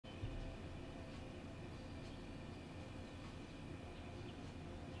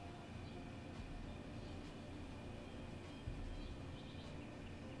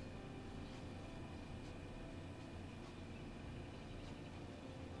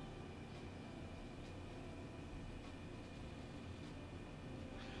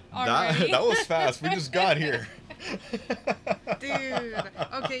Already? That was fast. We just got here. Dude.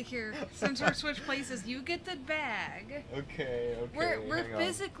 Okay, here. Since we're switched places, you get the bag. Okay. We're hang on.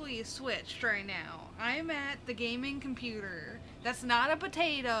 physically switched right now. I'm at the gaming computer. That's not a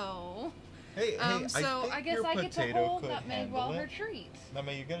potato. Hey, So I guess your I get to potato hold could Nutmeg handle while it. her treat.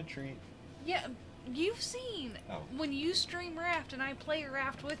 Nutmeg, you get a treat. Yeah, you've seen Oh. when you stream Raft and I play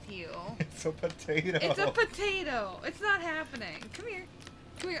Raft with you. It's a potato. It's a potato. It's not happening. Come here.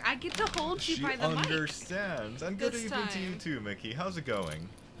 Come here. I get to hold you She by the mic. understands. And good This evening to you time. too, Mickey. How's it going?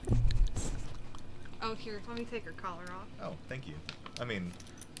 Oh, here. Let me take her collar off. Oh, thank you. I mean,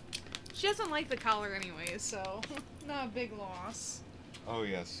 She doesn't like the collar anyways, so not a big loss. oh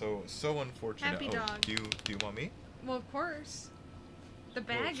yeah, so unfortunate. Happy oh, dog. Do you want me? Well, of course. The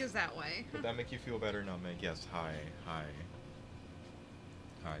bag course. is that way. Would that make you feel better, Nutmeg? Yes. Hi.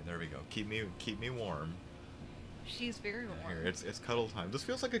 There we go. Keep me warm. She's very warm. Here, it's cuddle time. This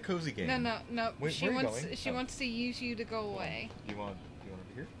feels like a cozy game. No. Wait, she where are you wants going? she Oh. wants to use you to go away. You want over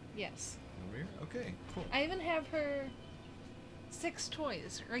here? Yes. Over here? Okay, cool. I even have her 6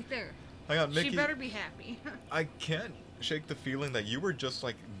 toys right there. Hang on, Mickey. She better be happy. I can't shake the feeling that you were just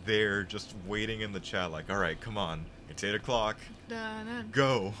like there, just waiting in the chat, like, all right, come on, it's 8 o'clock, Da-na,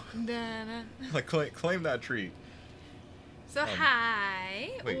 go, da-na. like claim that treat. So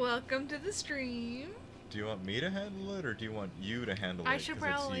hi, wait. welcome to the stream. Do you want me to handle it, or do you want you to handle I it? should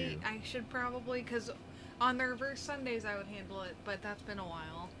 'cause it's you? probably, because on the reverse Sundays I would handle it, but that's been a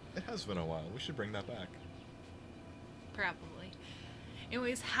while. It has been a while. We should bring that back. Probably.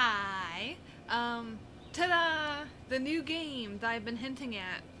 Anyways, hi. Ta-da! The new game that I've been hinting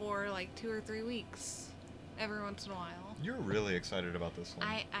at for like 2 or 3 weeks. Every once in a while. You're really excited about this one.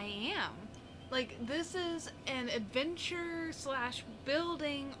 I am. Like, this is an adventure /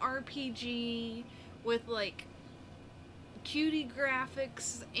 building RPG with like cutie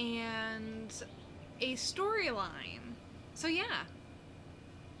graphics and a storyline. So yeah.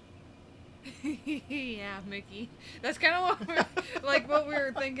 Yeah, Mickey. That's kind of what we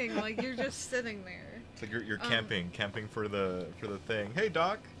were thinking. Like, you're just sitting there. It's like you're camping for the thing. Hey,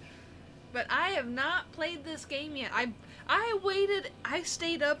 Doc. But I have not played this game yet. I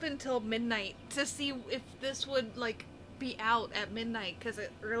stayed up until midnight to see if this would like be out at midnight because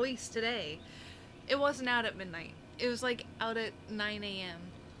it released today. It wasn't out at midnight. It was like out at 9 a.m.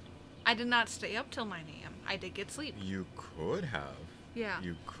 I did not stay up till 9 a.m. I did get sleep. You could have. Yeah.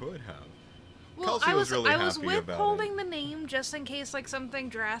 You could have. Well, Kelsey was really I was happy about withholding it. the name just in case like something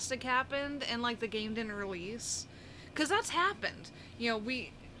drastic happened and like the game didn't release, because that's happened.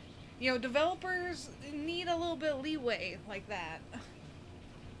 Developers need a little bit of leeway like that.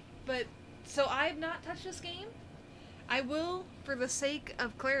 But so I've not touched this game. I will, for the sake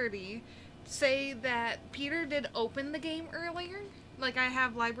of clarity, say that Peter did open the game earlier. Like, I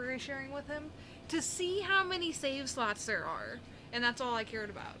have library sharing with him to see how many save slots there are. And that's all I cared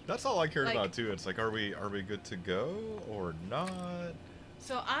about. That's all I cared Like- about too. It's like, are we good to go or not?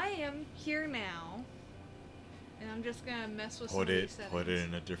 So I am here now, and I'm just gonna mess with some Put of it these settings.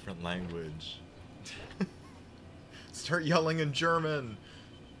 in a different language. Start yelling in German.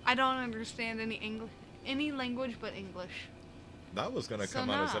 I don't understand any language but English. That was gonna So come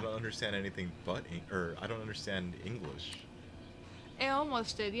out as I nah. don't understand anything but I don't understand English. It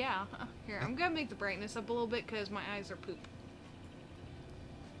almost did, yeah. Here, I'm gonna make the brightness up a little bit because my eyes are poop.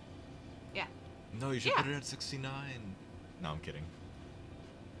 Yeah. No, you should Yeah. put it at 69. No, I'm kidding.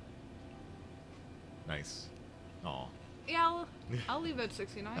 Nice. Aw. Yeah, I'll leave it at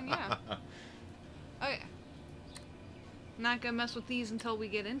 69, yeah. Okay. Not gonna mess with these until we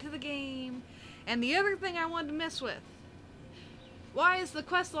get into the game. And the other thing I wanted to mess with. Why is the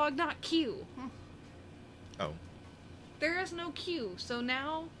quest log not Q? Oh. There is no Q, so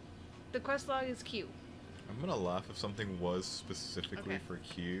now the quest log is Q. I'm gonna laugh if something was specifically Okay. for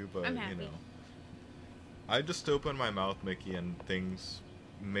Q, but I'm you happy. know. I just open my mouth, Mickey, and things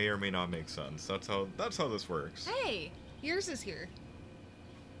may or may not make sense. That's how this works. Hey, yours is here.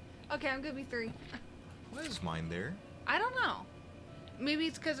 Okay, I'm gonna be 3. Why is mine there? I don't know. Maybe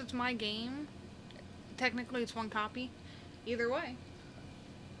it's because it's my game. Technically, it's 1 copy. Either way.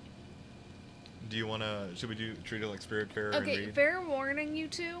 Do you should we treat it like Spirit Fair and Okay, read? fair warning, you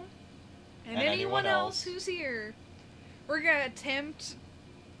two. And And anyone anyone else else. who's here. We're gonna attempt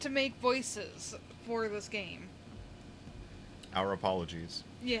to make voices for this game. Our apologies.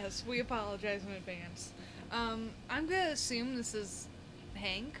 Yes, we apologize in advance. I'm gonna assume this is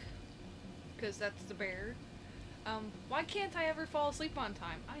Hank, because that's the bear. Why can't I ever fall asleep on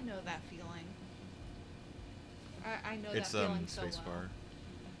time? I know that feeling. I know It's that feeling so well. spacebar.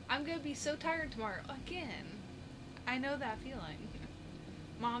 I'm gonna be so tired tomorrow again. I know that feeling.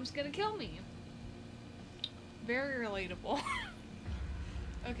 Mom's gonna kill me. Very relatable.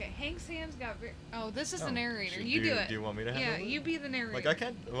 Okay, Hank's hands got very... Oh, this is the narrator. You do it. Do you want me to handle it? Yeah, you be the narrator. Like, I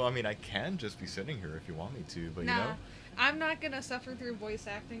can't... Well, I mean, I can just be sitting here if you want me to, but nah, you know... I'm not gonna suffer through voice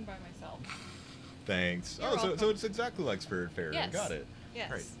acting by myself. Thanks. You're oh, so welcome. it's exactly like Spiritfarer. Yes. Got it. Yes.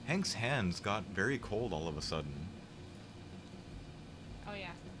 Right. Hank's hands got very cold all of a sudden. Oh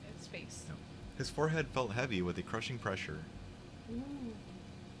yeah, it's space. His forehead felt heavy with a crushing pressure. Ooh.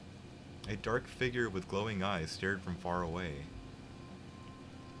 A dark figure with glowing eyes stared from far away.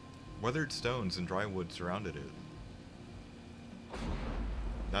 Weathered stones and dry wood surrounded it.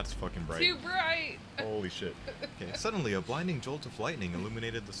 That's fucking bright. Too bright! Holy shit. Okay, suddenly a blinding jolt of lightning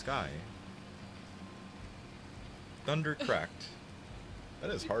illuminated the sky. Thunder cracked.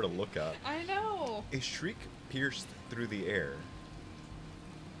 That is hard to look at. I know! A shriek pierced through the air.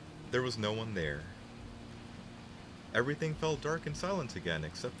 There was no one there. Everything fell dark and silent again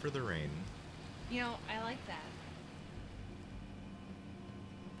except for the rain. You know, I like that.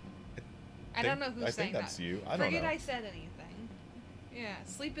 I don't know who's I saying think that's that. you. I don't Forget know. I said anything. Yeah,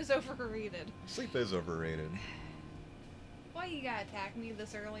 sleep is overrated. Sleep is overrated. Why you gotta attack me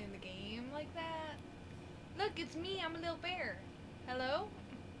this early in the game like that? Look, it's me, I'm a little bear. Hello?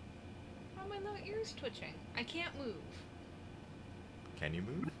 Why are my little ears twitching? I can't move. Can you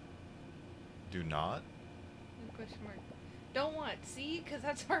move? Do not? Question mark. Don't want, see? Because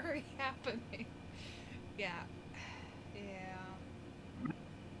that's already happening. Yeah. Yeah.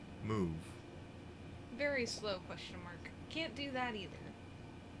 Move. Very slow question mark. Can't do that either.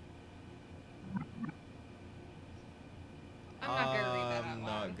 I'm not gonna read that out I'm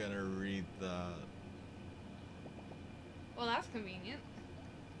loud. not gonna read that. Well, that's convenient.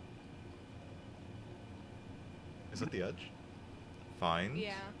 Is that the edge? Fine.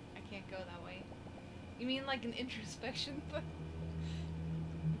 Yeah, I can't go that way. You mean like an introspection thing?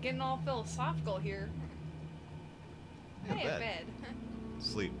 Getting all philosophical here. Yeah, Hey, a bed. bed.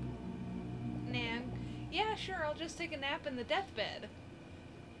 Sleep. Nah. Yeah, sure, I'll just take a nap in the deathbed.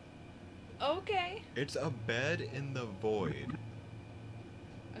 Okay. It's a bed in the void.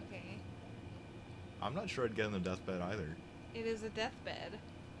 Okay. I'm not sure I'd get in the deathbed either. It is a deathbed.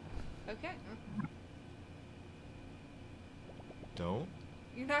 Okay. Don't?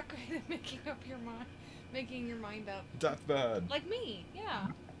 You're not great at making your mind up. Deathbed! Like me, yeah.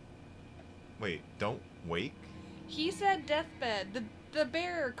 Wait, don't wake? He said deathbed. The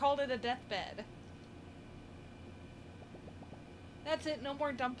bear called it a deathbed. That's it, no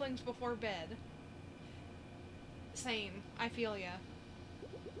more dumplings before bed. Same, I feel ya.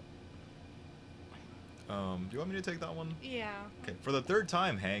 Do you want me to take that one? Yeah. Okay, for the third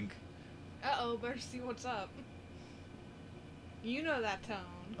time, Hank. Uh-oh, better see what's up. You know that tone.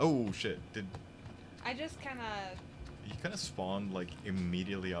 Oh, shit. I just kinda... You kind of spawned, like,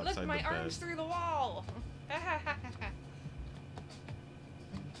 immediately outside Look, my the bed. arm's through the wall!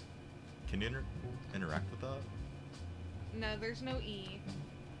 Can you interact with that? No, there's no E.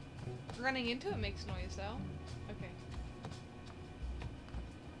 Running into it makes noise, though. Okay.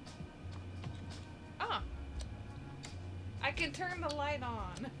 Ah! I can turn the light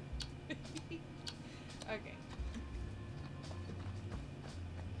on. Okay.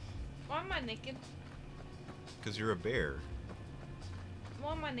 Why am I naked? Because you're a bear.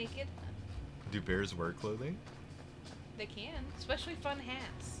 Why am I naked? Do bears wear clothing? They can, especially fun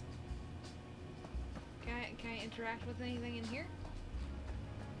hats. Can I interact with anything in here?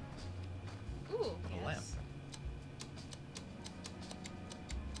 Ooh, A yes. lamp.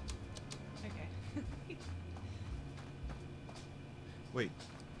 Okay. Wait.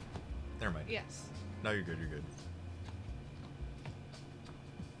 Never mind. Yes. No, you're good, you're good.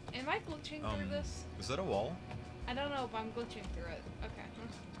 Am I glitching through this? Is that a wall? I don't know if I'm glitching through it. Okay.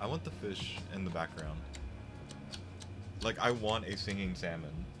 I want the fish in the background. Like, I want a singing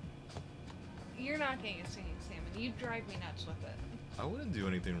salmon. You're not getting a singing salmon. You drive me nuts with it. I wouldn't do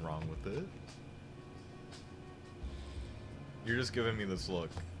anything wrong with it. You're just giving me this look.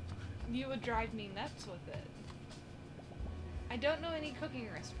 You would drive me nuts with it. I don't know any cooking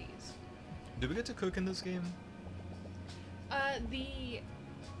recipes. Did we get to cook in this game?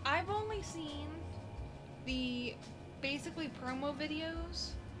 I've only seen the basically promo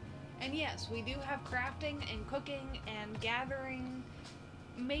videos, and yes, we do have crafting and cooking and gathering,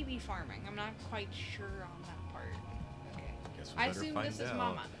 maybe farming. I'm not quite sure on that part. Okay. Guess we I better assume find this is out.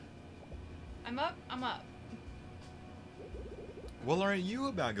 Mama. I'm up. I'm up. Well, aren't you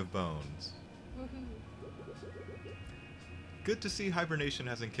a bag of bones? Woohoo. Good to see hibernation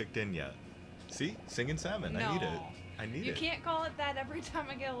hasn't kicked in yet. See? Singing salmon. I need it. I need You it. can't call it that every time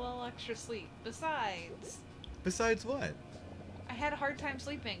I get a little extra sleep. Besides, Besides what? I had a hard time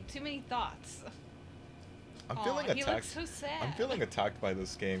sleeping. Too many thoughts. I'm Aw, feeling he attacked. looks so sad. I'm feeling attacked by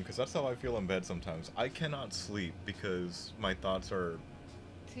this game because that's how I feel in bed sometimes. I cannot sleep because my thoughts are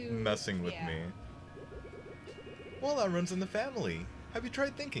messing with yeah. me. Well, that runs in the family. Have you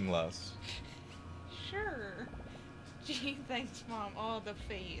tried thinking less? Sure. Gee, thanks, Mom. Oh, the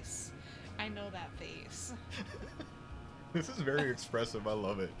face. I know that face. This is very expressive. I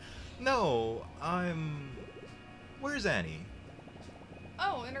love it. No, Where's Annie?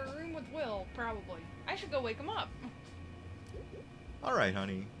 Oh, in her room with Will, probably. I should go wake him up. Alright,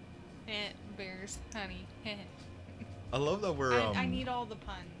 honey. Bears, honey. I love that we're, I need all the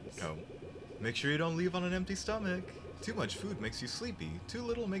puns. Oh. Make sure you don't leave on an empty stomach. Too much food makes you sleepy. Too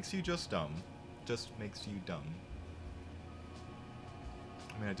little makes you just dumb. Just makes you dumb.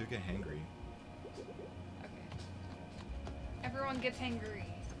 I mean, I do get hangry. Okay. Everyone gets hangry.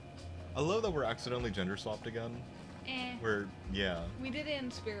 I love that we're accidentally gender swapped again. Yeah. We did it in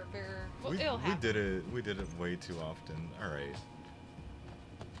Spiritfarer. Well, we it'll happen. We did it way too often. Alright.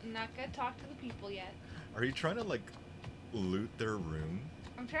 I'm not gonna talk to the people yet. Are you trying to, like, loot their room?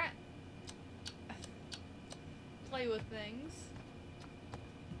 I'm trying... play with things.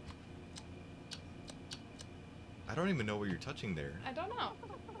 I don't even know what you're touching there. I don't know.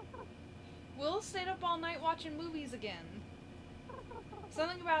 Will stayed up all night watching movies again.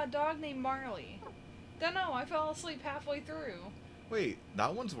 Something about a dog named Marley. Don't know, I fell asleep halfway through. Wait,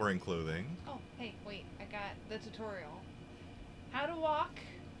 that one's wearing clothing. Oh, hey, wait, I got the tutorial. How to walk.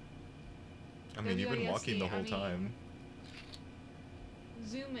 I mean, you've been walking the whole WASD, time.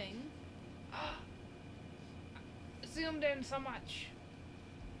 Zooming. Zoomed in so much.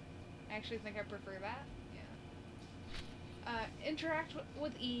 I actually think I prefer that. Yeah. Interact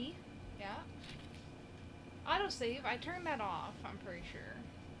with E. Yeah. Autosave, I turned that off, I'm pretty sure.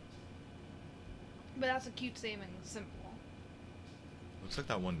 But that's a cute saving symbol. Looks like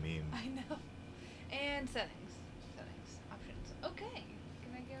that one meme. I know. And settings. Settings. Options. Okay.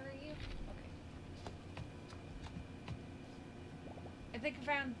 Can I get rid of you? Okay. I think I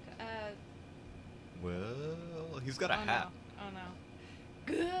found, Well, he's got a hat. No. Oh no.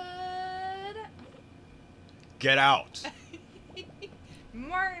 Good Get out!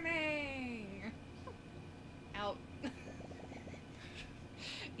 morning! Out.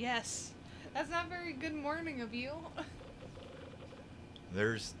 Yes. That's not very good morning of you.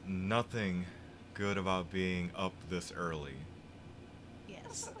 There's nothing good about being up this early.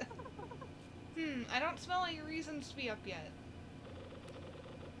 Yes. I don't smell any reasons to be up yet.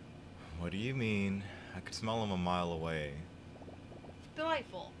 What do you mean? I could smell him a mile away.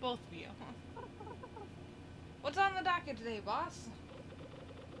 Delightful, both of you. What's on the docket today, boss?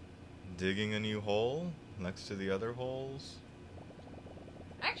 Digging a new hole next to the other holes?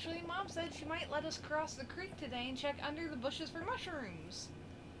 Actually, Mom said she might let us cross the creek today and check under the bushes for mushrooms.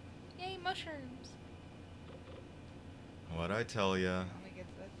 Yay, mushrooms. What'd I tell ya? Let me get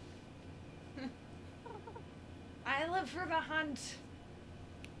this. I live for the hunt.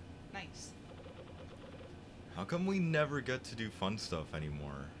 Nice. How come we never get to do fun stuff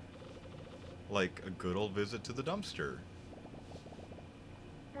anymore? Like a good old visit to the dumpster.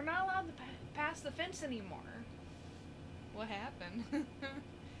 We're not allowed to pass the fence anymore. What happened?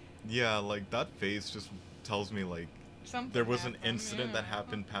 Yeah, like that face just tells me like Something there was an happened, incident that yeah.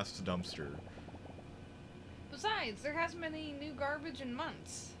 happened past the dumpster. Besides, there hasn't been any new garbage in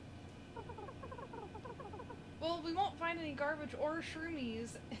months. Well, we won't find any garbage or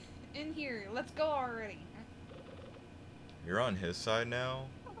shroomies in here. Let's go already. You're on his side now?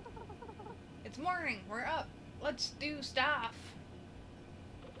 It's morning. We're up. Let's do stuff.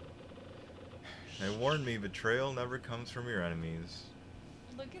 They warned me betrayal never comes from your enemies.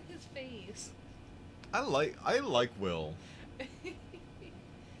 Look at his face. I like Will. He's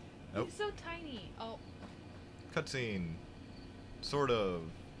Nope. so tiny. Oh, Cutscene. Sort of.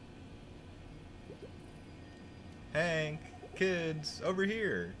 Hank, kids, over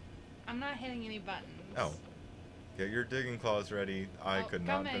here. I'm not hitting any buttons. Oh. Get your digging claws ready. I Oh, could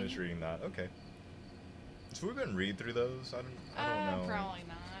not coming. finish reading that. Okay. So we can read through those? I don't know. Probably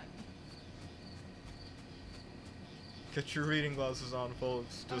not. Get your reading glasses on,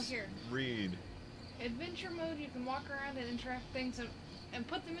 folks. Oh, Just here. read. Adventure mode, you can walk around and interact things and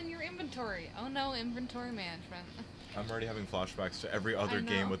put them in your inventory. Oh no, inventory management. I'm already having flashbacks to every other I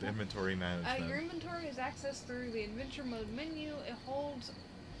game know. with inventory management. Your inventory is accessed through the adventure mode menu. It holds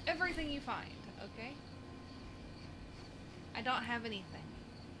everything you find, okay? I don't have anything.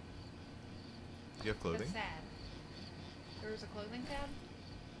 Do you have clothing? That's sad. There was a clothing tab?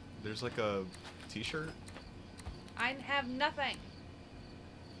 There's like a t-shirt. I have nothing.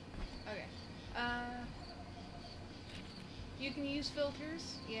 Okay. You can use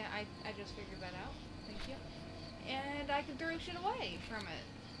filters. Yeah, I just figured that out. Thank you. And I can throw shit away from it.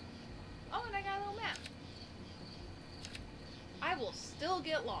 Oh, and I got a little map. I will still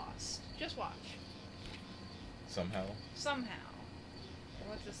get lost. Just watch. Somehow. Somehow.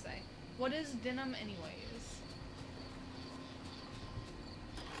 What's this say? What is denim anyways?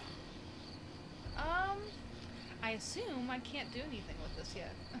 I assume I can't do anything with this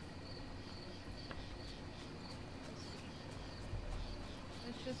yet.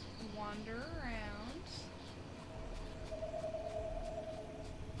 Let's just wander around.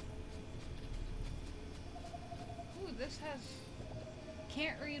 Ooh, this has...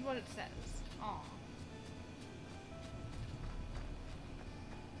 Can't read what it says. Aw.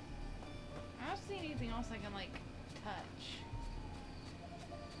 I don't see anything else I can, like, touch.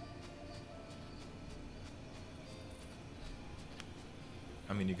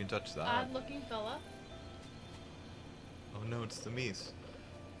 I mean, you can touch that. Odd-looking fella. Oh no, it's the Mies.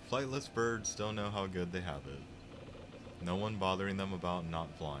 Flightless birds don't know how good they have it. No one bothering them about not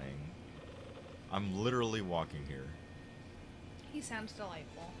flying. I'm literally walking here. He sounds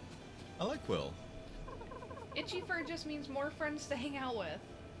delightful. I like Will. Itchy fur just means more friends to hang out with.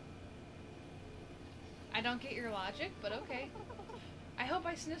 I don't get your logic, but okay. I hope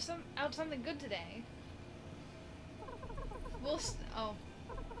I sniff out something good today. Oh.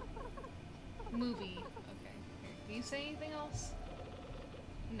 Movie. Okay. Here. Do you say anything else?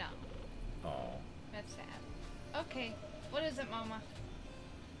 No. Oh. That's sad. Okay. What is it, Mama?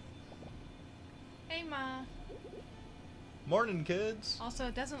 Hey, Ma. Morning, kids! Also,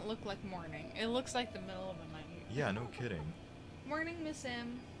 it doesn't look like morning. It looks like the middle of the night. Yeah, no kidding. Morning, Miss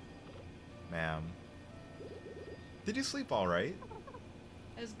M. Ma'am. Did you sleep alright?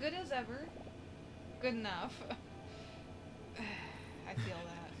 As good as ever. Good enough. I feel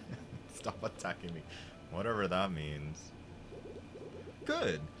that. Stop attacking me. Whatever that means.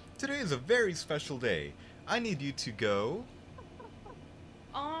 Good. Today is a very special day. I need you to go...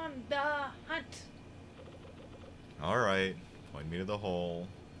 On the hunt. Alright. Point me to the hole.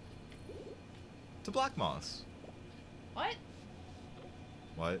 To Black Moss. What?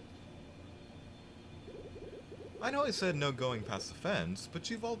 What? I know I said no going past the fence, but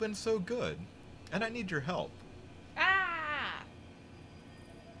you've all been so good. And I need your help. Ah!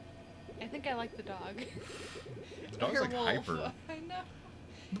 I think I like the dog. The dog's like Wolf. hyper. I know.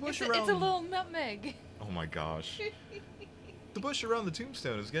 The bush It's around... a little nutmeg. Oh my gosh. The bush around the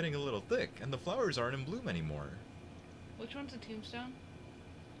tombstone is getting a little thick, and the flowers aren't in bloom anymore. Which one's a tombstone?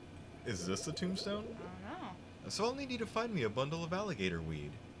 Is this the tombstone? I don't know. So I'll need you to find me a bundle of alligator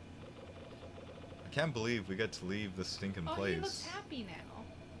weed. I can't believe we get to leave this stinking place. He looks happy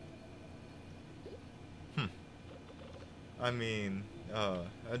now. I mean,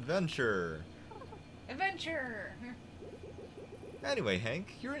 adventure. Adventure! Anyway,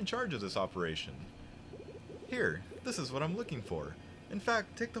 Hank, you're in charge of this operation. Here, this is what I'm looking for. In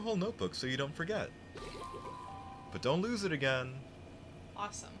fact, take the whole notebook so you don't forget. But don't lose it again.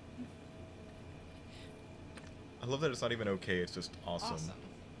 Awesome. I love that it's not even okay, it's just awesome.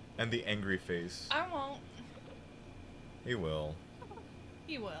 And the angry face. I won't. He will.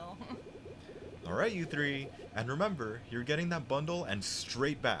 He will. Alright, you three. And remember, you're getting that bundle and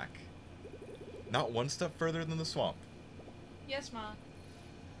straight back. Not one step further than the swamp. Yes, Ma.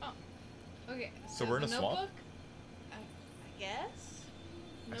 Oh. Okay. So we're in a the swamp? notebook, I guess?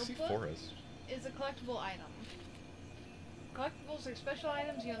 I see Notebook forest. is a collectible item. Collectibles are special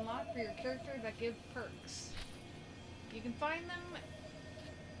items you unlock for your character that give perks. You can find them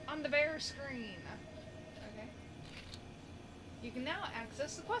on the bare screen. Okay. You can now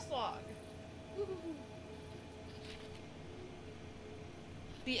access the quest log. Woo-hoo-hoo.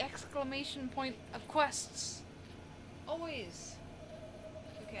 The exclamation point of quests. Always.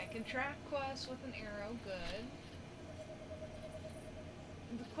 Okay, I can track quests with an arrow. Good.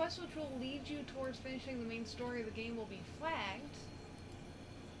 The quest which will lead you towards finishing the main story of the game will be flagged.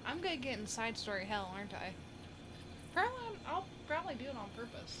 I'm gonna get in side story hell, aren't I? I'll probably do it on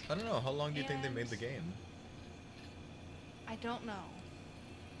purpose. I don't know, how long do you think they made the game? I don't know.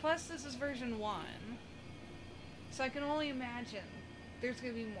 Plus, this is version 1. So I can only imagine there's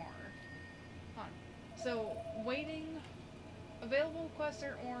gonna be more. Hold on. So, waiting. Available quests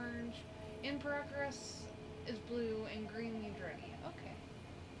are orange. In progress is blue, and green means ready. Okay.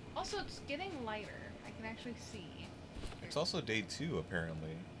 Also, it's getting lighter. I can actually see. It's also day 2,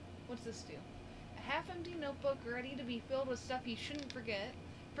 apparently. What's this do? A half-empty notebook ready to be filled with stuff you shouldn't forget.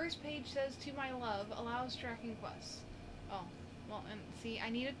 First page says, "To my love, allows tracking quests." Oh, well, and see, I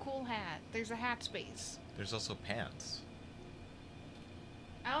need a cool hat. There's a hat space. There's also pants.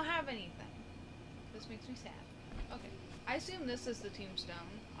 I don't have anything. This makes me sad. Okay. I assume this is the tombstone,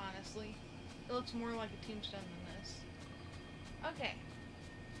 honestly. It looks more like a tombstone than this. Okay.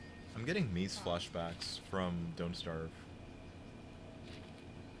 I'm getting Mies flashbacks from Don't Starve.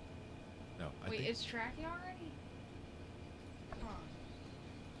 No, I Wait, think... it's tracking already?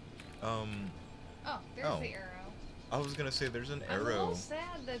 Huh. Oh, there's the arrow. I was gonna say there's an I'm a arrow. little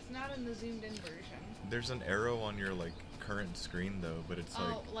sad that's not in the zoomed in version. There's an arrow on your like current screen though, but it's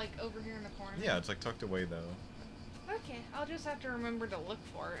like over here in the corner. yeah, it's like tucked away though. Okay, I'll just have to remember to look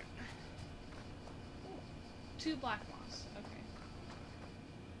for it. Ooh, 2 black moss. Okay.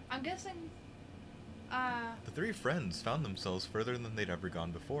 I'm guessing. The 3 friends found themselves further than they'd ever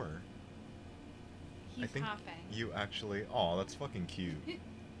gone before. He's I think hopping. you actually. Aw, that's fucking cute.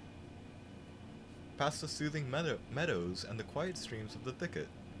 Past the soothing meadows and the quiet streams of the thicket.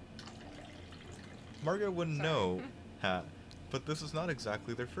 Margot wouldn't know, but this is not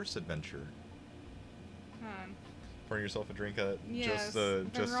exactly their first adventure. Pouring yourself a drink at just the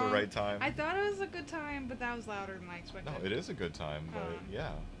right time. I thought it was a good time, but that was louder than I expected. No, it is a good time, but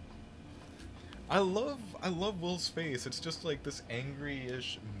yeah. I love Will's face. It's just like this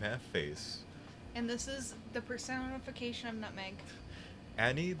angry-ish meh face. And this is the personification of Nutmeg.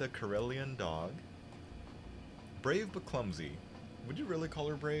 Annie, the Karelian dog. Brave but clumsy. Would you really call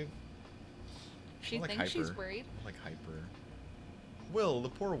her brave? She like thinks she's hyper. brave. Like hyper. Will, the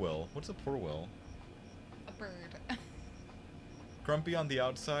poor Will. What's a poor Will? A bird. Grumpy on the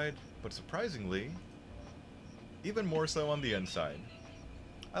outside, but surprisingly, even more so on the inside.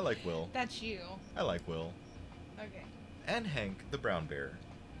 I like Will. That's you. I like Will. Okay. And Hank, the brown bear.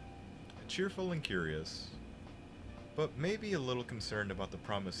 Cheerful and curious, but maybe a little concerned about the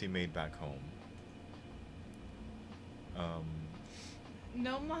promise he made back home.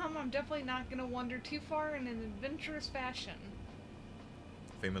 No, Mom, I'm definitely not gonna wander too far in an adventurous fashion.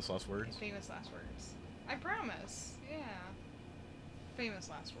 Famous last words? Famous last words. I promise. Yeah. Famous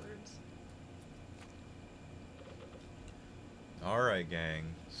last words. Alright, gang.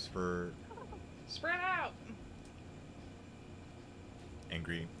 Spread out!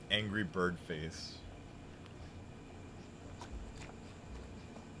 Angry bird face.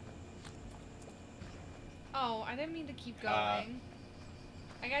 Oh, I didn't mean to keep going.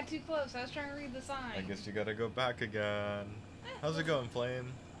 I got too close. I was trying to read the sign. I guess you gotta go back again. How's it going,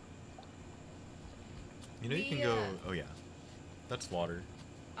 Flame? You know you can go... Oh, yeah. That's water.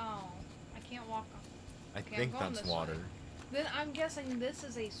 Oh, I can't walk on. I think that's water. Then I'm guessing this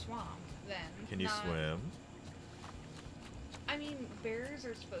is a swamp, then. Can you swim? I mean, bears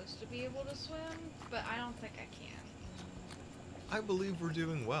are supposed to be able to swim, but I don't think I can. I believe we're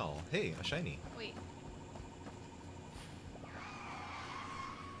doing well. Hey, a shiny. Wait.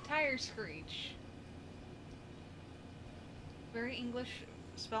 Tire screech. Very English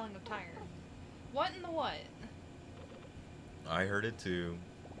spelling of tire. What in the what? I heard it too.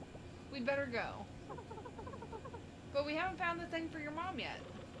 We'd better go. But we haven't found the thing for your mom yet.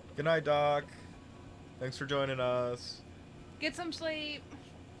 Good night, Doc. Thanks for joining us. Get some sleep.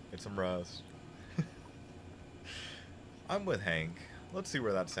 Get some rest. I'm with Hank. Let's see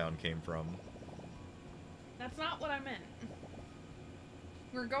where that sound came from. That's not what I meant.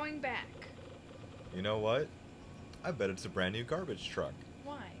 We're going back. You know what? I bet it's a brand new garbage truck.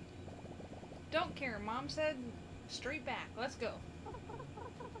 Why? Don't care. Mom said straight back. Let's go.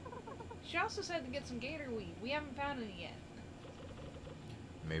 She also said to get some gator weed. We haven't found any yet.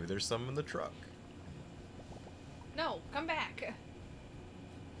 Maybe there's some in the truck. No, come back.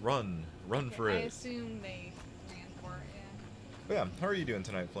 Run. Run for I it. assume they ran for it, yeah. But yeah, how are you doing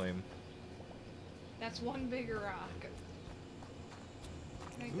tonight, Flame? That's one bigger rock.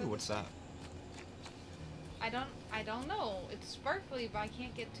 Ooh, what's that? I don't know. It's sparkly, but I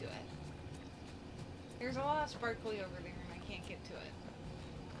can't get to it. There's a lot of sparkly over there, and I can't get to it.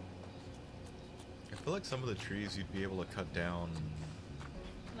 I feel like some of the trees you'd be able to cut down.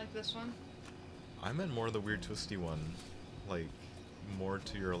 Like this one? I meant more the weird twisty one. Like, more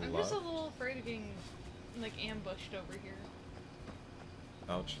to your left. I'm just a little afraid of being, like, ambushed over here.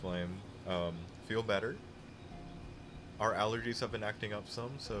 Ouch, Flame. Feel better? Our allergies have been acting up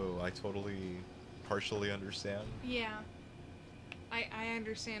some, so I totally, partially understand. Yeah. I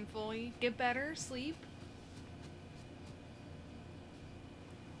understand fully. Get better, sleep.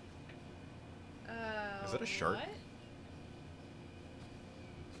 Is that a shark? What?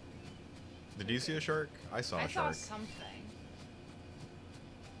 Did you see a shark? I saw a shark. I saw something.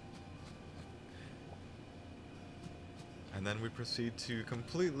 And then we proceed to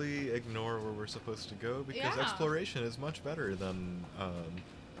completely ignore where we're supposed to go because Yeah. exploration is much better than.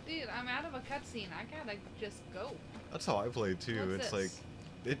 Dude, I'm out of a cutscene. I gotta just go. That's how I play too. What's it's this?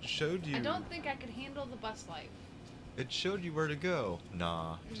 like It showed you. I don't think I could handle the bus life. It showed you where to go.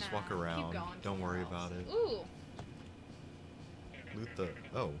 Nah, just walk Nah, keep around. going Don't worry somewhere about it. else. Ooh, Loot the.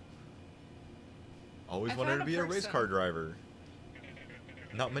 Oh. Always I wanted found to a be a race person. car driver.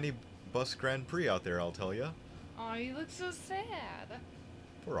 Not many bus Grand Prix out there, I'll tell ya. oh, you look so sad.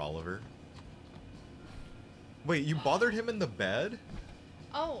 Poor Oliver. Wait, you bothered him in the bed?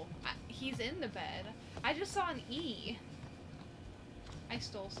 Oh, he's in the bed. I just saw an E. I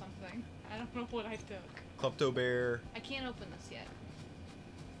stole something. I don't know what I took. Klepto Bear. I can't open this yet.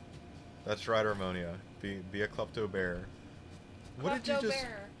 That's right, Harmonia. Be a Klepto Bear. What did you Klepto just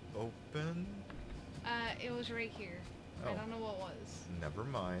Bear. open? It was right here. I Oh. don't know what it was. Never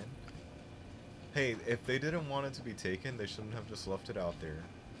mind. Hey, if they didn't want it to be taken, they shouldn't have just left it out there.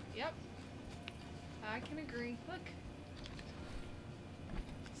 Yep. I can agree. Look.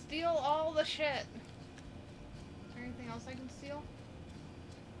 Steal all the shit. Is there anything else I can steal?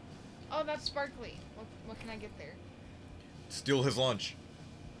 Oh, that's sparkly. What can I get there? Steal his lunch.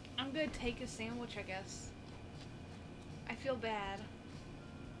 I'm gonna take a sandwich, I guess. I feel bad.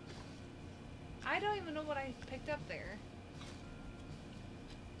 I don't even know what I picked up there.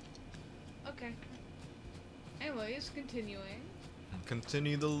 Okay. Anyways, continuing.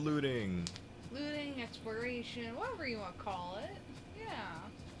 Continue the looting. Looting, exploration, whatever you want to call it. Yeah.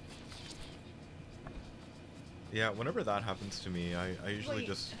 Yeah, whenever that happens to me, I usually Wait.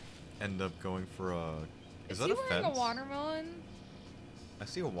 just end up going for a... Is that he a wearing fence? a watermelon? I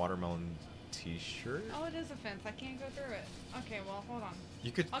see a watermelon t-shirt. Oh, it is a fence. I can't go through it. Okay, well, hold on.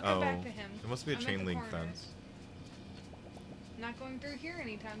 You could... I'll oh, go back to him. it must be a I'm at chain the link corner. fence. Not going through here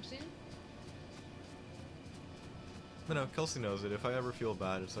anytime soon. But no, Kelsey knows it. If I ever feel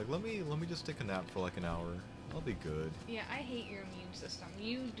bad, it's like, let me just take a nap for like an hour. I'll be good. Yeah, I hate your immune system.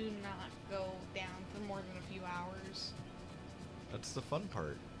 You do not go down for more than a few hours. That's the fun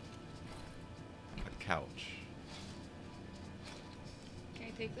part. A couch. Can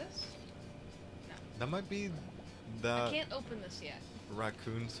I take this? No. That might be I that can't open this yet.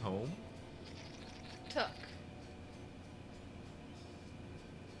 raccoon's home. Took.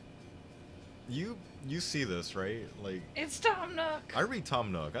 You see this, right? Like, It's Tom Nook. I read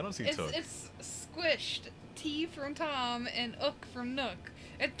Tom Nook. I don't see Took. It's squished. T from Tom and Ook from Nook.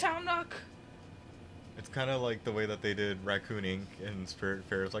 It's Tom Nook. It's kind of like the way that they did Raccoon Inc. in Spirit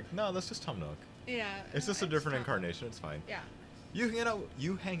Fair. It's like, no, that's just Tom Nook. Yeah. It's just a different Tom Nook. incarnation. It's fine. Yeah.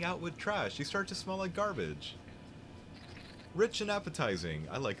 You hang out with trash. You start to smell like garbage. Rich and appetizing.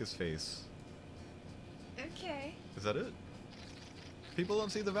 I like his face. Okay. Is that it? People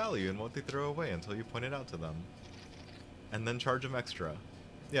don't see the value in what they throw away until you point it out to them. And then charge them extra.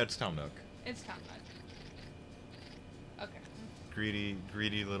 Yeah, it's Tom Nook. It's Tom Nook. Okay.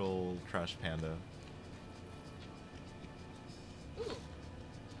 Greedy little trash panda. Ooh.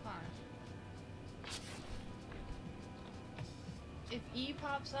 Fine. If E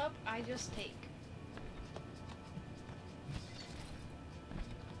pops up, I just take.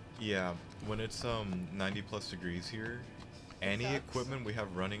 Yeah, when it's 90 plus degrees here, any sucks. equipment we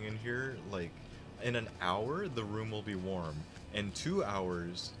have running in here, like in an hour the room will be warm. In 2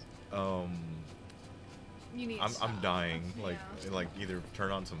 hours, You need I'm stuff. dying. Yeah. Like either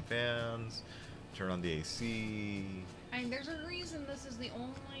turn on some fans, turn on the AC. I mean, there's a reason this is the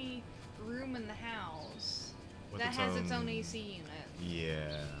only room in the house With that its has its own own- AC unit.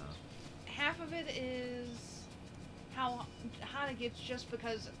 Yeah. Half of it is how hot it gets just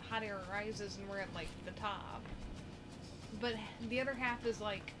because hot air rises and we're at like the top. But the other half is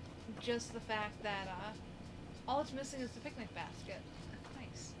like just the fact that all it's missing is the picnic basket.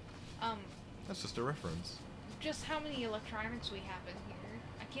 Nice. That's just a reference. Just how many electronics we have in here.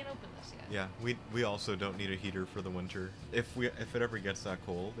 I can't open this yet. Yeah, we also don't need a heater for the winter. If it ever gets that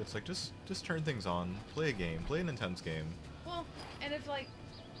cold, it's like just turn things on, play a game, play an intense game. Well, and if like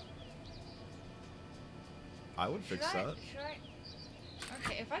I would fix should I, that. Should I?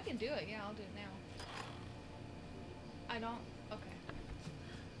 Okay, if I can do it, yeah, I'll do it now. I don't. Okay.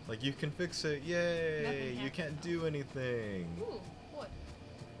 Like you can fix it, yay! Nothing You happened. can't do anything. Ooh, what?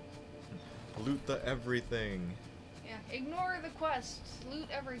 Loot the everything. Yeah. Ignore the quest. Loot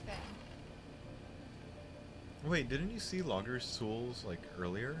everything. Wait, didn't you see Logger's tools like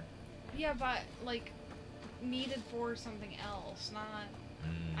earlier? Yeah, but like needed for something else, not.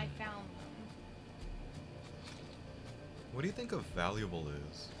 I found them. What do you think a valuable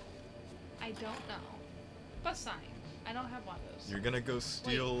is? I don't know. Bus sign. I don't have one of those. You're gonna go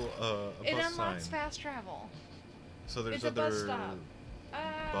steal a It bus unlocks sign. fast travel. So there's It's a other bus stop.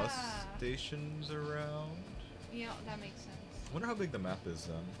 bus Ah. stations around. Yeah, that makes sense. I wonder how big the map is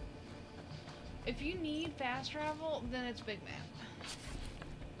then. If you need fast travel, then it's Big Map.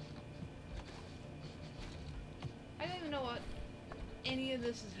 any of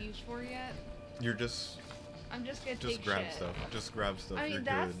this is used for yet. You're just I'm just gonna take grab shit. stuff. Just grab stuff. I mean, You're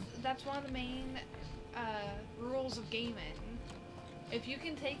that's good. that's one of the main rules of gaming. If you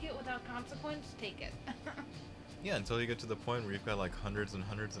can take it without consequence, take it. Yeah, until you get to the point where you've got like hundreds and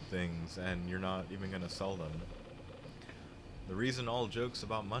hundreds of things and you're not even gonna sell them. The reason all jokes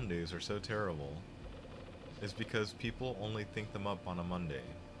about Mondays are so terrible is because people only think them up on a Monday.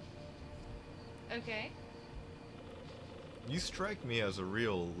 Okay. You strike me as a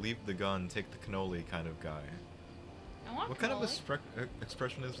real leave the gun, take the cannoli kind of guy. I want What kind of cannoli.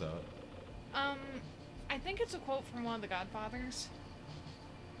 expression is that? I think it's a quote from one of the Godfathers.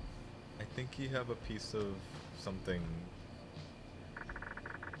 I think you have a piece of something.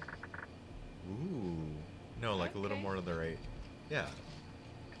 Ooh. No, like a little Okay. more to the right. Yeah.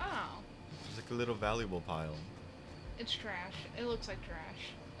 Oh, It's like a little valuable pile. it's trash. It looks like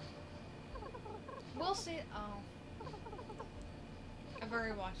trash. We'll see. Oh. I've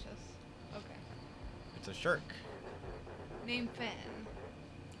already watched this. Okay. It's a shark. Name Finn.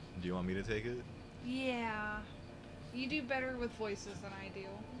 Do you want me to take it? Yeah. You do better with voices than I do.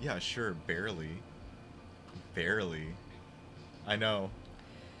 Yeah, sure, barely. Barely. I know.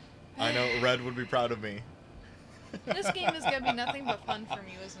 I know Red would be proud of me. This game is gonna be nothing but fun for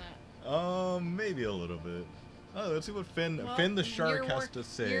me, isn't it? Maybe a little bit. Oh, let's see what Finn Well, Finn the shark you're has to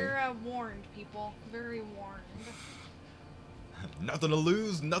say. You're warned, people. Very warned. Nothing to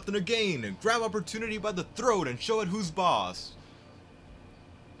lose, nothing to gain. Grab opportunity by the throat and show it who's boss.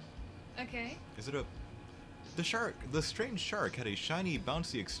 Okay. Is it a... The strange shark had a shiny,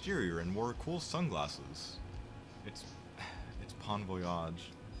 bouncy exterior and wore cool sunglasses. It's Bon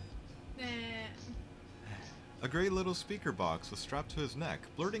Voyage. Nah. A gray little speaker box was strapped to his neck,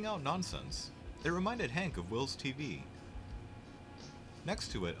 blurting out nonsense. It reminded Hank of Will's TV.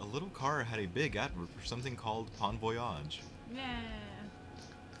 Next to it, a little car had a big advert for something called Bon Voyage. Nah.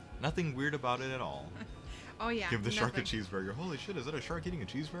 Nothing weird about it at all. Oh yeah. Give the shark a nothing. cheeseburger. Holy shit, is that a shark eating a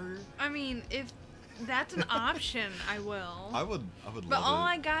cheeseburger? I mean, if that's an option, I will. I would But love all it.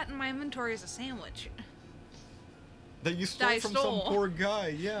 I got in my inventory is a sandwich. That you stole I from stole. some poor guy,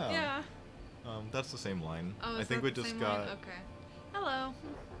 yeah. Yeah. That's the same line. Oh, I is think that we the just same got... line? Okay. Hello.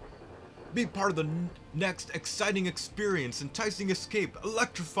 Be part of the next exciting experience, enticing escape,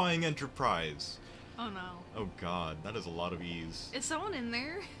 electrifying enterprise. Oh no. Oh god, that is a lot of E's. Is someone in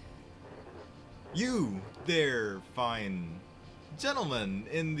there? You there, fine gentleman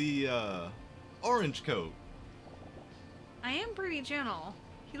in the orange coat. I am pretty gentle.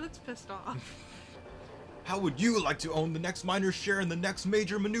 He looks pissed off. How would you like to own the next minor share in the next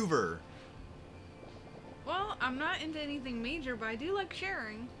major maneuver? Well, I'm not into anything major, but I do like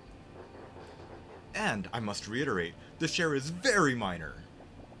sharing. And I must reiterate, the share is very minor.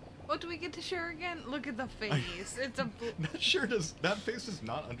 What do we get to share again? Look at the face. It's a. That face does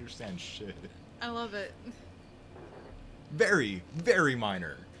not understand shit. I love it. Very, very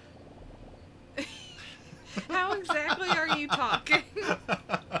minor. How exactly are you talking?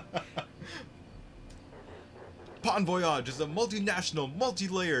 Bon Voyage is a multinational,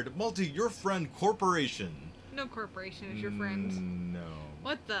 multi-layered, multi-your friend corporation. No corporation is your friend. No.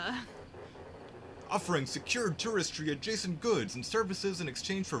 What the? Offering secured touristry adjacent goods and services in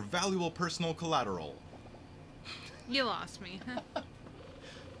exchange for valuable personal collateral. You lost me.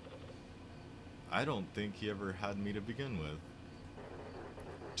 I don't think he ever had me to begin with.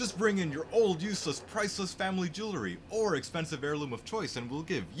 Just bring in your old, useless, priceless family jewelry or expensive heirloom of choice and we'll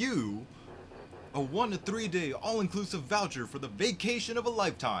give you a 1 to 3 day all-inclusive voucher for the vacation of a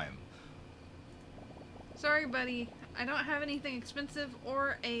lifetime. Sorry, buddy. I don't have anything expensive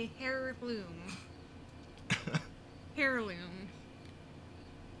or a heirloom. Heirloom.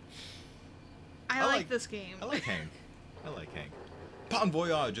 I like this game. I like Hank. I like Hank. Bon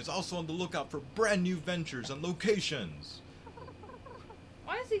Voyage is also on the lookout for brand new ventures and locations.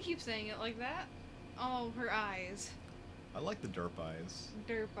 Why does he keep saying it like that? Oh, her eyes. I like the derp eyes.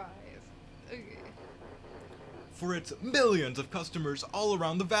 Derp eyes. Okay. For its millions of customers all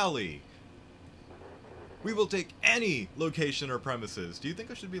around the valley. We will take any location or premises. Do you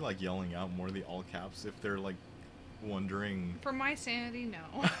think I should be like yelling out more of the all caps if they're like wondering? For my sanity,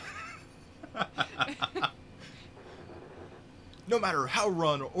 no. No matter how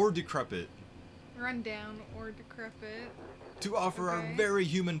run or decrepit, Run down or decrepit. to offer our Okay. very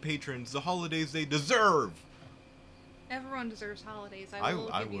human patrons the holidays they deserve. Everyone deserves holidays. I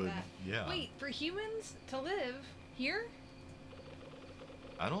will I give you would, that. yeah. Wait, for humans to live here?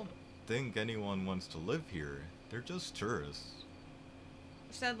 I don't think anyone wants to live here. They're just tourists.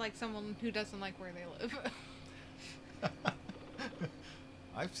 Said like someone who doesn't like where they live.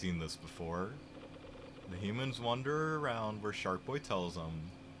 I've seen this before. The humans wander around where Shark Boy tells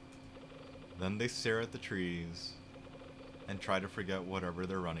them. Then they stare at the trees and try to forget whatever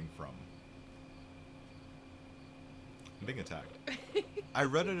they're running from. I'm being attacked. I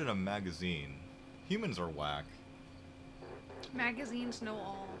read it in a magazine. Humans are whack. Magazines know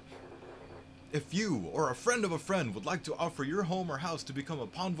all. If you or a friend of a friend would like to offer your home or house to become a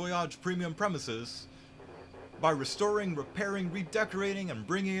Pon Voyage premium premises by restoring, repairing, redecorating, and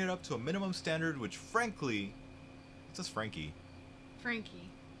bringing it up to a minimum standard which frankly... It says Frankie. Frankie.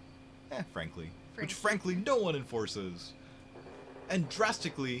 Frankly. Which Frankie. frankly no one enforces. And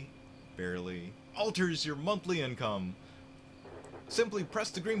drastically, barely, alters your monthly income. Simply press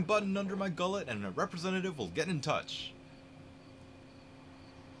the green button under my gullet and a representative will get in touch.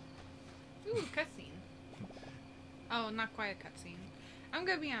 Ooh, cutscene. Oh, not quite a cutscene. I'm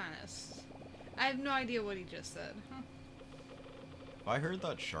gonna be honest. I have no idea what he just said. If I heard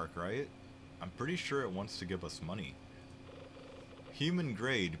that shark right, I'm pretty sure it wants to give us money. Human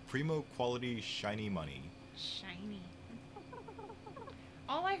grade, primo quality, shiny money. Shiny.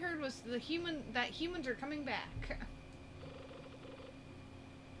 All I heard was that humans are coming back.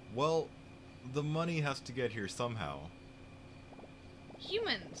 Well, the money has to get here somehow.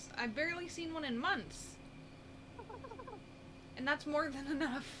 Humans! I've barely seen one in months. And that's more than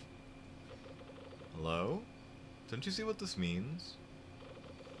enough. Hello? Don't you see what this means?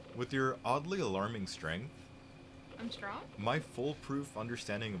 With your oddly alarming strength, I'm strong? my foolproof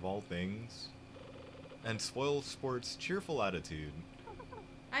understanding of all things, and Spoil Sport's cheerful attitude.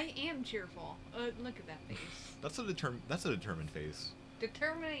 I am cheerful. Look at that face. That's a determined face.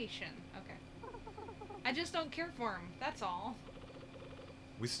 Determination. Okay. I just don't care for him. That's all.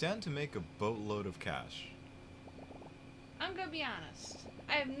 We stand to make a boatload of cash. I'm gonna be honest.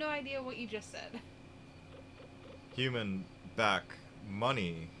 I have no idea what you just said. Human, back,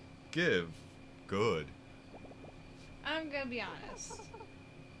 money, give, good. I'm gonna be honest.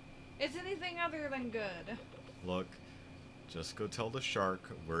 It's anything other than good. Look, just go tell the shark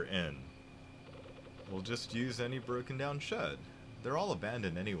we're in. We'll just use any broken down shed. They're all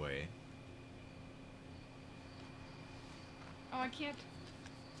abandoned anyway. Oh, I can't.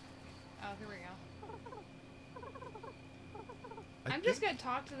 Oh, here we go. I'm just gonna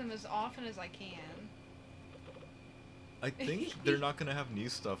talk to them as often as I can. I think they're not gonna have new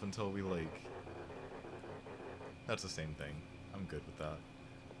stuff until we, like... That's the same thing. I'm good with that.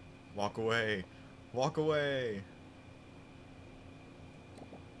 Walk away! Walk away!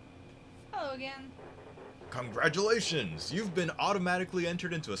 Hello again. Congratulations! You've been automatically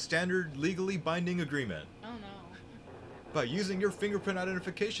entered into a standard, legally binding agreement Oh no. by using your fingerprint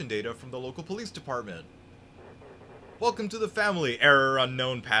identification data from the local police department. Welcome to the family, error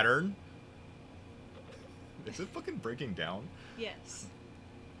unknown pattern. Is it fucking breaking down? Yes.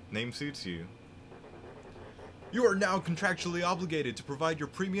 Name suits you. You are now contractually obligated to provide your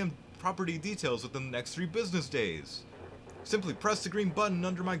premium property details within the next 3 business days. Simply press the green button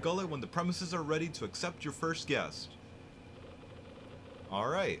under my gullet when the premises are ready to accept your first guest.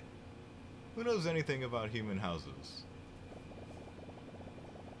 Alright. Who knows anything about human houses?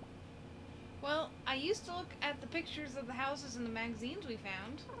 Well, I used to look at the pictures of the houses in the magazines we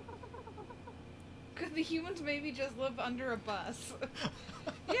found. Could the humans maybe just live under a bus?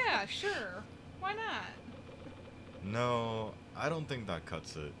 Yeah, sure. Why not? No, I don't think that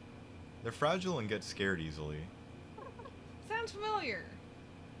cuts it. They're fragile and get scared easily. Sounds familiar.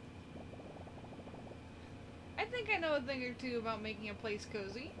 I think I know a thing or two about making a place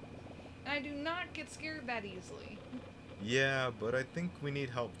cozy. And I do not get scared that easily. Yeah, but I think we need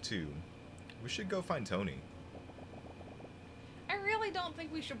help too. We should go find Tony. I really don't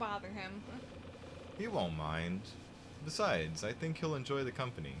think we should bother him. He won't mind. Besides, I think he'll enjoy the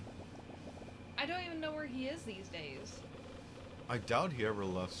company. I don't even know where he is these days. I doubt he ever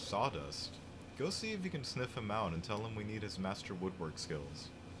left Sawdust. Go see if you can sniff him out and tell him we need his master woodwork skills.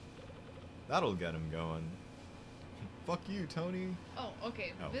 That'll get him going. Fuck you, Tony. Oh,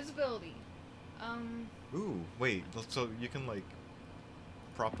 okay. Oh. Visibility. Ooh, wait, so you can, like,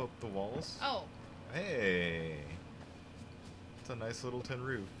 prop up the walls? Oh. Hey! It's a nice little tin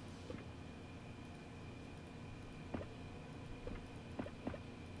roof.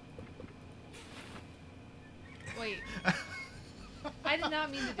 Wait. I did not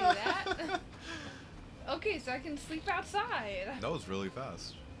mean to do that. Okay, so I can sleep outside. That was really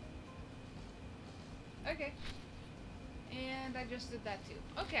fast. Okay. And I just did that too.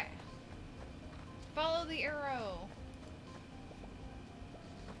 Okay. Follow the arrow.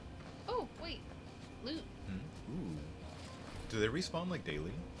 Oh, wait. Loot. Ooh. Do they respawn, like,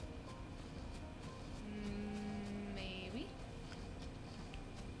 daily? Maybe.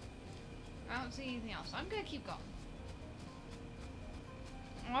 I don't see anything else. I'm gonna keep going.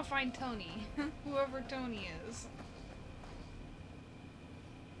 I'll find Tony. Whoever Tony is.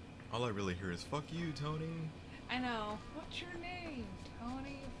 All I really hear is, fuck you, Tony. I know. What's your name?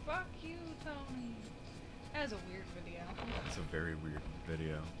 Tony. Fuck you, Tony. That was a weird video. It's a very weird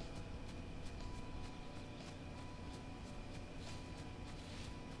video.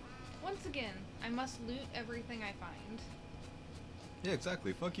 Once again, I must loot everything I find. Yeah,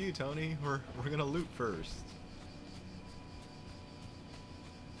 exactly. Fuck you, Tony. We're gonna loot first.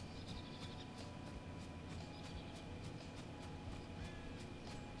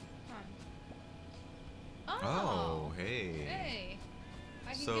 Oh, hey. Hey.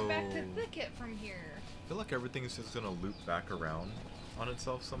 I can So, get back to Thicket from here. I feel like everything's just gonna loop back around on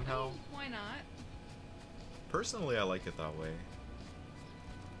itself somehow. Why not? Personally, I like it that way.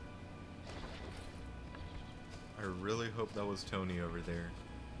 I really hope that was Tony over there.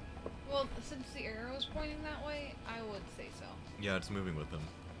 Well, since the arrow is pointing that way, I would say so. Yeah, it's moving with him.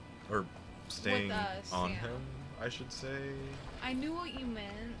 Or staying With us, on yeah. him, I should say. I knew what you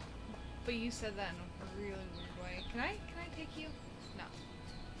meant, but you said that in a really weird way. Can I take you? No.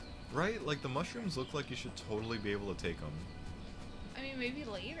 Right? Like, the mushrooms look like you should totally be able to take them. I mean, maybe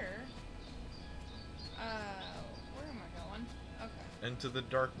later. Where am I going? Okay. Into the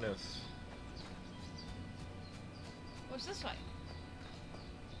darkness. What's this way?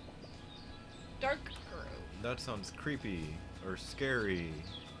 Dark Grove. That sounds creepy. Or scary.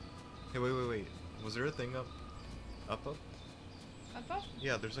 Hey, wait. Was there a thing up? Up? Up?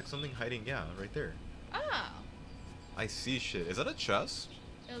 Yeah, there's like something hiding. Yeah, right there. Ah! I see shit. Is that a chest?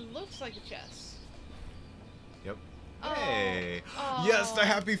 It looks like a chest. Yep. Oh. Hey! Oh. Yes, the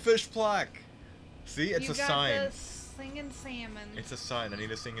happy fish plaque! See, it's You a got sign. the singing salmon. It's a sign. I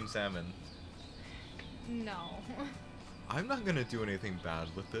need a singing salmon. No. I'm not gonna do anything bad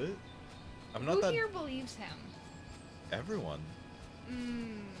with it. I'm not Who that. here believes him? Everyone.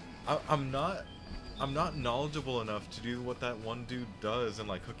 Mm. I'm not knowledgeable enough to do what that one dude does and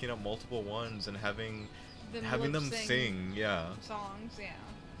like hooking up multiple ones and having them lip-sync sing. Yeah. songs, yeah.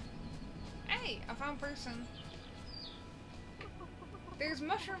 Hey, I found person. There's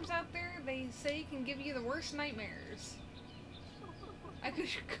mushrooms out there they say can give you the worst nightmares. I could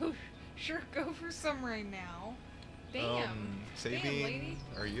sure go for some right now. Damn. Sabine, Damn, lady.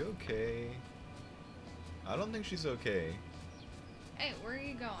 are you okay? I don't think she's okay. Hey, where are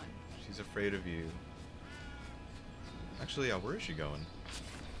you going? She's afraid of you. Actually, yeah, where is she going?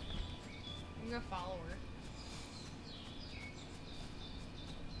 I'm gonna follow her.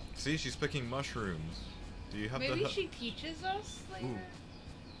 See, she's picking mushrooms. Do you have Maybe the... she teaches us later? Ooh.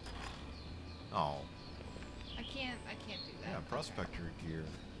 Oh. I can't do that. Yeah, prospector gear.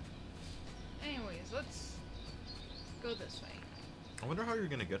 Anyways, let's go this way. I wonder how you're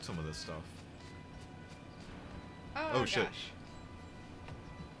gonna get some of this stuff. Oh, Oh, shit.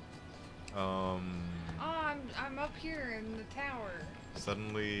 gosh. Um... Oh, I'm up here in the tower.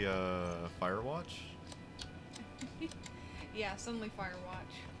 Suddenly, Firewatch? Yeah, suddenly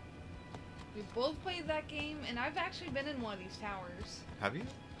Firewatch. We both played that game, and I've actually been in one of these towers. Have you?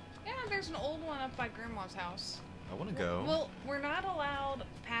 Yeah, there's an old one up by Grandma's house. I wanna go. Well, we're not allowed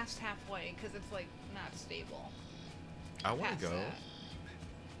past halfway, because it's, like, not stable. I wanna Past go. that.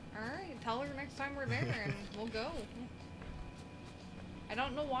 Alright, tell her next time we're there, and we'll go. I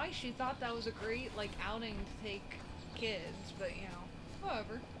don't know why she thought that was a great, like, outing to take kids, but, you know,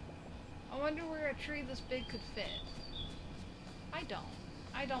 whatever. I wonder where a tree this big could fit. I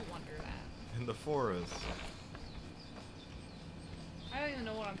don't wonder that. In the forest. I don't even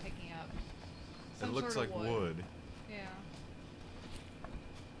know what I'm picking up. It Some looks sort like of wood. Yeah.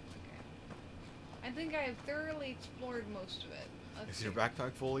 Okay. I think I have thoroughly explored most of it. Let's Is your see.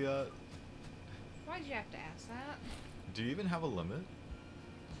 backpack full yet? Why'd you have to ask that? Do you even have a limit?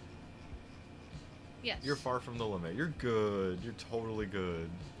 Yes. You're far from the limit. You're good. You're totally good.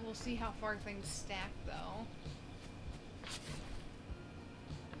 We'll see how far things stack, though.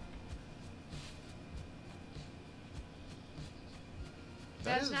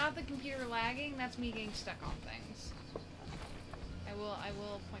 That's not the computer lagging, that's me getting stuck on things. I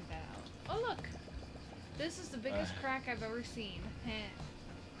will point that out. Oh look! This is the biggest crack I've ever seen.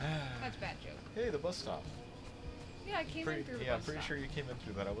 That's a bad joke. Hey, the bus stop. Yeah, I came in through the Yeah, I'm bus pretty stop. sure you came in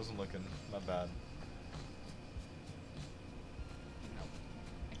through that. I wasn't looking. Not bad. Nope.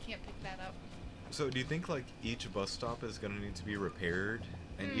 I can't pick that up. So, do you think like each bus stop is gonna need to be repaired,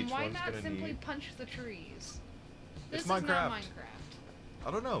 and each why one's not gonna simply need? punch the trees? It's This is not Minecraft. Minecraft. I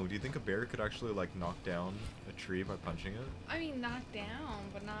don't know. Do you think a bear could actually like knock down a tree by punching it? I mean, knock down,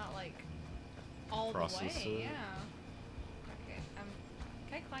 but not like all Process the way. it. Yeah. Okay.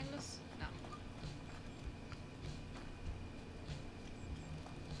 Can I climb this? No.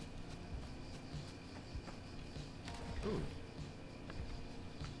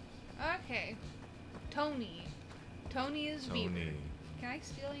 Tony. Tony is Tony. Beaver. Can I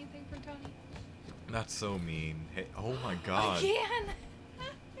steal anything from Tony? That's so mean. Hey, oh my god. I can!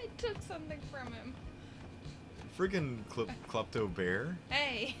 I took something from him. Friggin' Klepto Bear.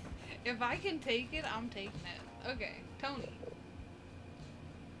 Hey, if I can take it, I'm taking it. Okay, Tony.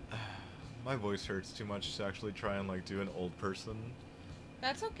 My voice hurts too much to actually try and like do an old person.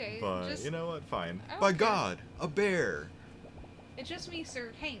 That's okay. But just, you know what? Fine. I don't By care. God, a bear. It's just me,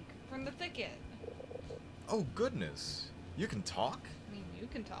 Sir Hank, from the thicket. Oh goodness. You can talk? I mean, you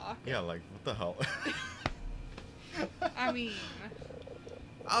can talk. Yeah, like what the hell? I mean,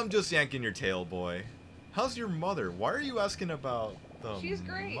 I'm just yanking your tail, boy. How's your mother? Why are you asking about the She's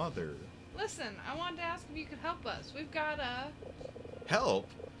great. mother? listen, I wanted to ask if you could help us. We've got a... Help?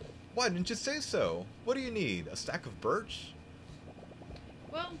 Why didn't you say so? What do you need? A stack of birch?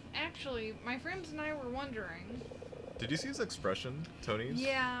 Well, actually, my friends and I were wondering... Did you see his expression, Tony's?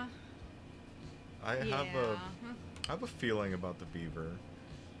 Yeah. I have a feeling about the beaver.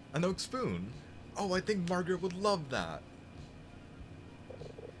 An oak spoon? Oh, I think Margaret would love that.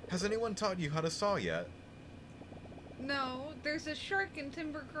 Has anyone taught you how to saw yet? No, there's a shark in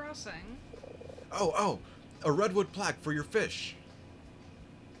Timber Crossing. Oh, a redwood plaque for your fish.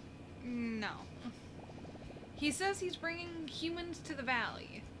 No. He says he's bringing humans to the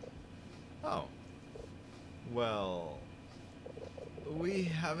valley. Oh. Well, we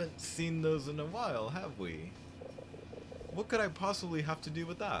haven't seen those in a while, have we? What could I possibly have to do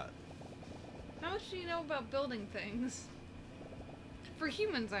with that? How much do you know about building things? For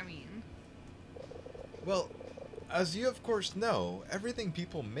humans, I mean. Well, as you of course know, everything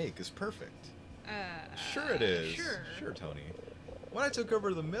people make is perfect. Sure it is. Sure, Tony. When I took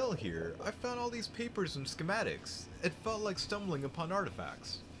over the mill here, I found all these papers and schematics. It felt like stumbling upon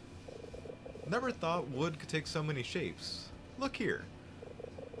artifacts. Never thought wood could take so many shapes. Look here.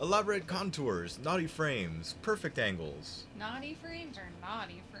 Elaborate contours, naughty frames, perfect angles. Naughty frames or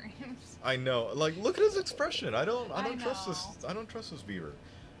naughty frames? I know. Like, look at his expression. I don't trust know. this. I don't trust this beaver.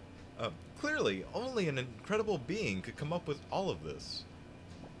 Clearly, only an incredible being could come up with all of this.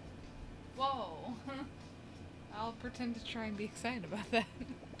 Whoa. I'll pretend to try and be excited about that.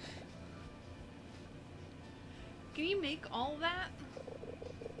 Can you make all that?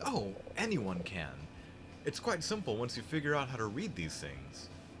 Oh, anyone can. It's quite simple once you figure out how to read these things.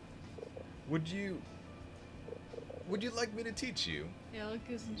 Would you like me to teach you? Yeah, look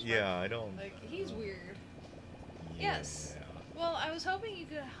his instructor. Yeah, I don't. Like, he's weird. Yeah. Yes. Well, I was hoping you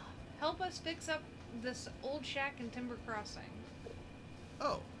could help us fix up this old shack in Timber Crossing.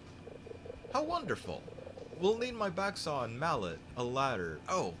 Oh. How wonderful. We'll need my backsaw and mallet, a ladder,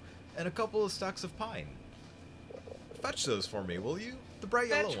 oh, and a couple of stacks of pine. Fetch those for me, will you? The bright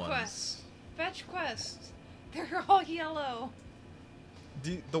yellow Fetch ones. quests. Fetch quests. They're all yellow.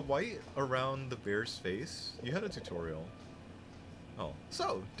 The white around the bear's face? You had a tutorial. Oh.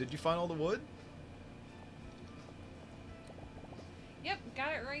 So, did you find all the wood? Yep,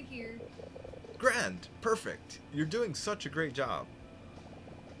 got it right here. Grand! Perfect! You're doing such a great job.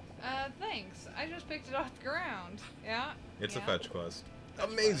 Thanks. I just picked it off the ground. Yeah? It's yeah. a fetch quest. Fetch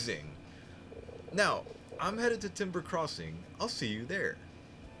Amazing! Now, I'm headed to Timber Crossing. I'll see you there.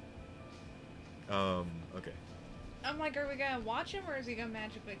 Okay. I'm like, are we gonna watch him or is he gonna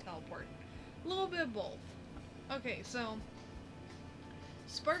magically teleport? A little bit of both. Okay, so...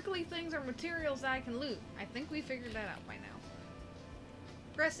 Sparkly things are materials that I can loot. I think we figured that out by now.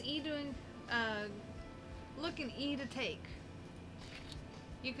 Press E to... look and E to take.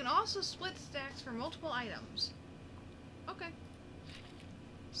 You can also split stacks for multiple items. Okay.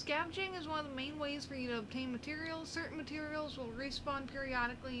 Scavenging is one of the main ways for you to obtain materials. Certain materials will respawn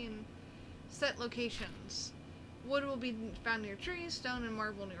periodically in set locations. Wood will be found near trees, stone and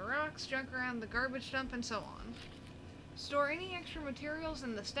marble near rocks, junk around the garbage dump, and so on. Store any extra materials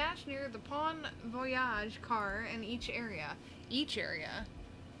in the stash near the Pawn Voyage car in each area. Each area?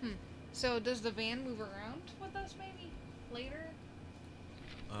 So does the van move around with us maybe? Later?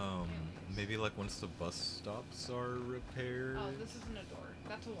 Maybe like once the bus stops are repaired? Oh, this isn't a door.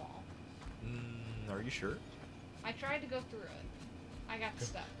 That's a wall. Are you sure? I tried to go through it. I got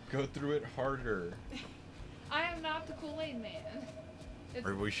stuck. Go through it harder. I am not the Kool-Aid man.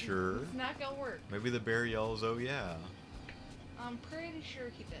 Are we sure? It's not gonna work. Maybe the bear yells, oh yeah. I'm pretty sure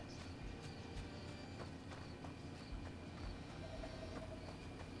he does.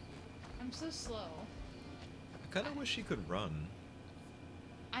 I'm so slow. I kind of wish he could run.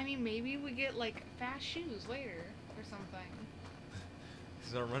 I mean, maybe we get, like, fast shoes later or something.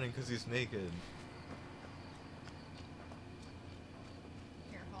 He's not running because he's naked.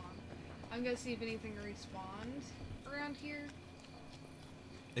 Here, hold on. I'm gonna see if anything respawned around here.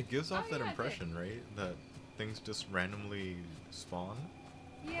 It gives off Oh, that yeah, it did. impression, right? That things just randomly spawn.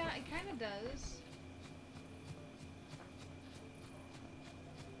 Yeah, it kind of does.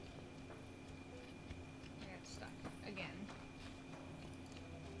 I got stuck again.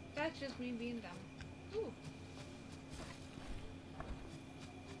 That's just me being dumb. Ooh.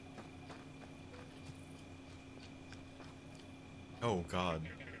 Oh god.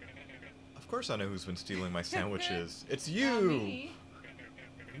 Of course I know who's been stealing my sandwiches. It's Not you! me.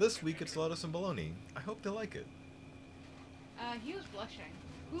 This week it's lettuce and bologna. I hope they like it. He was blushing.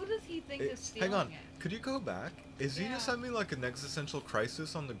 Who does he think is Hang stealing on. it? Could you go back? Is he just Yeah. having like an existential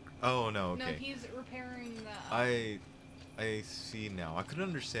crisis on the... Oh, no, No, okay. he's repairing the. I see now. I couldn't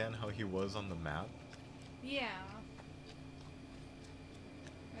understand how he was on the map. Yeah.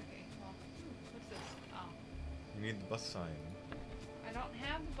 Okay. Well, what's this? Oh, You need the bus sign. I don't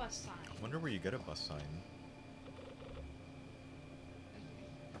have the bus sign. I wonder where you get a bus sign.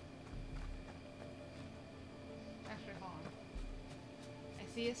 Actually, hold on.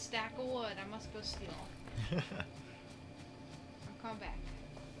 I see a stack of wood. I must go steal. I'll come back.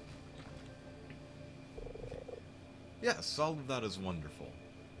 Yes, all of that is wonderful.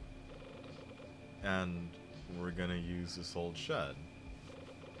 And we're gonna use this old shed.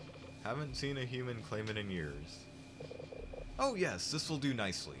 Haven't seen a human claim it in years. Oh yes, this will do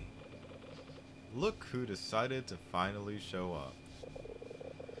nicely. Look who decided to finally show up.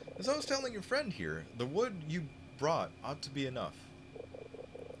 As I was telling your friend here, the wood you brought ought to be enough.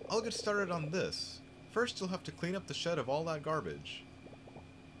 I'll get started on this. First you'll have to clean up the shed of all that garbage.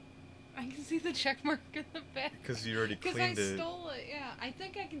 I can see the check mark in the back. Because you already Because I cleaned it. stole it. Yeah, I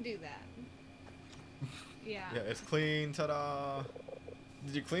think I can do that. Yeah. Yeah, it's clean, ta-da!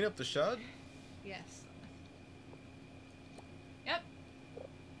 Did you clean up the shed? Yes. Yep.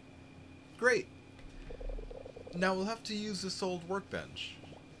 Great! Now we'll have to use this old workbench.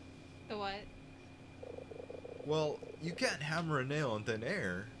 The what? Well, you can't hammer a nail in thin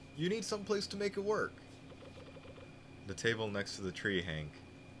air. You need some place to make it work. The table next to the tree, Hank.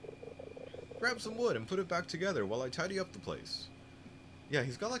 Grab some wood and put it back together while I tidy up the place. Yeah,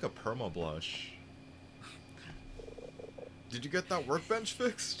 he's got like a perma blush. Did you get that workbench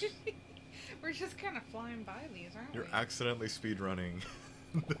fixed? We're just kind of flying by these, aren't You're we? accidentally speedrunning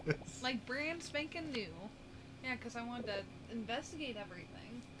this. Like brand spanking new. Yeah, because I wanted to investigate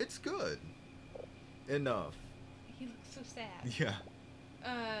everything. It's good. Enough. He looks so sad. Yeah.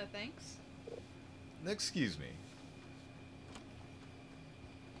 Thanks. Excuse me.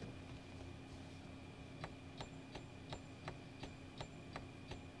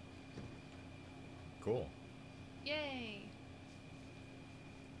 Cool. Yay.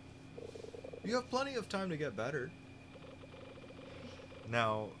 You have plenty of time to get better.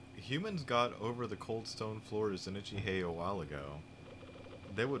 Now, humans got over the cold stone floors in Ichihei a while ago.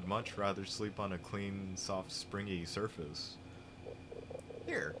 They would much rather sleep on a clean, soft, springy surface.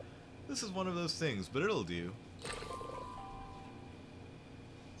 Here, this is one of those things, but it'll do.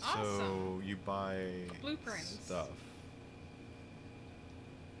 So, Awesome. you buy Blueprints. stuff.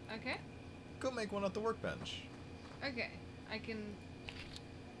 Okay. Go make one at the workbench. Okay. I can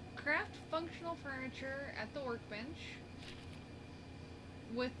craft functional furniture at the workbench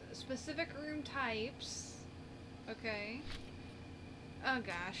with specific room types. Okay. Oh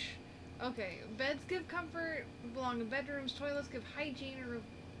gosh. Okay. Beds give comfort, belong in bedrooms. Toilets give hygiene or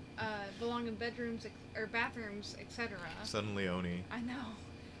belong in bedrooms or bathrooms, etc. Suddenly, Oni. I know.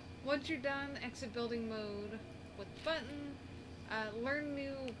 Once you're done, exit building mode with the button. Learn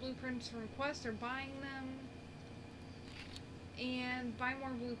new blueprints from quests or buying them. And buy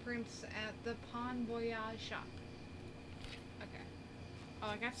more blueprints at the Pon Voyage shop. Okay. Oh,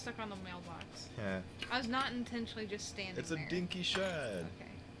 I got stuck on the mailbox. Heh. I was not intentionally just standing It's a there. dinky shed.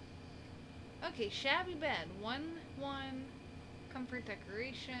 Okay. Okay, shabby bed. 1-1. Comfort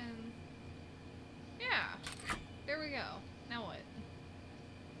decoration. Yeah. There we go. Now what?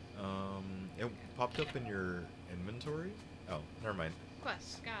 It popped up in your inventory? Oh, never mind.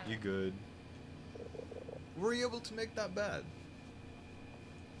 Quests. Got it. You good. Were you able to make that bed?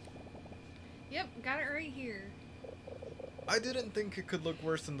 Yep, got it right here. I didn't think it could look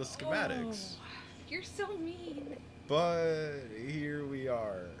worse than the schematics. Oh, you're so mean. But here we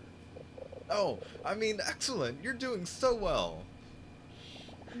are. Oh, I mean, excellent. You're doing so well.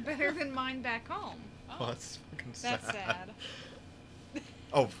 Better than mine back home. Oh, Oh, that's fucking sad. that's sad.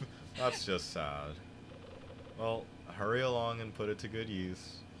 Oh, that's just sad. Well, hurry along and put it to good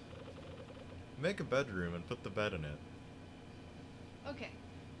use. Make a bedroom and put the bed in it. Okay.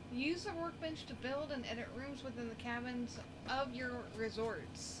 Use the workbench to build and edit rooms within the cabins of your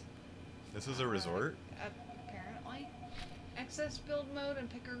resorts. This is a resort? Apparently. access build mode and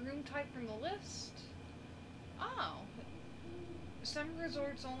pick a room type from the list. Oh. Some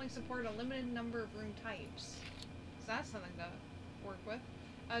resorts only support a limited number of room types. So that's something to work with.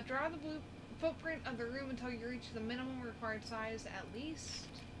 Draw the blue footprint of the room until you reach the minimum required size at least.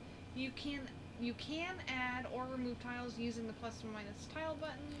 You can add or remove tiles using the plus and minus tile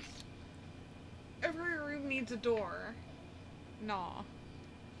buttons. Every room needs a door. Nah.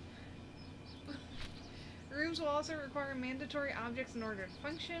 Rooms will also require mandatory objects in order to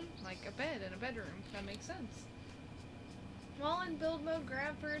function, like a bed in a bedroom. That makes sense. While in build mode,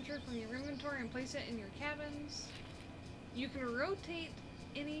 grab furniture from your inventory and place it in your cabins. You can rotate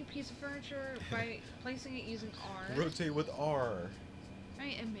any piece of furniture by placing it using R. Rotate with R. I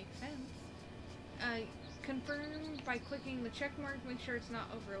mean, it makes sense. Confirm by clicking the check mark, make sure it's not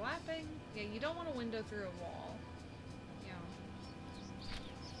overlapping. Yeah, you don't want a window through a wall. Yeah.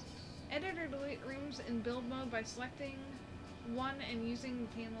 Edit or delete rooms in build mode by selecting one and using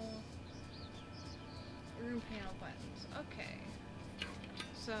the room panel buttons. Okay.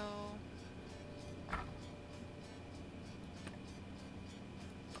 So...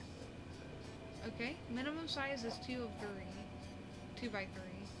 Okay, minimum size is 2 of 3. 2 by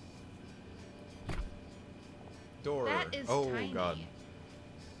 3. Door. That is oh tiny. God.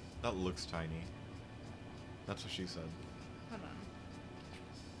 That looks tiny. That's what she said. Hold on.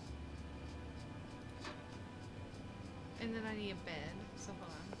 And then I need a bed, so hold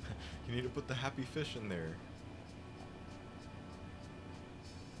on. You need to put the happy fish in there.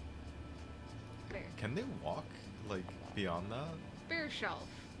 There. Can they walk, like, beyond that? Bear shelf.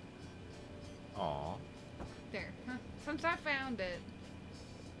 Aw. There. Huh. Since I found it.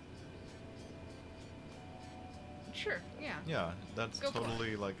 Sure, yeah. Yeah, that's Go for it.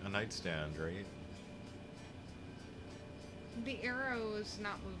 totally like a nightstand, right? The arrow is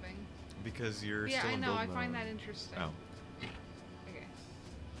not moving. Because you're Yeah, still I in know. build I mode. find that interesting. Oh. Okay.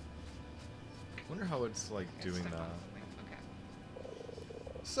 Wonder how it's like Okay, doing stuck on that. something.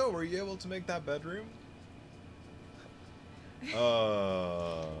 Okay. So, were you able to make that bedroom?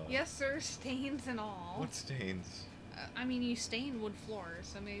 Yes, sir. Stains and all. What stains? I mean, you stain wood floors,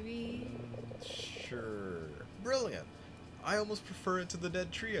 so maybe... Sure. Brilliant. I almost prefer it to the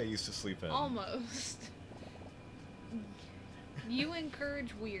dead tree I used to sleep in. Almost. You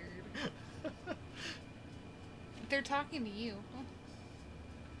encourage weird. They're talking to you.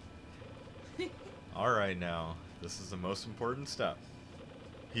 Alright now, this is the most important step.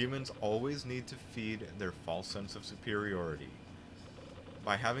 Humans always need to feed their false sense of superiority.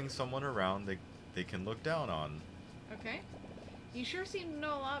 By having someone around they can look down on. Okay. You sure seem to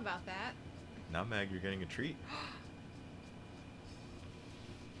know a lot about that. Now, Meg, you're getting a treat.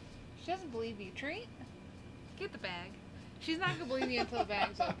 She doesn't believe you. Treat? Get the bag. She's not gonna believe you until the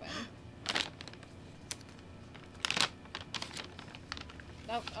bag's open.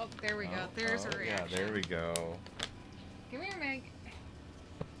 Oh, there we go. There's a reaction. Yeah, there we go. Come here, Meg.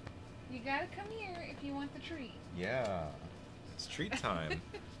 You gotta come here if you want the treat. Yeah. It's treat time.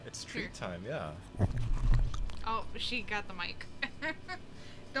 It's treat time, yeah. Oh, she got the mic.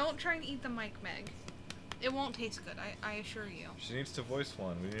 Don't try and eat the mic, Meg. It won't taste good, I assure you. She needs to voice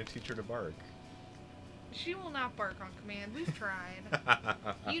one. We need to teach her to bark. She will not bark on command. We've tried.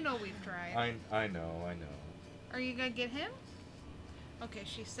 You know we've tried. I know. Are you gonna get him? Okay,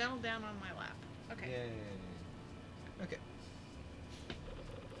 she settled down on my lap. Okay. Yay. Okay.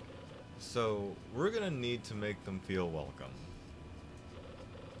 So, we're gonna need to make them feel welcome.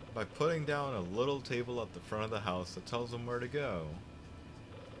 By putting down a little table at the front of the house that tells them where to go.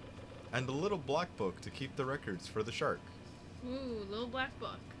 And a little black book to keep the records for the shark. Ooh, little black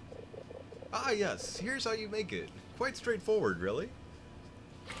book. Ah yes, here's how you make it. Quite straightforward, really.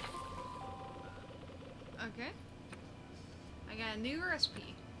 Okay. I got a new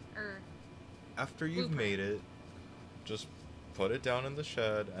recipe. After you've Blueprint. made it, just put it down in the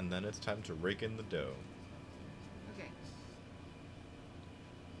shed, and then it's time to rake in the dough. Okay.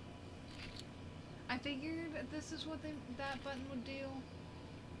 I figured this is what that button would do.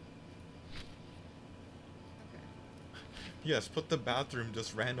 Okay. Yes, put the bathroom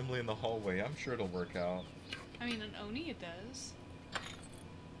just randomly in the hallway. I'm sure it'll work out. I mean, in Oni it does.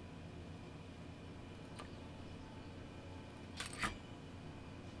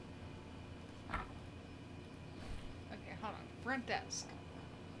 Okay, hold on. Front desk.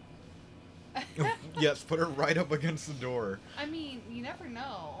 Yes, put her right up against the door. I mean, you never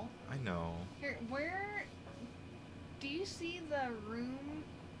know. I know. Here, where... Do you see the room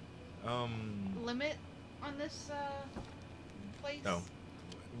limit on this, place? No.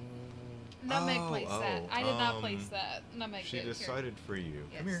 Nutmeg placed that. I did not place that. Nutmeg She did. Here. decided for you.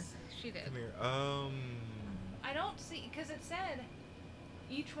 Yes, Come here. she did. Come here. I don't see, because it said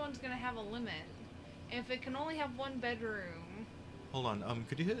each one's gonna have a limit. If it can only have one bedroom, Hold on.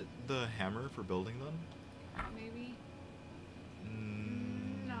 Could you hit the hammer for building them? maybe.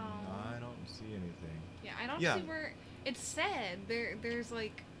 Mm, No. I don't see anything. Yeah, I don't Yeah. see where it said there's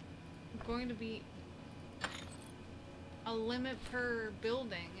like going to be a limit per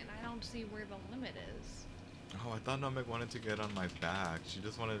building, and I don't see where the limit is. Oh, I thought Namek wanted to get on my back. She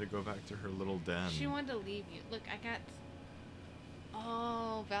just wanted to go back to her little den. She wanted to leave you. Look, I got.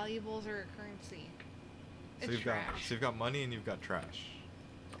 Oh, valuables are a currency. So It's trash. you've got money and you've got trash.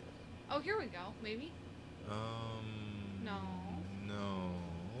 Oh, here we go. Maybe. No. No.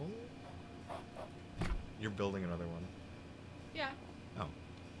 You're building another one. Yeah. Oh.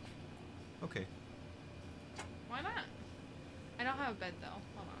 Okay. Why not? I don't have a bed though.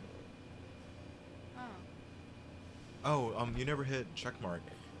 Hold on. Oh. Oh, you never hit checkmark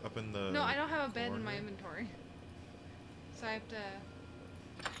up in the. No, I don't have a bed in my corner? inventory. So I have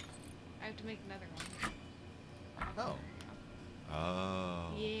to make another one. Oh. Oh.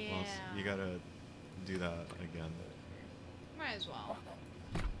 Well, Yeah. you gotta do that again. Might as well.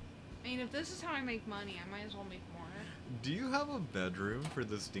 I mean, if this is how I make money, I might as well make more. Do you have a bedroom for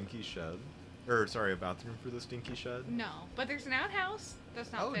the stinky shed? Or, sorry, a bathroom for the stinky shed? No, but there's an outhouse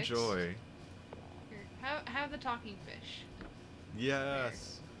that's not Oh, fixed. joy. Here, have the talking fish.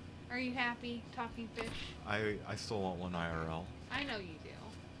 Yes. Are you happy, talking fish? I still want one IRL. I know you do.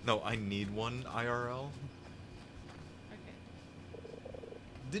 No, I need one IRL. Okay.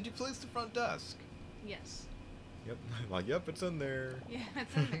 Did you place the front desk? Yes. Yep. Like, yep, it's in there. Yeah,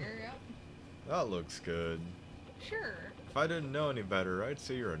 it's in there. Yep. That looks good. Sure. If I didn't know any better, I'd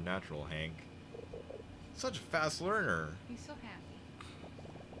say you're a natural, Hank. Such a fast learner. He's so happy.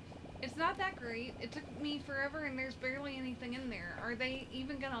 It's not that great. It took me forever, and there's barely anything in there. Are they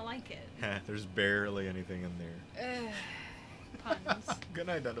even gonna like it? There's barely anything in there. Ugh. Puns. Can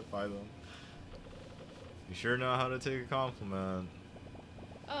identify them. You sure know how to take a compliment.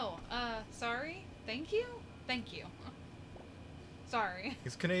 Oh, sorry? Thank you? Thank you. Sorry.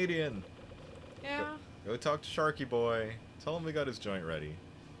 He's Canadian. Yeah. Go talk to Sharky Boy. Tell him we got his joint ready.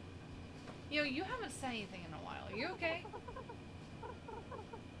 Yo, you haven't said anything in a while. Are you okay?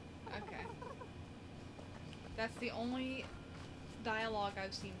 Okay. That's the only dialogue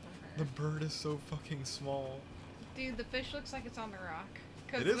I've seen from The her. bird is so fucking small. Dude, the fish looks like it's on the rock.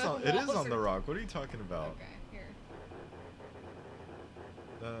 'Cause It is the on walls the are- rock. What are you talking about? Okay, here.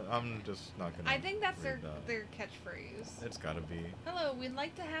 I'm just not gonna. I think that's read that. their catchphrase. It's gotta be. Hello, we'd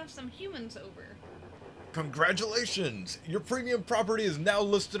like to have some humans over. Congratulations! Your premium property is now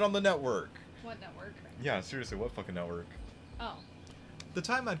listed on the network. What network? Yeah, seriously, what fucking network? Oh. The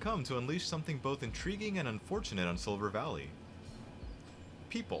time had come to unleash something both intriguing and unfortunate on Silver Valley.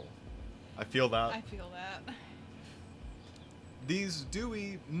 People. I feel that. I feel that. These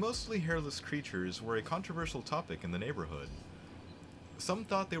dewy, mostly hairless creatures were a controversial topic in the neighborhood. Some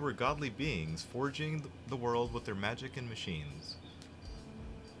thought they were godly beings forging the world with their magic and machines.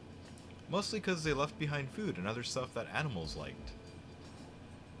 Mostly because they left behind food and other stuff that animals liked.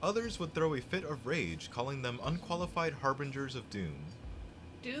 Others would throw a fit of rage, calling them unqualified harbingers of doom.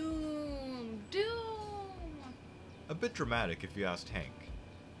 Doom! Doom! A bit dramatic if you asked Hank.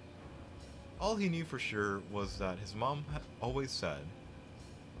 All he knew for sure was that his mom always said,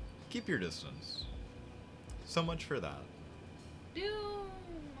 "Keep your distance." So much for that. Doom!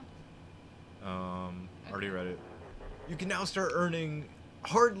 Already read it. You can now start earning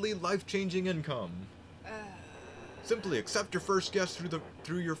hardly life-changing income. Simply accept your first guest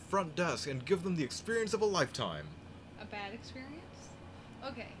through your front desk and give them the experience of a lifetime. A bad experience?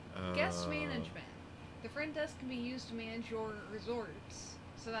 Okay. Guest management. The front desk can be used to manage your resorts.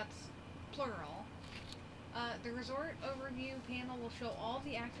 So that's plural. The resort overview panel will show all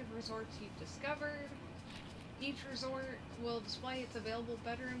the active resorts you've discovered. Each resort will display its available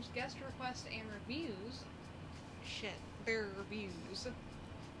bedrooms, guest requests, and reviews. Shit, they're reviews.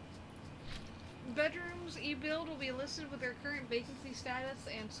 Bedrooms you build will be listed with their current vacancy status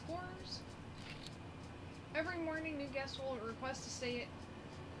and scores. Every morning, new guests will request to stay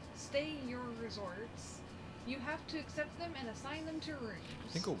in your resorts. You have to accept them and assign them to rooms.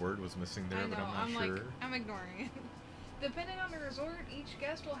 I think a word was missing there, I know, but I'm not sure. I'm ignoring it. Depending on the resort, each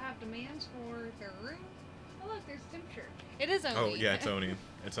guest will have demands for their room. Oh look, there's temperature. It is Oni. Oh, yeah, it's Oni.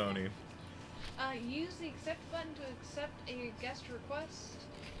 It's Oni. Use the accept button to accept a guest request.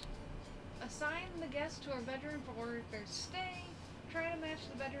 Assign the guest to a bedroom for their stay. Try to match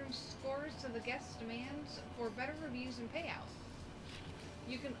the bedroom's scores to the guest's demands for better reviews and payout.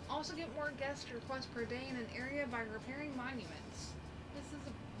 You can also get more guest requests per day in an area by repairing monuments.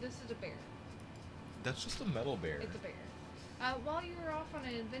 This is a bear. That's just a metal bear. It's a bear. While you are off on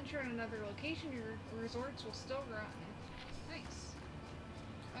an adventure in another location, your resorts will still run. Nice.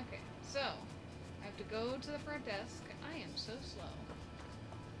 Okay, so I have to go to the front desk. I am so slow.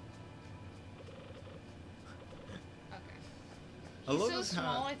 Okay. He's so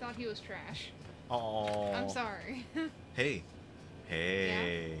small, I thought he was trash. Oh. I'm sorry. Hey.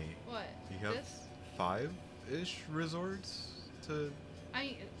 Hey. Yeah? What? You have This? 5-ish resorts to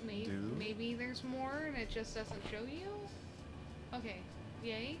do? Maybe there's more and it just doesn't show you? Okay.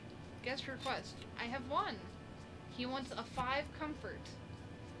 Yay. Guest request. I have one. He wants a 5 comfort.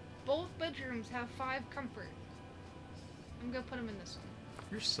 Both bedrooms have 5 comfort. I'm gonna put him in this one.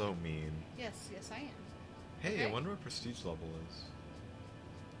 You're so mean. Yes, I am. Hey, Okay. I wonder what prestige level is.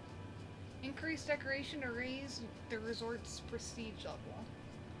 Increase decoration to raise the resort's prestige level.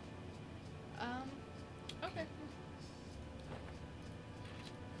 Okay.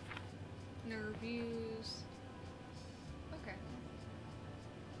 No reviews. Okay.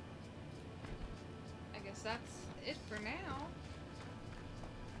 I guess that's it for now.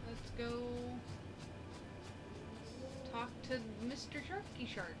 Let's go talk to Mr. Sharky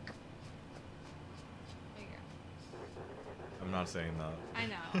Shark. There you go. I'm not saying that. I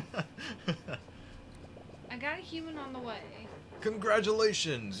know. I got a human on the way.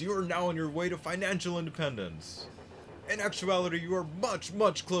 Congratulations! You are now on your way to financial independence. In actuality, you are much,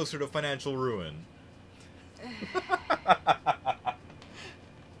 much closer to financial ruin.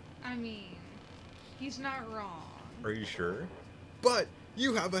 I mean, he's not wrong. Are you sure? But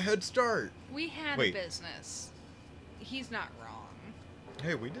you have a head start. We had Wait. a business. He's not wrong.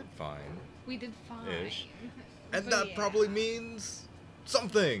 Hey, we did fine. We did fine. Ish. And But that yeah. probably means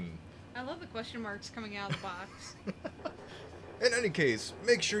something. I love the question marks coming out of the box. In any case,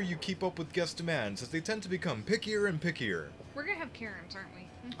 make sure you keep up with guest demands as they tend to become pickier and pickier. We're gonna have Karens, aren't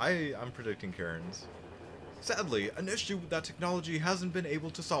we? I'm predicting Karens. Sadly, an issue that technology hasn't been able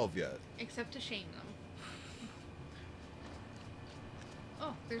to solve yet. Except to shame them.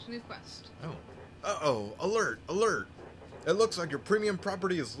 Oh, there's a new quest. Oh. Uh-oh, alert, alert! It looks like your premium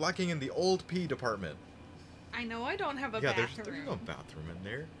property is lacking in the old pee department. I know I don't have a Yeah, bathroom. there's no bathroom in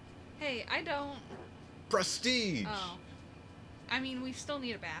there. Hey, I don't. Prestige! Oh. I mean, we still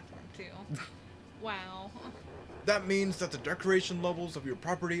need a bathroom, too. Wow. That means that the decoration levels of your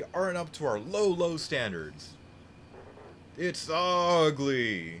property aren't up to our low, low standards. It's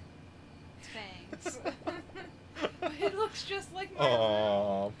ugly. Thanks. It looks just like my room.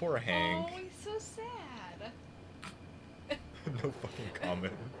 Aw, poor Hank. Oh, he's so sad. No fucking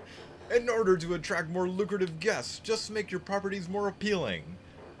comment. In order to attract more lucrative guests, just make your properties more appealing.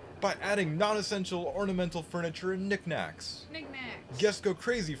 By adding non-essential ornamental furniture and knickknacks. Knickknacks. Guests go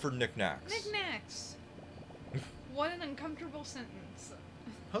crazy for knickknacks. Knickknacks. What an uncomfortable sentence.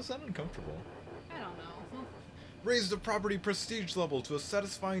 How's that uncomfortable? I don't know. Raise the property prestige level to a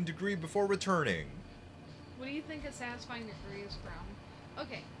satisfying degree before returning. What do you think a satisfying degree is from?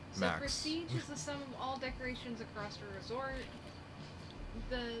 Okay, so Max. prestige is the sum of all decorations across the resort.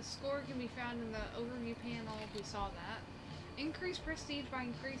 The score can be found in the overview panel. We saw that. Increase prestige by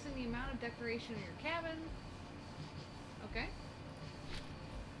increasing the amount of decoration in your cabin. Okay.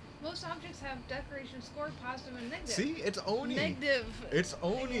 Most objects have decoration scored positive and negative. See? It's Oni. Negative. It's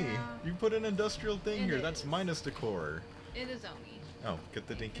Oni. Yeah. You put an industrial thing It here. That's is. minus decor. It is Oni. Oh, get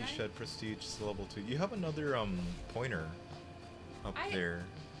the Dinky Okay. Shed Prestige to level 2. You have another pointer up there.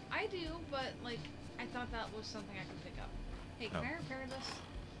 I do, but like I thought that was something I could pick up. Hey, can Oh. I repair this?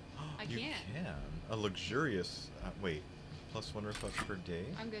 I You can. can. A luxurious. Wait. +1 request per day?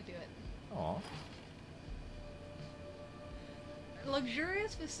 I'm gonna do it. Aw.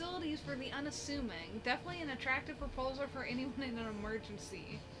 Luxurious facilities for the unassuming. Definitely an attractive proposal for anyone in an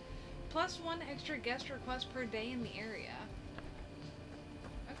emergency. +1 extra guest request per day in the area.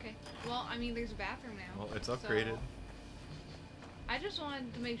 Okay. Well, I mean, there's a bathroom now. Well, it's so upgraded. I just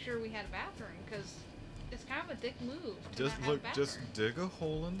wanted to make sure we had a bathroom, because it's kind of a dick move to Just not look. have a Just bathroom. dig a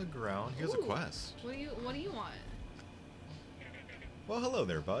hole in the ground. Here's a Ooh. quest. What do you want? Well, hello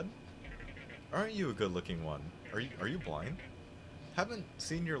there, bud. Aren't you a good-looking one? Are you blind? Haven't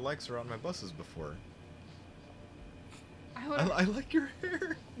seen your likes around my buses before. I would. I like your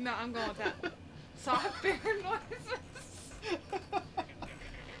hair. No, I'm going with that. Soft bear noises.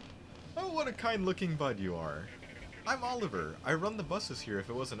 Oh, what a kind-looking bud you are. I'm Oliver. I run the buses here if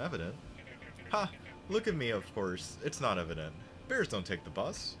it wasn't evident. Ha! Look at me, of course. It's not evident. Bears don't take the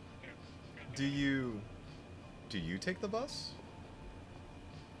bus. Do you take the bus?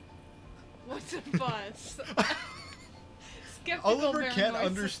 What's a bus? Skeptical Oliver bear can't noises.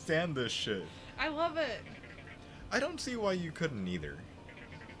 understand this shit. I love it. I don't see why you couldn't either.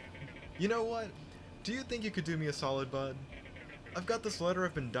 You know what? Do you think you could do me a solid, bud? I've got this letter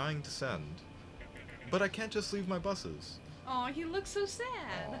I've been dying to send. But I can't just leave my buses. Oh, he looks so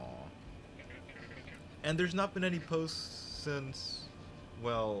sad. Aw. And there's not been any posts since,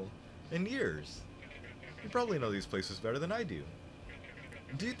 well, in years. You probably know these places better than I do.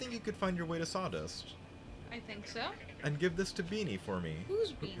 Do you think you could find your way to Sawdust? I think so. And give this to Beanie for me.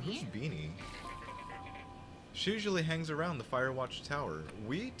 Who's Beanie? Who's Beanie? She usually hangs around the Firewatch Tower.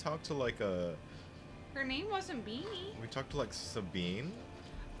 We talked to like a... Her name wasn't Beanie. We talked to like Sabine?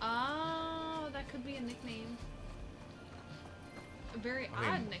 Oh, that could be a nickname. A very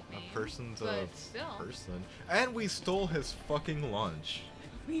odd nickname. A person's but a still. person. And we stole his fucking lunch.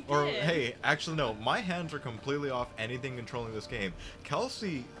 We did. Or, hey, actually no, my hands are completely off anything controlling this game.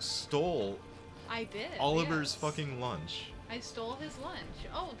 Kelsey stole I did. Oliver's yes. fucking lunch. I stole his lunch.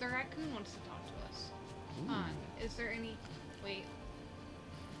 Oh, the raccoon wants to talk to us. Ooh. Hold on. Is there any... Wait.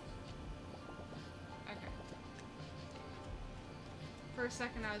 Okay. For a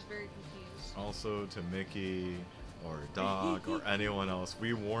second, I was very confused. Also to Mickey or Doc or anyone else,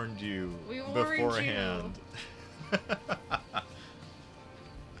 we warned you We warned you. beforehand.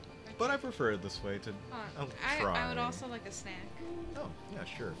 But I prefer it this way to try. I would also like a snack. Oh, yeah,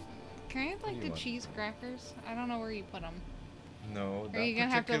 sure. Can I have, What do like, you the want? cheese crackers? I don't know where you put them. No, Are you gonna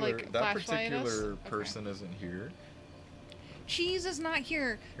have to, like, that flashlight us? particular Okay. person isn't here. Cheese is not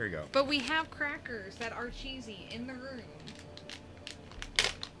here, Here you go. but we have crackers that are cheesy in the room.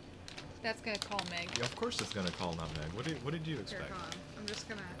 That's gonna call Meg. Yeah, of course it's gonna call Nutmeg. What did you Here, expect? hold on. I'm just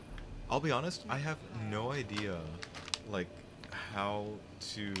gonna... I'll be honest, I have no idea, like, how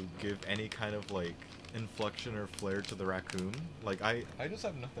to give any kind of, like, inflection or flair to the raccoon. Like, I just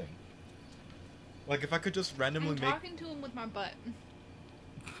have nothing. Like, if I could just randomly I'm make... talking to him with my butt.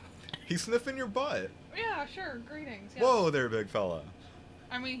 He's sniffing your butt! Yeah, sure. Greetings. Yes. Whoa there, big fella!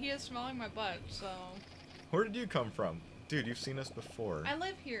 I mean, he is smelling my butt, so... Where did you come from? Dude, you've seen us before. I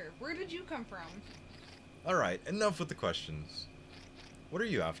live here. Where did you come from? Alright, enough with the questions. What are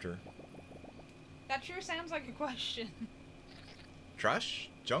you after? That sure sounds like a question. Trash?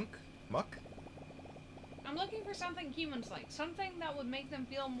 Junk? Muck? I'm looking for something humans like. Something that would make them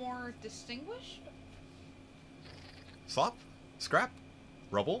feel more distinguished? Slop? Scrap?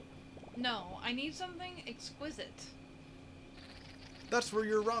 Rubble? No, I need something exquisite. That's where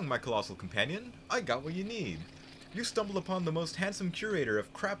you're wrong, my colossal companion. I got what you need. You stumbled upon the most handsome curator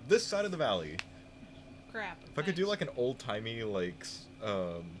of crap this side of the valley. Crap. If I could do like an old-timey, like,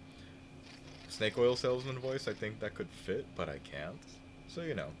 snake oil salesman voice, I think that could fit, but I can't. So,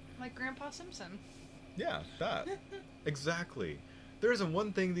 you know. Like Grandpa Simpson. Yeah, that. Exactly. There isn't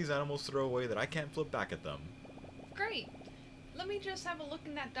one thing these animals throw away that I can't flip back at them. Great. Let me just have a look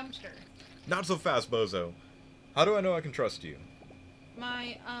in that dumpster. Not so fast, bozo. How do I know I can trust you?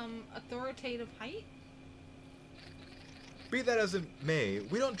 My, authoritative height? Be that as it may,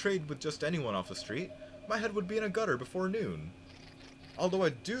 we don't trade with just anyone off the street. My head would be in a gutter before noon. Although I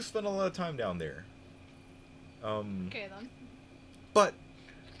do spend a lot of time down there. Okay, then. But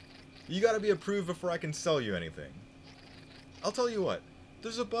you gotta be approved before I can sell you anything. I'll tell you what.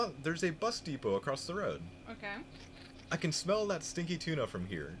 There's a bus depot across the road. Okay. I can smell that stinky tuna from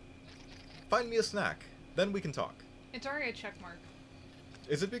here. Find me a snack, then we can talk. It's already a check mark.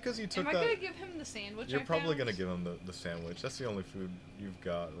 Is it because you took Am I that? gonna give him the sandwich You're I probably found? gonna give him the sandwich. That's the only food you've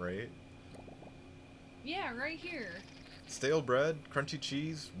got, right? Yeah, right here. Stale bread, crunchy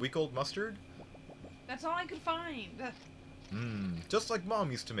cheese, week old mustard? That's all I could find. Mmm, just like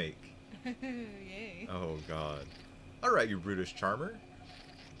Mom used to make. Yay. Oh god. Alright, you brutish charmer.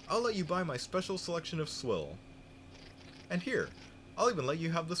 I'll let you buy my special selection of swill. And here, I'll even let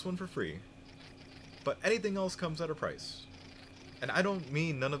you have this one for free. But anything else comes at a price. And I don't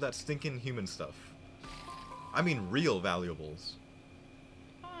mean none of that stinking human stuff. I mean real valuables.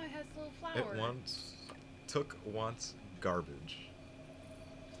 Oh, it has a little flower. Wants garbage.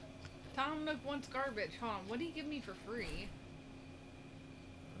 Tom Nook wants garbage. Hold on, what do you give me for free?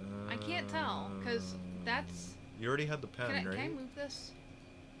 I can't tell, 'cause that's... You already had the pen, right? Can I move this?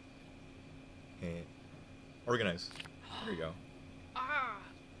 Hey. Organize. There you go. Ah!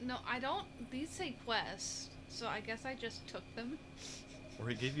 No, I don't... These say quest, so I guess I just took them. Or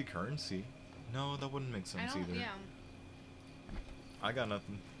he gave you currency. No, that wouldn't make sense I don't... either. Yeah. I got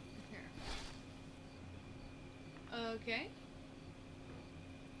nothing. Here. Okay.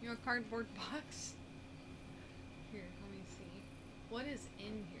 Your cardboard box? Here, let me see. What is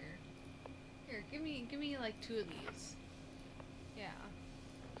in here? Here, give me like 2 of these. Yeah.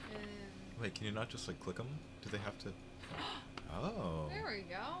 And... Wait, can you not just like click them? Do they have to? Oh. There we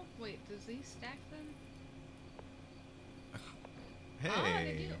go. Wait, does these stack then? Hey. Oh,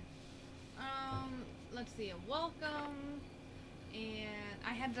 they do. let's see, a welcome, and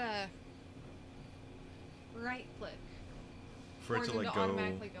I had to right click For it to them like to go.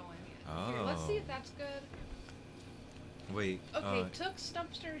 automatically go in. Here, let's see if that's good. Wait. Okay, Took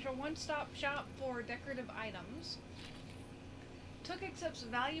Stumpster's a one-stop shop for decorative items. Took accepts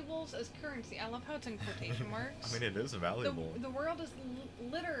valuables as currency. I love how it's in quotation marks. I mean, it is valuable. The world is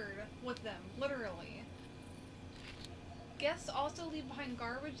littered with them, literally. Guests also leave behind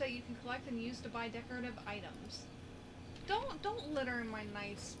garbage that you can collect and use to buy decorative items. Don't litter in my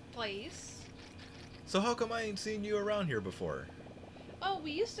nice place. So how come I ain't seen you around here before? Oh,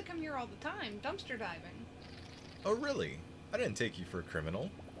 we used to come here all the time, dumpster diving. Oh, really? I didn't take you for a criminal.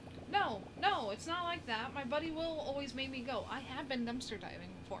 No, it's not like that. My buddy Will always made me go. I have been dumpster diving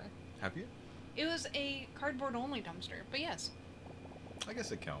before. Have you? It was a cardboard-only dumpster, but yes. I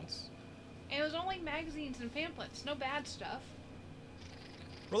guess it counts. And it was only magazines and pamphlets, no bad stuff.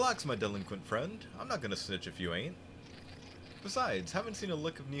 Relax, my delinquent friend. I'm not gonna snitch if you ain't. Besides, haven't seen a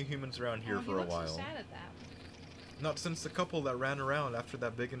lick of new humans around here for a while. So sad at that. Not since the couple that ran around after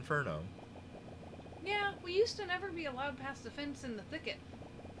that big inferno. Yeah, we used to never be allowed past the fence in the thicket.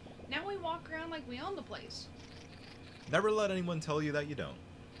 Now we walk around like we own the place. Never let anyone tell you that you don't.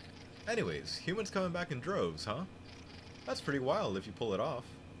 Anyways, humans coming back in droves, huh? That's pretty wild if you pull it off.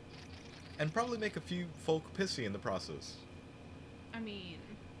 And probably make a few folk pissy in the process. I mean,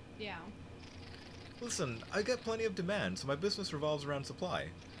 yeah. Listen, I get plenty of demand, so my business revolves around supply.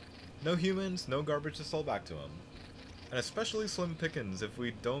 No humans, no garbage to sell back to them. And especially slim pickings if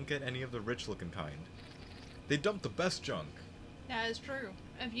we don't get any of the rich-looking kind. They dump the best junk. That is true.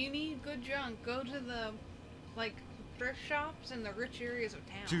 If you need good junk, go to the, like, thrift shops in the rich areas of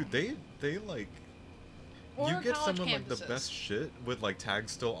town. Dude, they like... Or you get some of, like, the campuses. best shit with, like,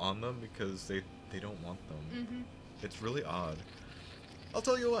 tags still on them because they don't want them. Mm-hmm. It's really odd. I'll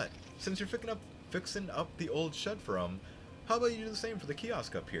tell you what, since you're fixing up the old shed for them, how about you do the same for the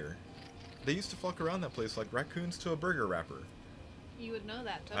kiosk up here? They used to flock around that place like raccoons to a burger wrapper. You would know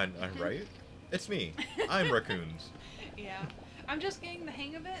that, too. I'm right? It's me. I'm raccoons. Yeah. I'm just getting the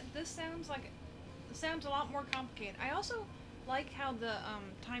hang of it. This sounds a lot more complicated. I also like how the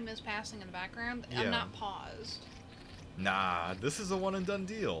time is passing in the background. Yeah. I'm not paused. Nah, this is a one and done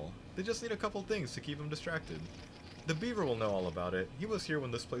deal. They just need a couple things to keep them distracted. The beaver will know all about it. He was here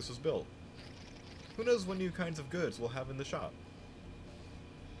when this place was built. Who knows what new kinds of goods we'll have in the shop.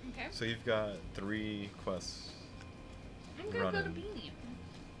 Okay. So you've got 3 quests. I'm gonna go to running. Beanie.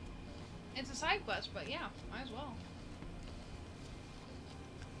 It's a side quest, but yeah, might as well.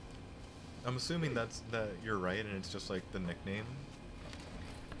 I'm assuming that you're right, and it's just like the nickname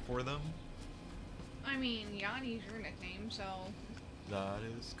for them. I mean, Yanni's your nickname, so That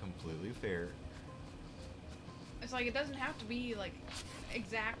is completely fair. it's like it doesn't have to be like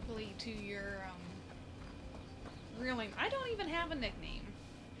exactly to your real name. I don't even have a nickname,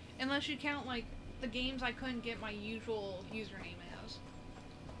 unless you count like the games I couldn't get my usual username as.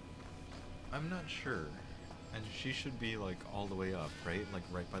 I'm not sure. And she should be like all the way up, right? Like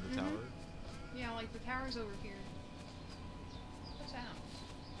right by the Mhm. tower? Yeah, like the tower's over here. What's that?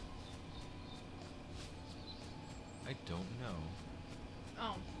 I don't know.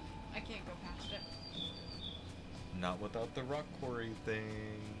 Oh, I can't go past it. Not without the rock quarry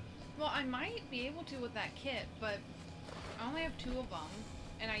thing. Well, I might be able to with that kit, but I only have 2 of them,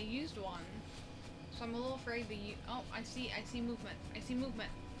 and I used one, so I'm a little afraid to use. Oh, I see movement. I see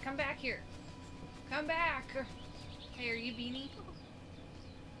movement. Come back here. Come back. Hey, are you Beanie?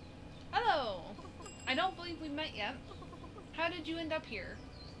 Hello. I don't believe we met yet. How did you end up here?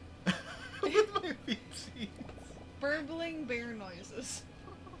 With my feetsies. Burbling bear noises.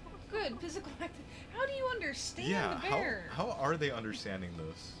 Good physical activity. How do you understand Yeah, the bear? how are they understanding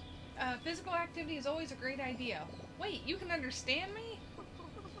this? Physical activity is always a great idea. Wait, you can understand me?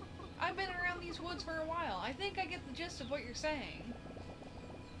 I've been around these woods for a while. I think I get the gist of what you're saying.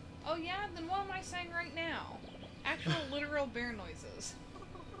 Oh yeah? Then what am I saying right now? Actual literal bear noises.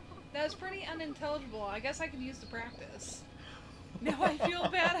 That was pretty unintelligible. I guess I could use the practice. Now I feel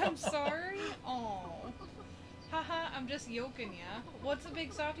bad. I'm sorry. Oh. Haha, I'm just yoking ya. What's a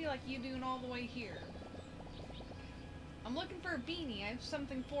big softy like you doing all the way here? I'm looking for a Beanie. I have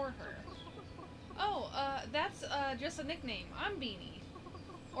something for her. Oh, that's just a nickname. I'm Beanie.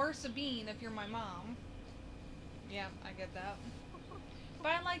 Or Sabine if you're my mom. Yeah, I get that. But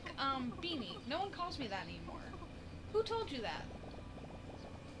I like, Beanie. No one calls me that anymore. Who told you that?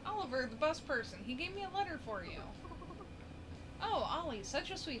 Oliver, the bus person. He gave me a letter for you. Oh, Ollie,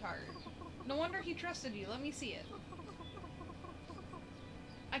 such a sweetheart. No wonder he trusted you. Let me see it.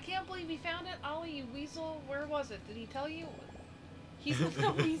 I can't believe he found it. Ollie, you weasel. Where was it? Did he tell you? He's a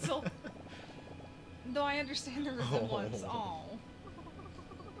little weasel. Though I understand the resemblance. Oh.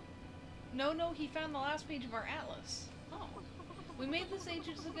 No, he found the last page of our atlas. Oh. We made this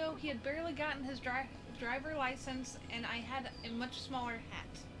ages ago. He had barely gotten his driver license, and I had a much smaller hat.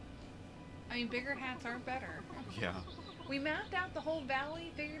 I mean, bigger hats are better. Yeah. We mapped out the whole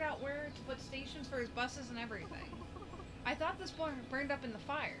valley, figured out where to put stations for his buses and everything. I thought this one burned up in the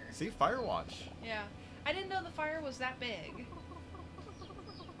fire. See, Firewatch. Yeah. I didn't know the fire was that big.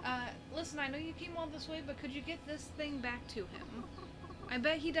 Listen, I know you came all this way, but could you get this thing back to him? I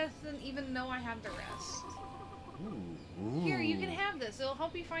bet he doesn't even know I have the rest. Ooh. Here, you can have this. It'll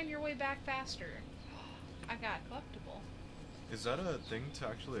help you find your way back faster. I got a collectible. Is that a thing to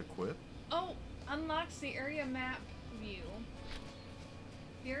actually equip? Oh, unlocks the area map view.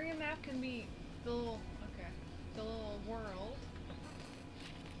 The area map can be the little world.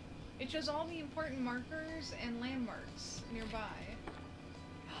 It shows all the important markers and landmarks nearby.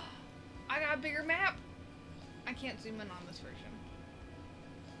 I got a bigger map! I can't zoom in on this version.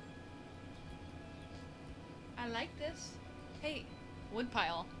 I like this. Hey,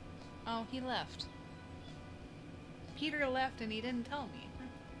 woodpile. Oh, he left. Peter left and he didn't tell me.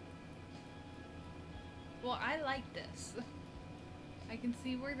 Well, I like this. I can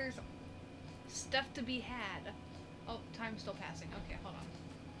see where there's stuff to be had. Oh, time's still passing. Okay, hold on.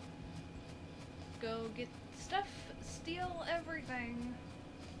 Go get stuff. Steal everything.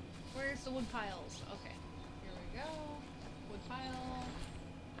 Where's the wood piles? Okay. Here we go. Wood pile.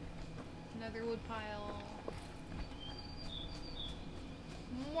 Another wood pile.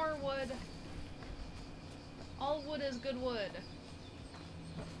 More wood. All wood is good wood.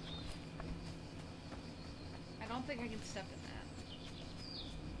 I don't think I can step in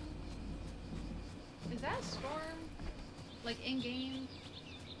that. Is that a storm? Like in-game?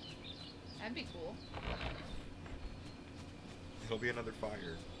 That'd be cool. It'll be another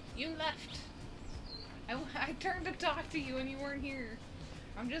fire. You left. I turned to talk to you and you weren't here.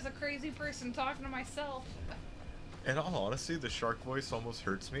 I'm just a crazy person talking to myself. In all honesty, the shark voice almost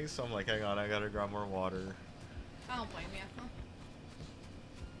hurts me, so I'm like, hang on, I gotta grab more water. I don't blame you. Huh?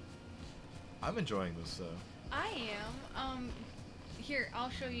 I'm enjoying this, though. I am. Here, I'll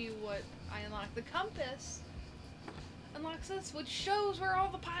show you what I unlocked. The compass unlocks this, which shows where all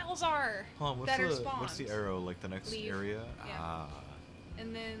the piles are Hold on, that are spawned. what's the arrow? Like the next Leave. area? Yeah. Ah.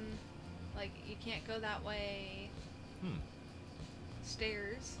 And then, like, you can't go that way.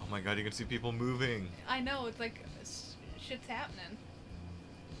 Stairs. Oh my god, you can see people moving. I know, it's like shit's happening.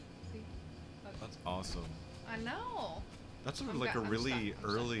 See? Look. That's awesome. I know. That's I'm like a stuck, really I'm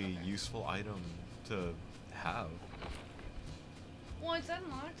stuck, early okay. useful item to have. Well, it's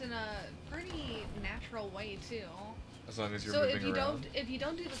unlocked in a pretty natural way too. As long as you're So moving around. if you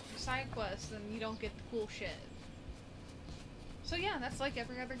don't do the side quests, then you don't get the cool shit. So yeah, that's like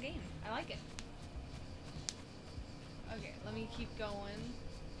every other game. I like it. Okay, let me keep going.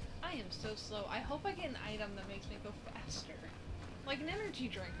 I am so slow. I hope I get an item that makes me go faster. Like an energy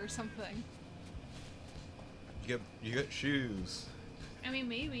drink or something. You get shoes. I mean,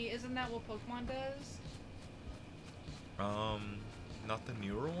 maybe. Isn't that what Pokemon does? Not the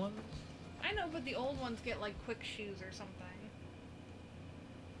newer one? I know, but the old ones get like quick shoes or something.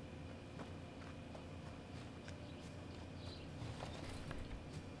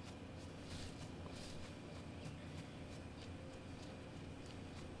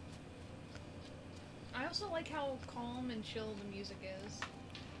 I also like how calm and chill the music is.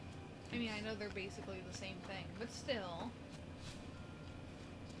 I mean, I know they're basically the same thing, but still.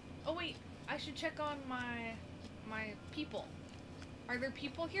 Oh wait, I should check on my people. Are there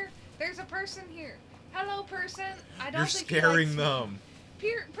people here? There's a person here. Hello, person. I don't You're think he scaring likes me. them.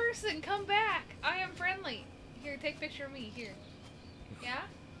 Person, come back. I am friendly. Here, take a picture of me. Here. Yeah?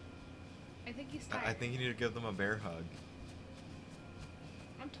 I think he's tired. I think you need to give them a bear hug.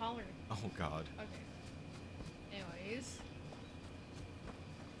 I'm taller. Oh god. Okay. Anyways.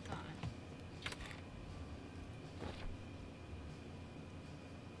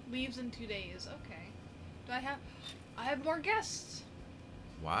 Leaves in 2 days. Okay. Do I have more guests.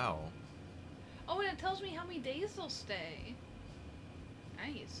 Wow. Oh, and it tells me how many days they'll stay.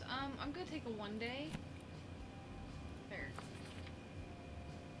 Nice. I'm gonna take a 1 day. There.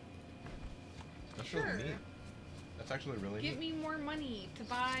 That's Sure. really neat. That's actually really Give neat. me more money to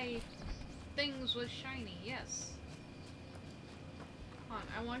buy things with shiny. Yes. Hold on.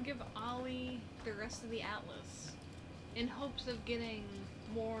 I want to give Ollie the rest of the atlas in hopes of getting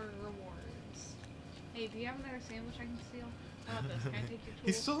more rewards. Hey, do you have another sandwich I can steal? How about this? Can I take your tools?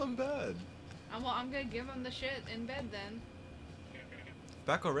 He's still in bed. Well, I'm gonna give him the shit in bed then.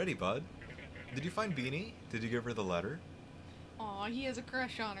 Back already, bud. Did you find Beanie? Did you give her the letter? Aw, he has a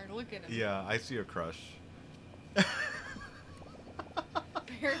crush on her. Look at him. Yeah, I see a crush.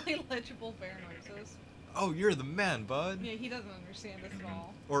 Barely legible bear noises. Oh, you're the man, bud. Yeah, he doesn't understand this at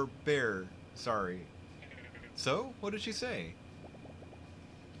all. Or bear, sorry. So, what did she say?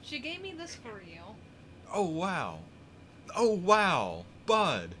 She gave me this for you. Oh, wow. Oh, wow.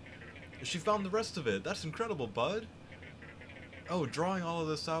 Bud. She found the rest of it. That's incredible, bud. Oh, drawing all of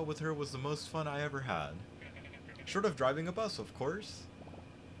this out with her was the most fun I ever had. Short of driving a bus, of course.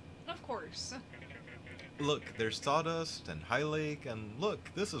 Of course. Look, there's Sawdust and High Lake, and look,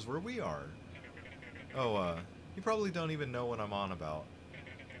 this is where we are. Oh, you probably don't even know what I'm on about.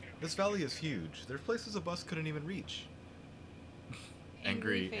 This valley is huge. There's places a bus couldn't even reach.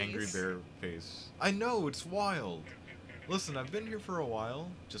 Angry bear face. I know, it's wild. Listen, I've been here for a while,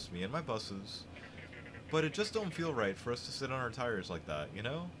 just me and my buses. But it just don't feel right for us to sit on our tires like that, you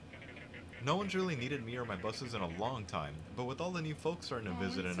know? No one's really needed me or my buses in a long time, but with all the new folks starting to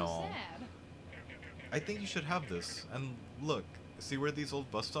visit and so all, sad. I think you should have this. And look, see where these old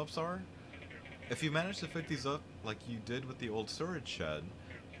bus stops are? If you manage to fit these up like you did with the old storage shed,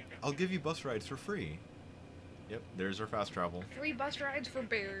 I'll give you bus rides for free. Yep, there's our fast travel. 3 bus rides for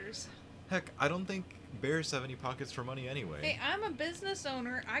bears. Heck, I don't think bears have any pockets for money anyway. Hey, I'm a business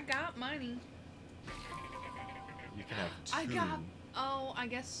owner. I got money. You can have 2. I got... Oh, I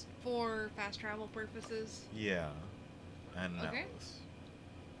guess for fast travel purposes. Yeah. And an Okay. Atlas.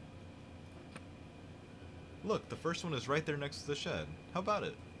 Look, the first one is right there next to the shed. How about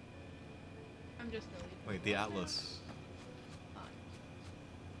it? I'm just gonna leave. Wait, the Atlas.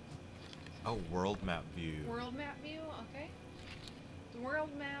 Oh, world map view. World map view, okay. The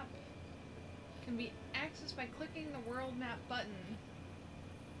world map can be accessed by clicking the world map button.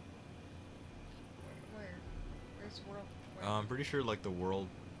 Where's world? Where? I'm pretty sure like the world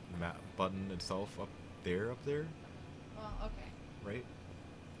map button itself up there, Well, okay. right?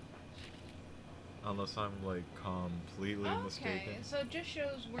 Unless I'm like completely Okay, mistaken. so it just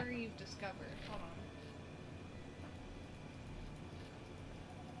shows where you've discovered. Hold on.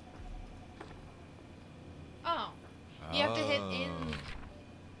 Oh, you have to hit in.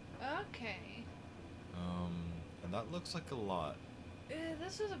 Okay. And that looks like a lot.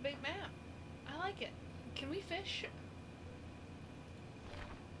 This is a big map. I like it. Can we fish?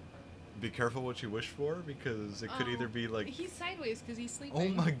 Be careful what you wish for, because it could either be like... He's sideways because he's sleeping. Oh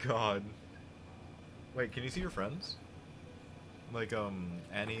my god. Wait, can you see your friends? Like,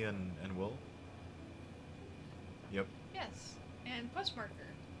 Annie and Will? Yep. Yes. And bus marker.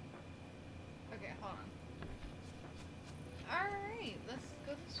 Okay, hold on. Alright, let's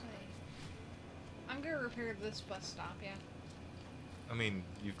go this way. I'm gonna repair this bus stop, yeah. I mean,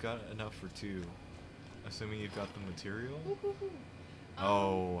 you've got enough for 2. Assuming you've got the material? Woo-hoo-hoo.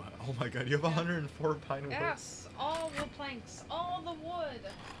 Oh my god, you have 104 pine wood. Yes, all the planks, all the wood.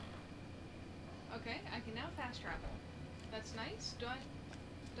 Okay, I can now fast travel. That's nice. Do I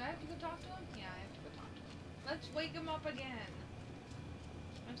have to go talk to him? Yeah, I have to go talk to him. Let's wake him up again.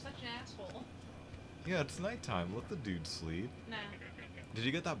 I'm such an asshole. Yeah, it's nighttime. Let the dude sleep. Nah. Did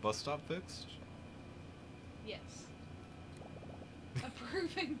you get that bus stop fixed? Yes.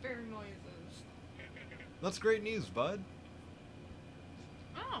 Approving bear noises. That's great news, bud.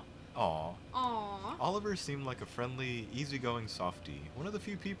 Oh. Aw. Aw. Oliver seemed like a friendly, easygoing softy, one of the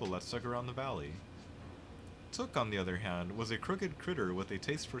few people that stuck around the valley. Took, on the other hand, was a crooked critter with a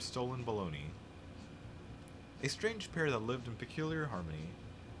taste for stolen bologna. A strange pair that lived in peculiar harmony.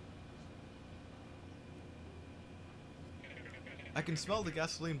 I can smell the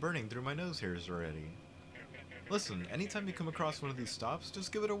gasoline burning through my nose hairs already. Listen, anytime you come across one of these stops,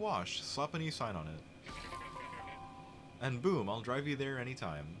 just give it a wash, slap a new sign on it. And boom, I'll drive you there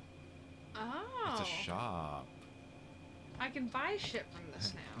anytime. Oh. It's a shop. I can buy shit from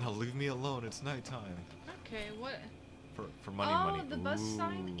this now. Now leave me alone, it's nighttime. Okay, what? For money, oh, money. the bus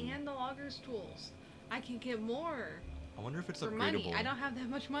sign Ooh. and the logger's tools. I can get more I wonder if it's for upgradable. money. I don't have that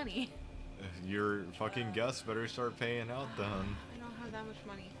much money. Your fucking guests better start paying out then. I don't have that much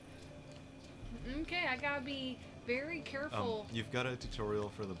money. Okay, I gotta be very careful. You've got a tutorial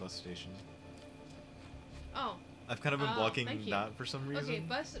for the bus station. Oh. I've kind of been Oh, blocking thank you. that for some reason.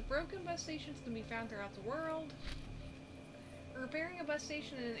 Okay, broken bus stations can be found throughout the world. Repairing a bus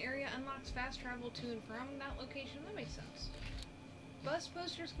station in an area unlocks fast travel to and from that location. That makes sense. Bus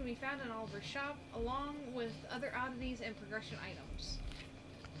posters can be found in Oliver's shop, along with other oddities and progression items.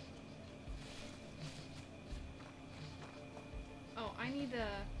 Oh, I need to...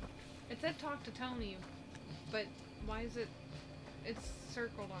 It said talk to Tony, but why is it... It's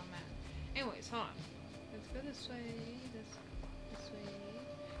circled on that. Anyways, hold on. Let's go this way, this way.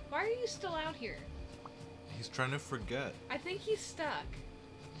 Why are you still out here? He's trying to forget. I think he's stuck.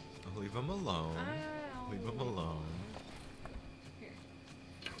 Leave him alone. Leave him alone. Here.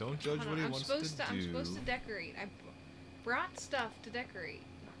 Don't judge what he wants to do. I'm supposed to decorate. I brought stuff to decorate.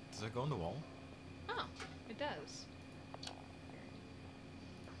 Does that go on the wall? Oh, it does.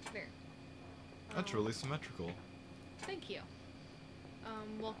 There. That's really symmetrical. Thank you.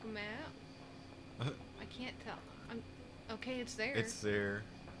 Welcome out. I can't tell. Okay, it's there. It's there.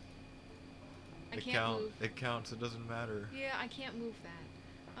 I can't move. It counts. It doesn't matter. Yeah, I can't move that.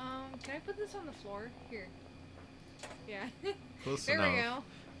 Can I put this on the floor? Here. Yeah. Close there enough. we go.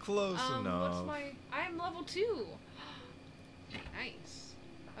 Close enough. What's my... I am level 2. Nice.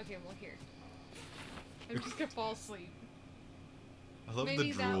 Okay, well, here. I'm just gonna fall asleep. I love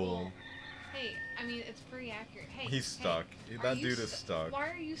Maybe the that drool. will... Hey, I mean, it's pretty accurate. Hey, He's stuck. That dude is stuck. Why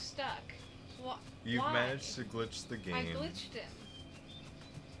are you stuck? You've Why? managed to glitch the game. I glitched him.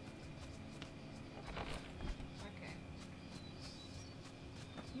 Okay.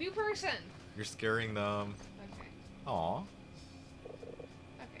 New person. You're scaring them. Okay. Aw.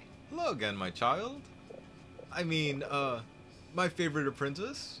 Okay. Hello again, my child. I mean, my favorite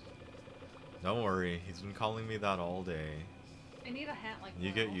apprentice. Don't worry, he's been calling me that all day. I need a hat like that.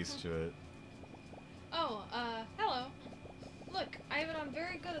 You get used to it. Oh, hello. Look, I have it on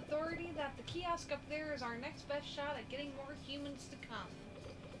very good authority that the kiosk up there is our next best shot at getting more humans to come.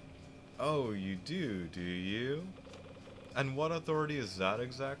 Oh, you do you? And what authority is that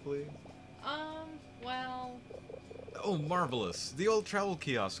exactly? Well... Oh, marvelous. The old travel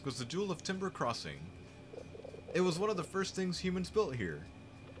kiosk was the jewel of Timber Crossing. It was one of the first things humans built here.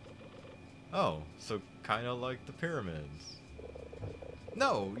 Oh, so kinda like the pyramids.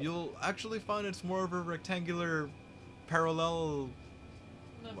 No, you'll actually find it's more of a rectangular parallel...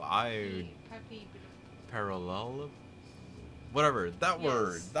 Parallel? Whatever, that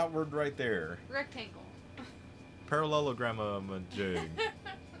word. That word right there. Rectangle. Parallelogram-a-jig.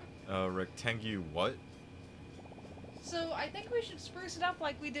 Rectangu what? So I think we should spruce it up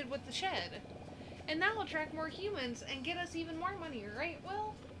like we did with the shed. And that'll attract more humans and get us even more money, right,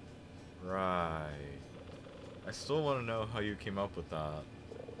 Will? Right. I still want to know how you came up with that.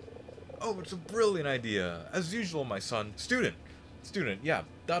 Oh, it's a brilliant idea. As usual, my son. Student, yeah,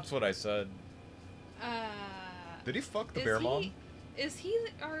 that's what I said. Did he fuck the bear mom? Is he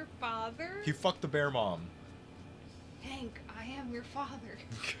our father? He fucked the bear mom. Hank, I am your father.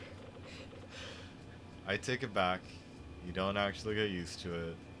 I take it back. You don't actually get used to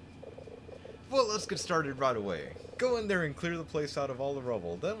it. Well, let's get started right away. Go in there and clear the place out of all the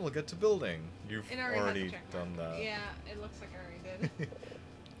rubble. Then we'll get to building. You've already done that. Yeah, it looks like I already did.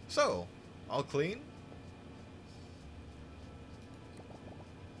 So, all clean?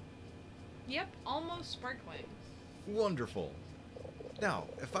 Yep, almost sparkling. Wonderful. Now,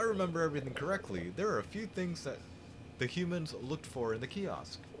 if I remember everything correctly, there are a few things that the humans looked for in the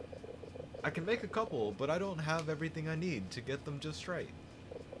kiosk. I can make a couple, but I don't have everything I need to get them just right.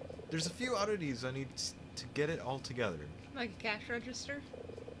 There's a few oddities I need to get it all together. Like a cash register?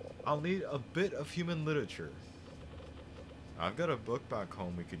 I'll need a bit of human literature. I've got a book back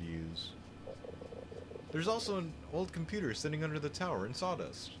home we could use. There's also an old computer sitting under the tower in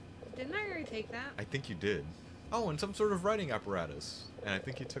sawdust. Didn't I already take that? I think you did. Oh, and some sort of writing apparatus. And I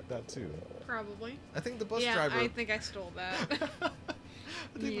think you took that too. Probably. I think the bus driver... Yeah, I think I stole that.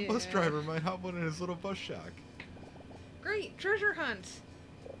 I think the bus driver might have one in his little bus shack. Great, treasure hunt.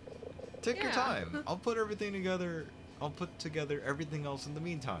 Take your time. I'll put everything together. I'll put together everything else in the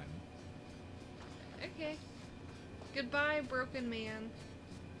meantime. Okay. Goodbye, broken man.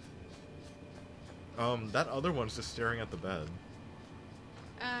 That other one's just staring at the bed.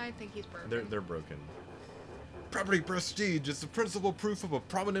 I think he's broken. They're broken. Property prestige is the principal proof of a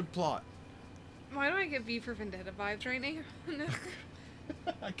prominent plot. Why do I get V for Vendetta vibes right now?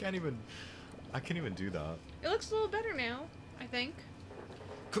 I can't even do that. It looks a little better now, I think.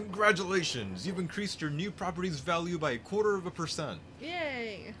 Congratulations! You've increased your new property's value by 1/4%.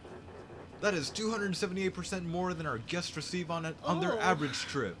 Yay! That is 278% more than our guests receive on their average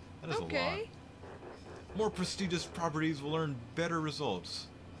trip. That is a lot. More prestigious properties will earn better results.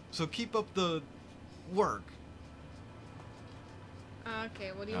 So keep up the work.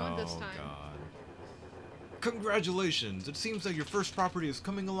 Okay, what do you want this time? Oh, God. Congratulations! It seems that your first property is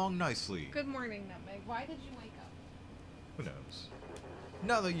coming along nicely. Good morning, Nutmeg. Why did you wake up? Who knows?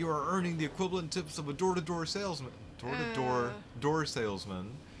 Now that you are earning the equivalent tips of a door-to-door salesman... Door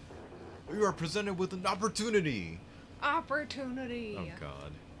salesman... You are presented with an opportunity! Opportunity! Oh,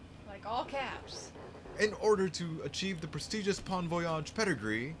 God. Like all caps. In order to achieve the prestigious Bon Voyage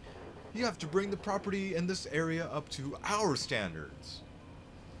pedigree, you have to bring the property in this area up to our standards.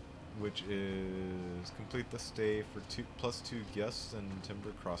 which is complete the stay for +2 guests and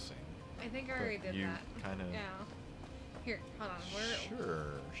Timber Crossing. I think I already did you that. Kind of. Yeah. Here, hold on. Where?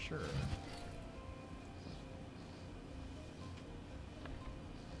 Sure.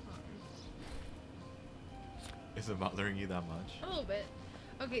 Is it bothering you that much? A little bit.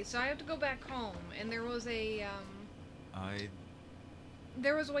 Okay, so I have to go back home, and there was a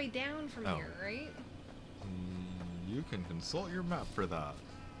there was a way down from Oh. here, right? You can consult your map for that.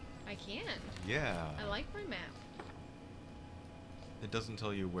 I can. Yeah. I like my map. It doesn't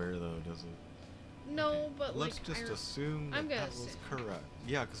tell you where though, does it? No, Okay. but Let's like just I, assume I'm that gonna that was assume. correct.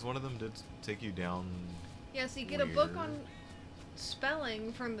 Yeah, because one of them did take you down. yeah. So you get a book Weird. on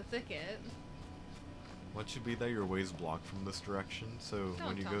spelling from the thicket. What should be that your way's blocked from this direction, so Don't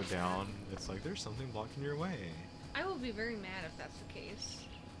when you tell go me that. down, it's like there's something blocking your way. I will be very mad if that's the case.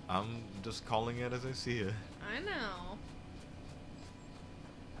 I'm just calling it as I see it. I know.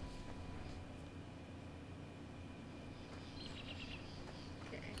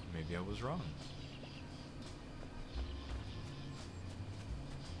 Okay. Maybe I was wrong.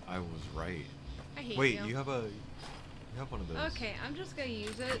 I was right. I hate Wait, you. you have one of those. Okay, I'm just gonna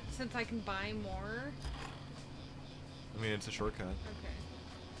use it since I can buy more. I mean, it's a shortcut. Okay.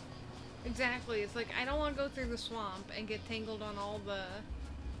 Exactly. It's like I don't want to go through the swamp and get tangled on all the.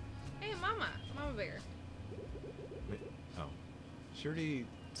 Hey, Mama Bear. Wait, oh, she already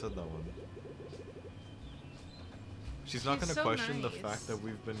said that one. She's not She's gonna so question the nice. fact that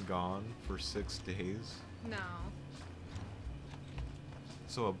we've been gone for 6 days. No.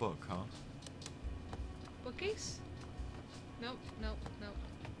 So a book, huh? Bookcase? Nope.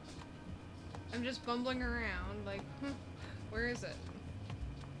 I'm just bumbling around, like, where is it?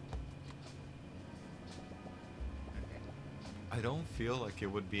 Okay. I don't feel like it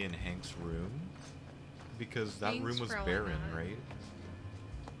would be in Hank's room because that Hank's room was probably barren, not. right?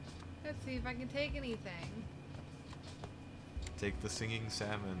 Let's see if I can take anything. Take the singing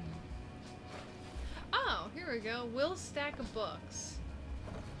salmon. Oh, here we go. Will's stack of books.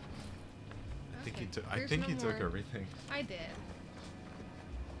 I think he Okay, took. I there's think no he took more. everything. I did.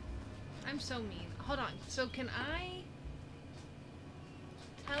 I'm so mean. Hold on. So can I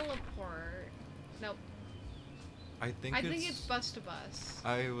teleport? Nope. I think it's bus to bus.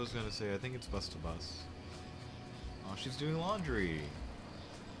 I was gonna say I think it's bus to bus. Oh, she's doing laundry.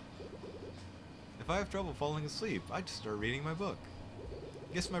 If I have trouble falling asleep, I just start reading my book.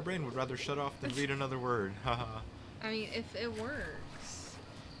 Guess my brain would rather shut off than read another word. Haha. I mean, if it works.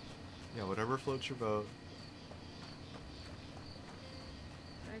 Yeah, whatever floats your boat.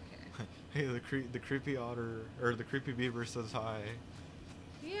 Okay. Hey, the creepy otter or the creepy beaver says hi.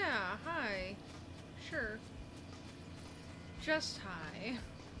 Yeah, hi. Sure. Just hi.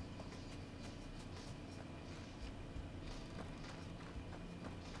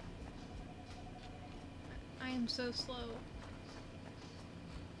 I am so slow.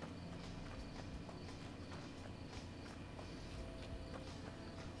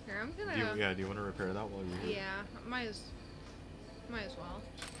 Here, I'm gonna. Do you want to repair that while you're here? Yeah, might as well.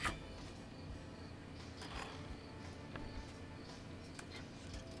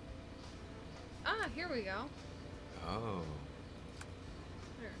 Ah, here we go. Oh.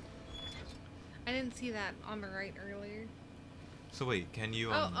 There. I didn't see that on the right earlier. So wait, can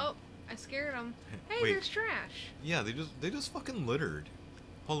you Oh, I scared him. Hey, Wait. there's trash. Yeah, they just fucking littered.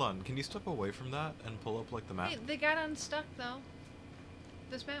 Hold on, can you step away from that and pull up like the map? Hey, they got unstuck though.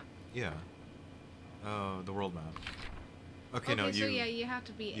 This map? Yeah. The world map. Okay, no, so yeah, you have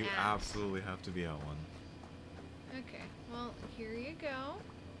to be you at. absolutely have to be at one. Okay, well, here you go.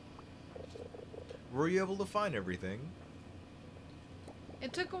 Were you able to find everything?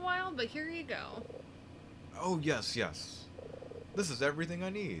 It took a while, but here you go. Oh, yes. This is everything I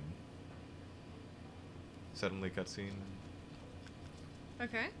need. Suddenly cutscene.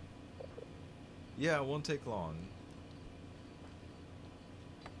 Okay. Yeah, it won't take long.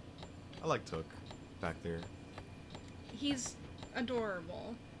 I like Took back there. He's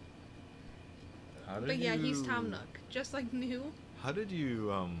adorable. How did But yeah, he's you- Tom Nook, just like new. How did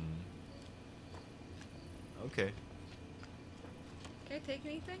you, Okay. Can I take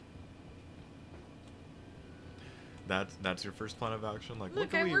anything? That's your first plan of action? Like,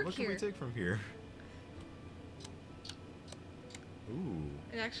 Look, what I work can we here. take from here? Ooh.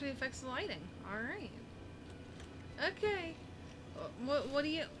 It actually affects the lighting. All right. Okay. What do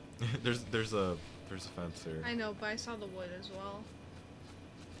you? there's a fence there. I know, but I saw the wood as well.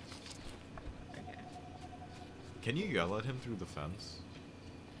 Okay. Can you yell at him through the fence?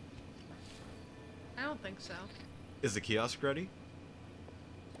 I don't think so. Is the kiosk ready?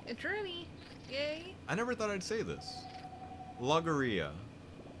 It's ready. Yay. I never thought I'd say this. Loggeria.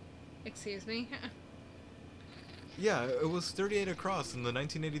 Excuse me. Yeah, it was 38 across in the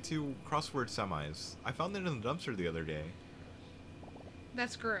 1982 crossword semis. I found it in the dumpster the other day.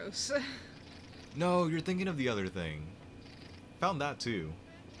 That's gross. No, you're thinking of the other thing. Found that too.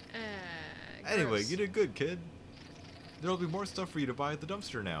 Anyway, Gross. you did good, kid. There'll be more stuff for you to buy at the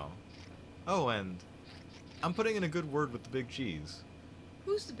dumpster now. Oh, and I'm putting in a good word with the big cheese.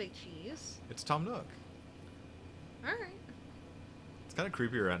 Who's the big cheese? It's Tom Nook. Alright. It's kind of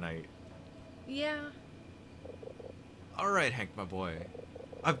creepier at night. Yeah. Alright, Hank, my boy.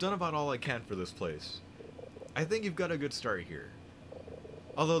 I've done about all I can for this place. I think you've got a good start here.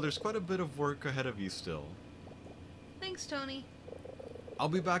 Although there's quite a bit of work ahead of you still. Thanks, Tony. I'll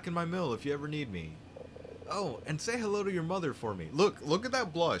be back in my mill if you ever need me. Oh, and say hello to your mother for me. Look at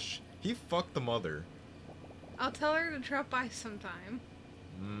that blush. He fucked the mother. I'll tell her to drop by sometime.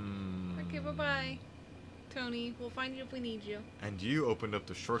 Okay, bye-bye. Tony, we'll find you if we need you. And you opened up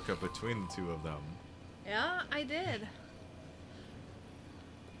the shortcut between the two of them. Yeah, I did.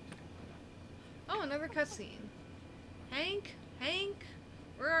 Oh, another cutscene. Hank? Hank?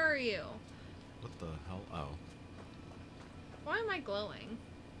 Where are you? What the hell? Oh. Why am I glowing?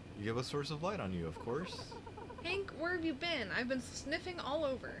 You have a source of light on you, of course. Hank, where have you been? I've been sniffing all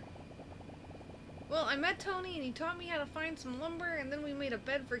over. Well, I met Tony and he taught me how to find some lumber and then we made a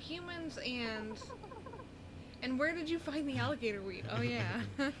bed for humans and... And where did you find the alligator weed? Oh, yeah.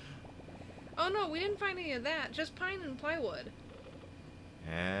 Oh, no, we didn't find any of that. Just pine and plywood.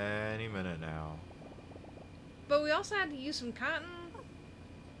 Any minute now. But we also had to use some cotton.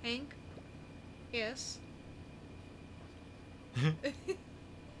 Hank? Yes.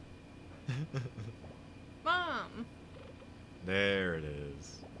 Mom! There it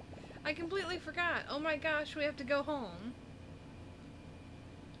is. I completely forgot. Oh my gosh, we have to go home.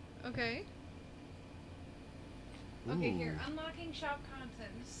 Okay. Okay, Ooh. here. Unlocking shop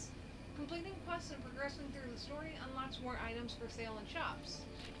contents. Completing quests and progressing through the story unlocks more items for sale in shops.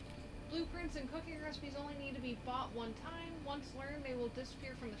 Blueprints and cooking recipes only need to be bought one time. Once learned, they will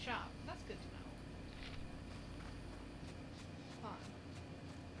disappear from the shop. That's good to know. Fun.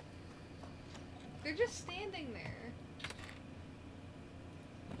 They're just standing there.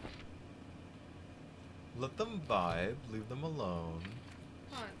 Let them vibe, leave them alone.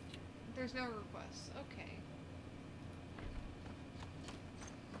 Fun. There's no requests. Okay.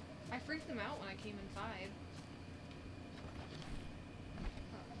 I freaked them out when I came inside.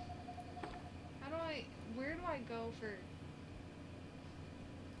 Huh. How do I... Where do I go for...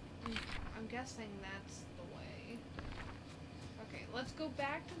 I'm guessing that's the way. Okay, let's go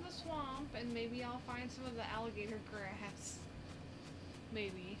back to the swamp and maybe I'll find some of the alligator grass.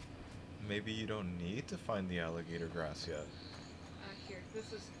 Maybe. Maybe you don't need to find the alligator grass yet. Here,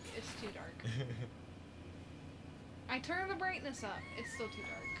 it's too dark. I turned the brightness up. It's still too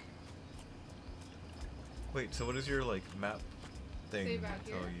dark. Wait, so what does your, like, map thing Save out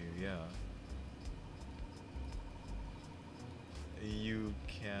tell here? you? Yeah. You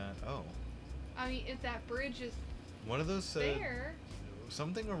can't... Oh. I mean, if that bridge is One of those said... there...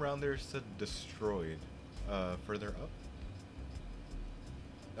 Something around there said destroyed. Further up?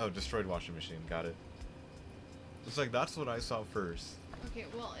 Oh, destroyed washing machine. Got it. It's like, that's what I saw first. Okay,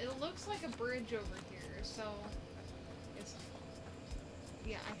 well, it looks like a bridge over here, so... It's...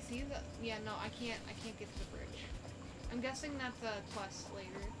 Yeah, I see the... Yeah, no, I can't get to the bridge. I'm guessing that's a quest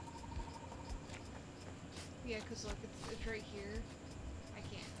later. Yeah, because look, it's right here. I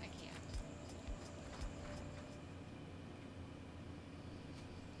can't.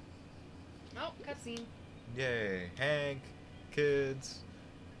 Oh, cutscene. Yay. Hank. Kids.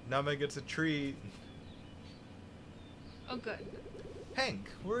 Nama gets a treat. Oh, good. Hank,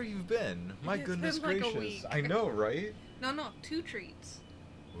 where have you been? My It's goodness been like a gracious. week. I know, right? No, 2 treats.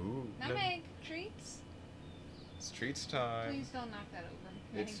 Ooh. Now make treats. It's treats time. Please don't knock that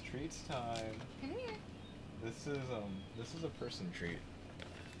over. It's treats time. Come here. This is a person treat.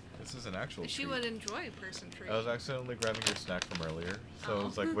 This is an actual She treat. would enjoy a person treat. I was accidentally grabbing your snack from earlier, so Oh.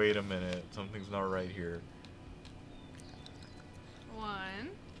 it's like, wait a minute, something's not right here. 1.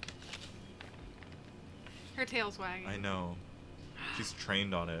 Her tail's wagging. I know. She's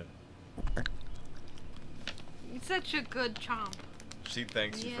trained on it. It's such a good chomp. She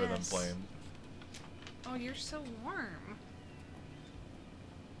thanks you for them Yes. playing. Oh, you're so warm.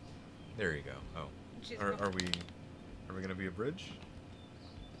 There you go. Oh. She's Are going- we gonna be a bridge?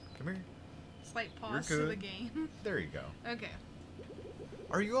 Come here. Slight pause You're to the good. game. There you go. Okay.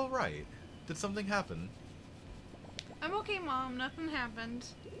 Are you alright? Did something happen? I'm okay, Mom. Nothing happened.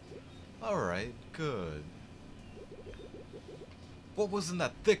 Alright, good. What was in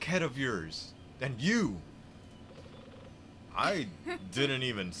that thick head of yours? And you! I didn't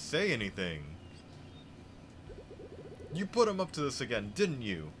even say anything. You put him up to this again, didn't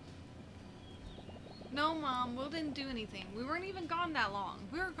you? No, Mom, Will didn't do anything. We weren't even gone that long.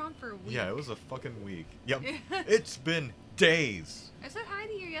 We were gone for a week. Yeah, it was a fucking week. Yep. It's been days. I said hi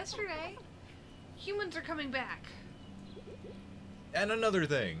to you yesterday. Humans are coming back. And another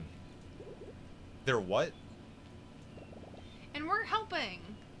thing. They're what? And we're helping.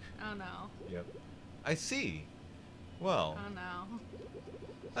 Oh no. Yep. I see. Well, Oh no.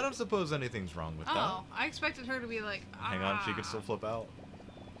 I don't suppose anything's wrong with Oh, I expected her to be like, that. Hang on, she could still flip out.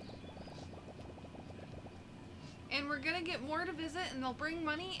 And we're gonna get more to visit, and they'll bring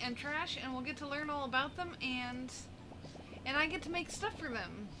money and trash, and we'll get to learn all about them, and I get to make stuff for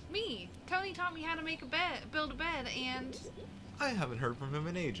them. Me. Tony taught me how to make a bed, build a bed, and I haven't heard from him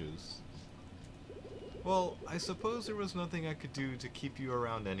in ages. Well, I suppose there was nothing I could do to keep you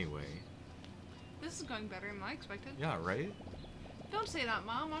around anyway. this is going better than I expected. Yeah, right? Don't say that,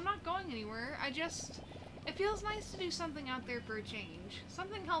 Mom. I'm not going anywhere. It feels nice to do something out there for a change.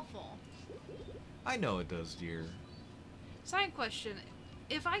 Something helpful. I know it does, dear. Side question.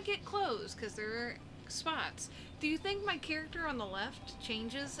 If I get clothes, because there are spots, do you think my character on the left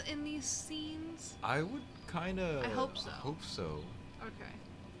changes in these scenes? I would kinda... I hope so. Hope so. Okay.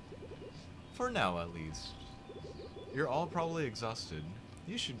 For now, at least. You're all probably exhausted.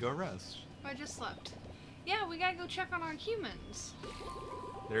 You should go rest. I just slept. Yeah, we gotta go check on our humans.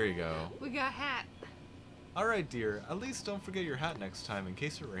 There you go. We got a hat. Alright, dear. At least don't forget your hat next time in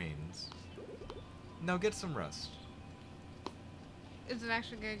case it rains. Now get some rest. Is it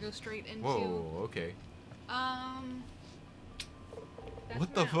actually gonna go straight into... Whoa, okay. That's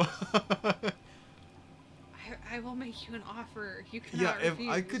What the Mouse. fuck? I will make you an offer. You Yeah, cannot if refuse.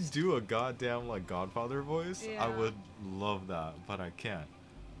 I could do a goddamn, like, Godfather voice, I Yeah. would love that, but I can't.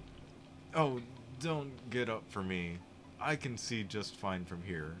 Oh, don't get up for me. I can see just fine from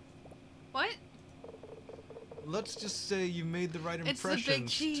here. What? Let's just say you made the right It's the big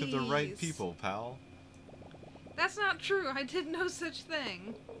impressions to the right cheese. people, pal. That's not true. I did no such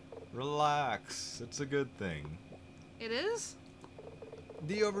thing. Relax. It's a good thing. It is?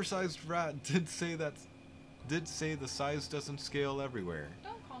 The oversized rat did say the size doesn't scale everywhere.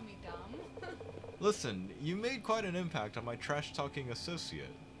 Don't call me dumb. Listen, you made quite an impact on my trash-talking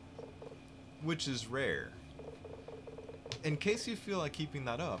associate. Which is rare. In case you feel like keeping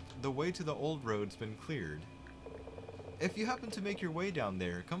that up, the way to the old road's been cleared. If you happen to make your way down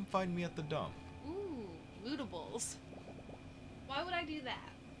there, come find me at the dump. Ooh, lootables. Why would I do that?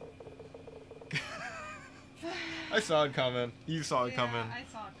 I saw it coming. You saw it Yeah, coming. I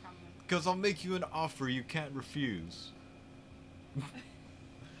saw it coming. Because I'll make you an offer you can't refuse.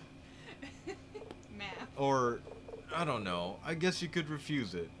 Math. Or, I don't know, I guess you could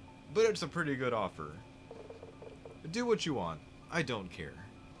refuse it. But it's a pretty good offer. Do what you want. I don't care.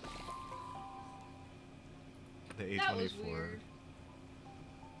 The A24. That was weird.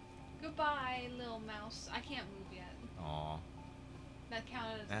 Goodbye, little mouse. I can't move yet. Aw. That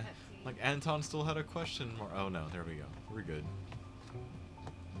counted as a pet scene. Like, Anton still had a question more. Oh no, there we go. We're good.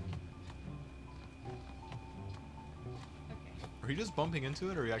 Okay. Are you just bumping into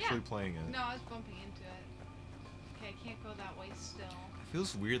it, or are you actually Yeah. playing it? No, I was bumping into it. Okay, I can't go that way still. It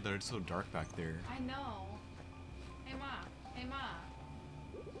feels weird that it's so dark back there. I know. Hey, Ma. Hey, Ma.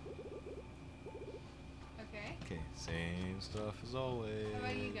 Okay. Okay, same stuff as always. How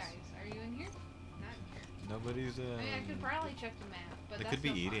about you guys? Are you in here? Not in here. Nobody's in. I mean, I could probably check the map, but They that's could be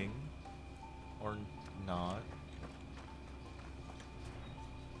no fun. eating. Or not.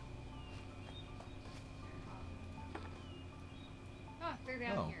 Oh, they're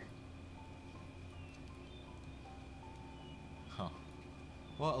down Oh. here. Huh.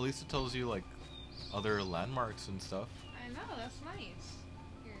 Well, at least it tells you, like, other landmarks and stuff. I know, that's nice.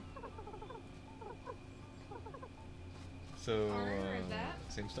 Here. So, Already read that.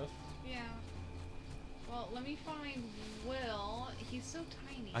 same stuff? Yeah. Well, let me find Will. He's so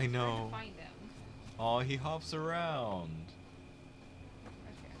tiny. I It's hard know. to find him. Oh, he hops around.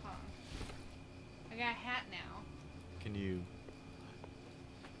 Okay, hold on. I got a hat now. Can you...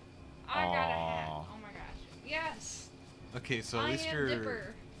 I got a hat. Aw. Oh my gosh. Yes! Okay, so at I least am your...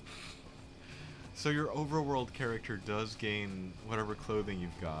 Dipper. So your overworld character does gain whatever clothing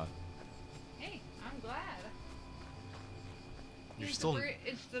you've got. Hey, I'm glad. You're Is still...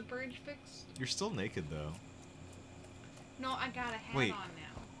 Is the bridge fixed? You're still naked, though. No, I got a hat Wait. on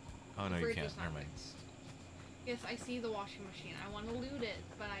now. Oh, no, The you bridge can't. is not Never mind. fixed. Yes, I see the washing machine. I want to loot it,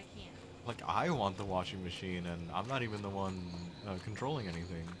 but I can't. Like, I want the washing machine, and I'm not even the one controlling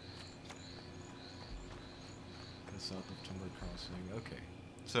anything. South of Timber Crossing. Okay.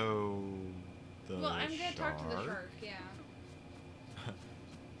 So... The Well, I'm gonna talk to the shark? shark, yeah.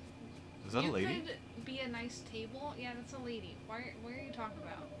 Is that a lady? You could be a nice table. Yeah, that's a lady. What are you talking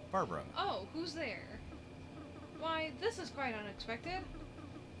about? Barbara. Oh, who's there? Why, this is quite unexpected.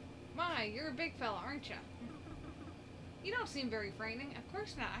 My, you're a big fella, aren't you? You don't seem very frightening. Of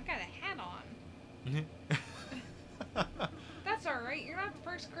course not. I got a hat on. That's alright. You're not the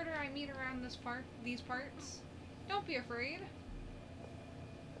first critter I meet around these parts. Don't be afraid.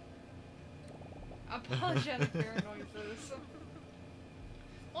 Apologetic bear noises.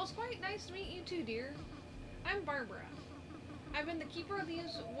 Well, it's quite nice to meet you too, dear. I'm Barbara. I've been the keeper of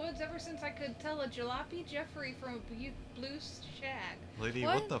these woods ever since I could tell a jalopy Jeffrey from a blue shag. Lady,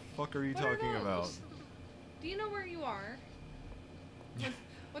 what the fuck are you talking about? Do you know where you are?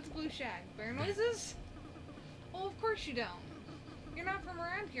 What's blue shag? Bear noises? Well, of course you don't. You're not from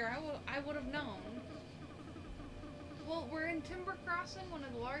around here. I would have known. Well, we're in Timber Crossing, one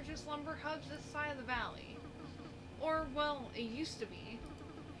of the largest lumber hubs this side of the valley. Or, well, it used to be.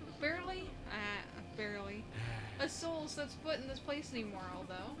 Barely a soul sets foot in this place anymore,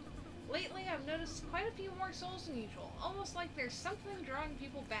 although. Lately, I've noticed quite a few more souls than usual, almost like there's something drawing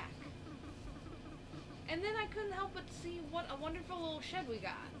people back. And then I couldn't help but see what a wonderful little shed we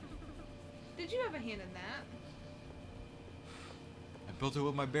got. Did you have a hand in that? I built it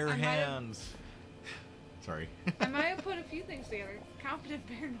with my bare hands. Sorry. I might have put a few things together. Competent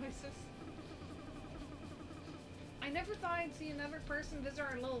bear noises. I never thought I'd see another person visit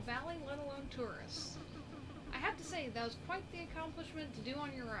our little valley, let alone tourists. I have to say, that was quite the accomplishment to do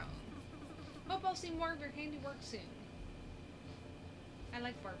on your own. Hope I'll see more of your handiwork soon. I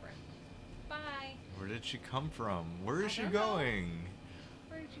like Barbara. Bye. Where did she come from? Where is she don't going? know.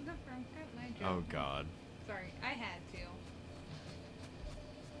 Where did she come from? Can't I Oh joke? god. Sorry, I had to.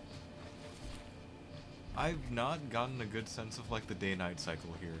 I've not gotten a good sense of like the day-night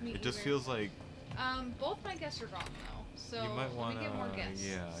cycle here. Me It just either. feels like Both my guests are gone though, so you might want let me get more guests.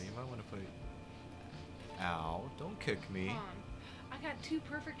 yeah, you might want to put. Ow! Don't kick me. Hold on. I got 2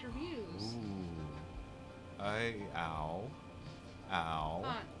 perfect reviews. Ooh. Ow. Ow. Hold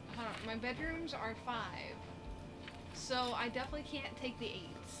on. My bedrooms are 5, so I definitely can't take the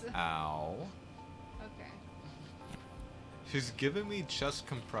 8s. Ow. Okay. She's giving me chest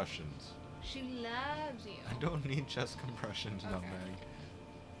compressions. She loves you. I don't need chest compressions, Okay. nutmeg.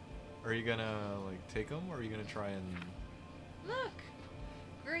 Are you gonna like take them, or are you gonna try and? Look,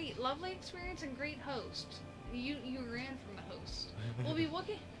 great, lovely experience and great host. You ran from the host. We'll be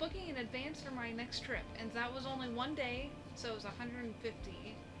booking in advance for my next trip, and that was only 1 day, so it was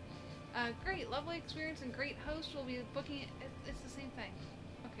 150. Great, lovely experience and great host. We'll be booking it. It's the same thing.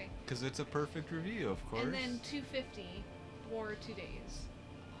 Okay. Because it's a perfect review, of course. And then 250 for 2 days.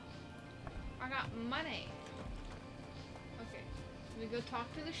 I got money. Okay. We go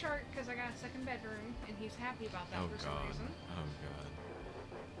talk to the shark because I got a second bedroom, and he's happy about that for some reason. Oh god.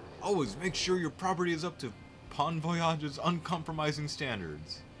 Always make sure your property is up to Pon Voyage's uncompromising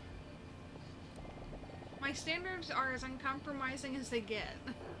standards. My standards are as uncompromising as they get.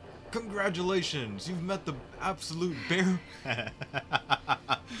 Congratulations, you've met the absolute bare...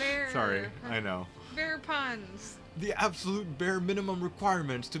 Bear. Sorry, I know. Bear puns. The absolute bare minimum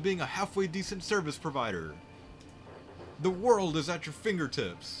requirements to being a halfway decent service provider. The world is at your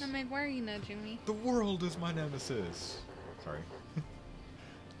fingertips. I'm like, why are you nudging me? The world is my nemesis. Sorry.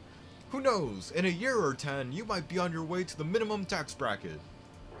 Who knows, in a year or 10, you might be on your way to the minimum tax bracket.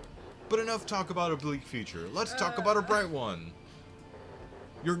 But enough talk about a bleak future. Let's talk about a bright one.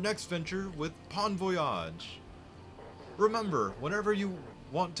 Your next venture with Pon Voyage. Remember, whenever you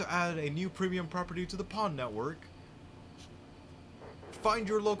want to add a new premium property to the Pon network, find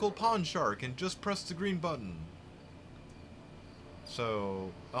your local Pon Shark and just press the green button. So,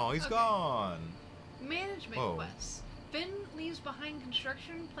 oh, he's gone. Management Whoa. quests. Finn leaves behind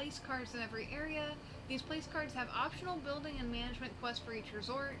construction place cards in every area. These place cards have optional building and management quests for each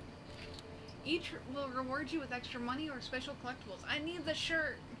resort. Each will reward you with extra money or special collectibles. I need the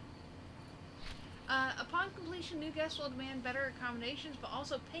shirt! Upon completion, new guests will demand better accommodations, but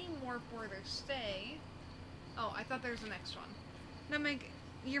also pay more for their stay. Oh, I thought there was the next one. No, Meg,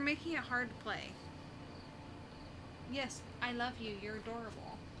 you're making it hard to play. Yes, I love you. You're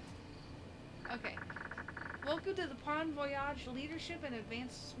adorable. Okay. Welcome to the Pon Voyage Leadership and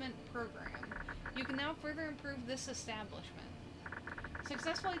Advancement Program. You can now further improve this establishment.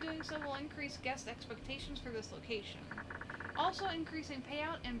 Successfully doing so will increase guest expectations for this location, also increasing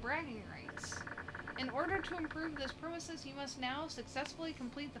payout and bragging rights. In order to improve this premises, you must now successfully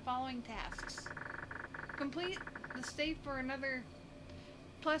complete the following tasks. Complete the stay for another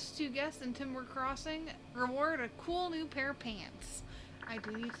 +2 guests in Timber Crossing. Reward a cool new pair of pants. I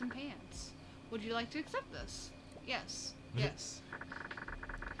do need some pants. Would you like to accept this? Yes. Yes.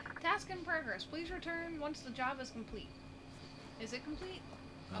 Task Task in progress. Please return once the job is complete. Is it complete?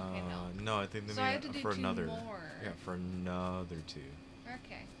 Okay, no. No, I think they So I mean have to do for 2 another. more. Yeah, for another 2.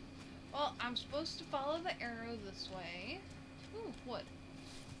 Okay. Well, I'm supposed to follow the arrow this way. Ooh, wood.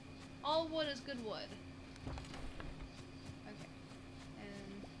 All wood is good wood. Okay.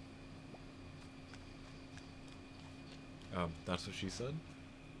 And... That's what she said?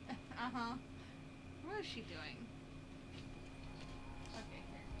 uh-huh. What is she doing? Okay,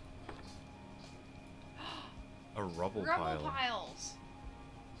 here. A rubble Rubble pile. piles!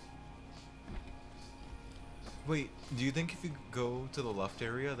 Wait, do you think if you go to the left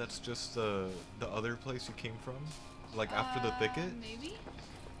area, that's just the other place you came from? Like after the thicket? Maybe?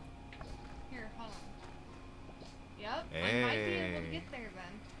 Here, hold on. Yep, I might be able to Hey. get there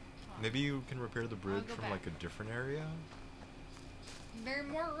then. Hold on. Maybe you can repair the bridge go from back. like a different area? There are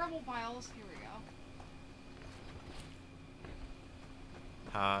more rubble piles. Here we go.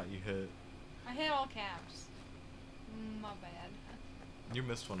 Ha, you hit. I hit all caps. My bad. You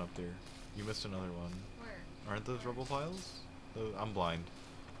missed one up there. You missed another one. Where? Aren't those rubble piles? I'm blind.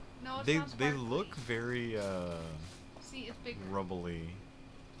 No, it's They not they sparkly. look very See, it's bigger. rubbly.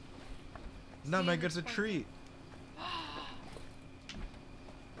 See, Nana it's gets a sparkly. treat.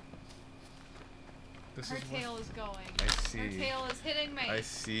 This Her is what- tail is going. I Her see. tail is hitting me. I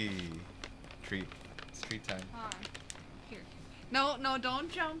see. Treat. It's treat time. Hold on. Here. No, no,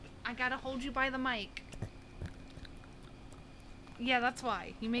 don't jump. I gotta hold you by the mic. Yeah, that's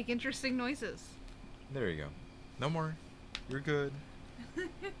why. You make interesting noises. There you go. No more. You're good.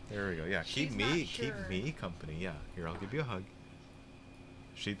 There we go. Yeah, keep She's me not keep sure. me company. Yeah. Here, I'll give you a hug.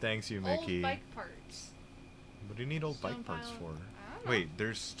 She thanks you, Mickey. Old bike parts. What do you need old Stone bike parts pile. for? I don't know. Wait,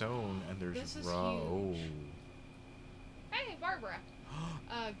 there's stone and there's This is row. huge. Hey, Barbara.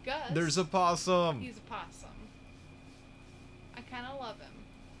 Gus. There's a possum. He's a possum. I kind of love him.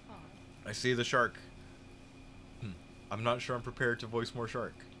 Hold on. I see the shark. I'm not sure I'm prepared to voice more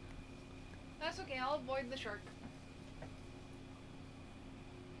shark. That's okay. I'll avoid the shark.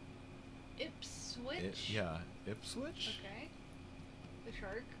 Ipswich. Yeah, Ipswich Okay. The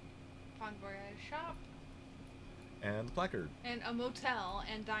shark. Fond Voyage shop. and the placard. And a motel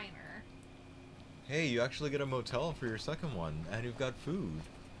and diner. Hey, you actually get a motel for your second one, and you've got food.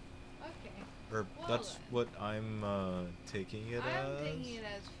 Okay. Or Well that's then. what I'm taking it as. I'm taking it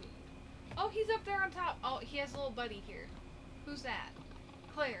as food. Oh, he's up there on top. Oh, he has a little buddy here. Who's that?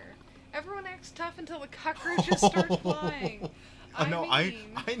 Claire. Everyone acts tough until the cockroaches start flying. I know. mean,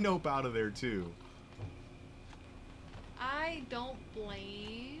 I nope out of there too. I don't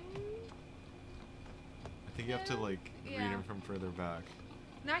blame. I think you have to like read Yeah. him from further back.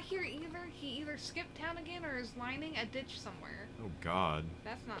 Not here either. He either skipped town again or is lining a ditch somewhere. Oh God.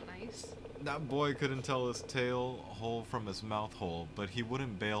 That's not nice. That boy couldn't tell his tail hole from his mouth hole, but he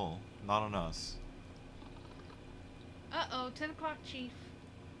wouldn't bail. Not on us. Uh-oh, 10 o'clock, Chief.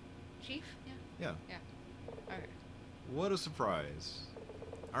 Chief? Yeah. Yeah. Okay. What a surprise.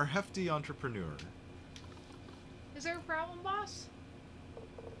 Our hefty entrepreneur. Is there a problem, boss?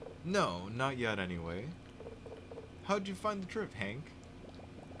 No, not yet anyway. How'd you find the trip, Hank?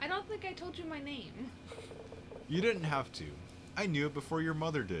 I don't think I told you my name. You didn't have to. I knew it before your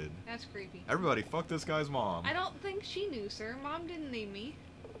mother did. That's creepy. Everybody fuck this guy's mom. I don't think she knew, sir. Mom didn't name me.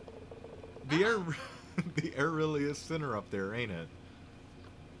 The air the air really is thinner up there, ain't it?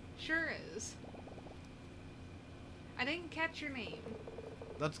 Sure is. I didn't catch your name.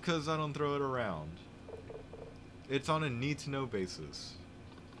 That's 'cause I don't throw it around. It's on a need-to-know basis.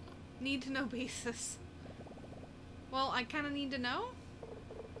 Need to know basis. Well, I kind of need to know.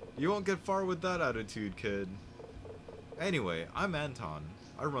 You won't get far with that attitude, kid. Anyway, I'm Anton.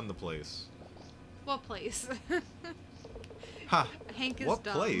 I run the place. What place? Ha! Hank is What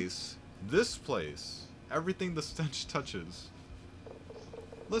dumb. place? This place. Everything the stench touches.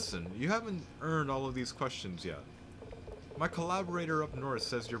 Listen, you haven't earned all of these questions yet. My collaborator up north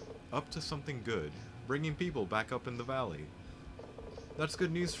says you're up to something good, bringing people back up in the valley. That's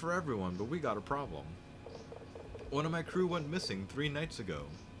good news for everyone, but we got a problem. One of my crew went missing 3 nights ago.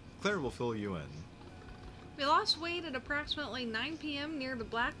 Claire will fill you in. We lost Wade at approximately 9 p.m. near the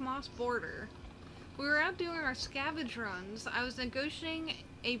Black Moss border. We were out doing our scavenge runs. I was negotiating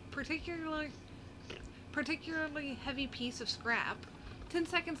a particularly heavy piece of scrap. 10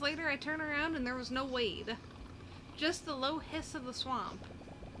 seconds later, I turn around and there was no Wade. Just the low hiss of the swamp.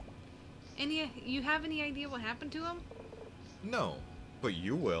 You have any idea what happened to him? No, but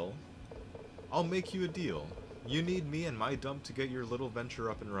you will. I'll make you a deal. You need me and my dump to get your little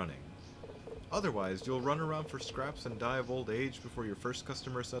venture up and running. Otherwise, you'll run around for scraps and die of old age before your first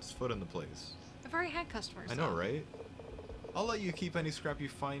customer sets foot in the place. I've already had customers. I know, though. right? I'll let you keep any scrap you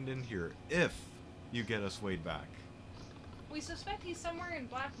find in here if you get us Wade back. We suspect he's somewhere in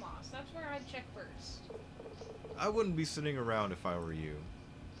Black Moss. That's where I'd check first. I wouldn't be sitting around if I were you.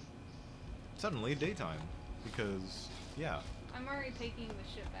 Suddenly, daytime. Because, yeah. I'm already taking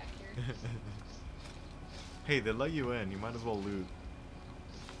the ship back here. Hey, they let you in. You might as well loot.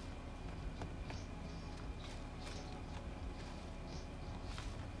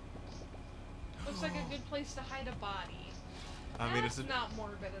 Looks like a good place to hide a body. I mean, That's not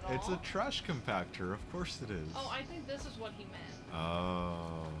morbid at all. it's a trash compactor. Of course it is. Oh, I think this is what he meant.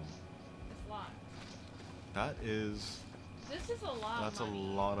 Oh. It's locked. That is... This is a lot That's of money.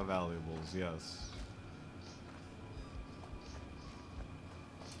 a lot of valuables, yes.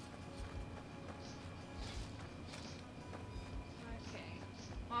 Okay.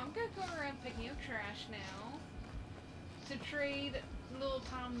 Well, I'm gonna go around picking up trash now to trade little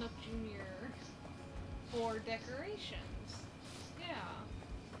Tom Nook Jr. for decorations. Yeah.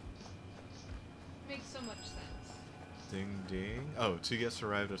 Makes so much sense. Ding ding. Oh, 2 guests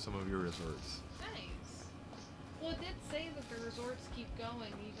arrived at some of your resorts. Nice. Well, it did say that the resorts keep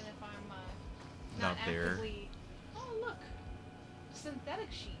going even if I'm Not there. actively... Oh, look.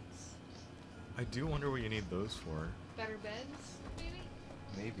 Synthetic sheets. I do wonder what you need those for. Better beds, maybe?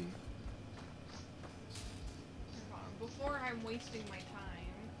 Maybe. Hold on. Before I'm wasting my time.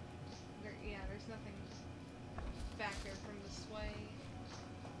 There's nothing back there from this way.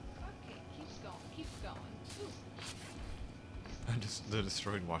 Okay, keeps going. Keeps going. Ooh. Just the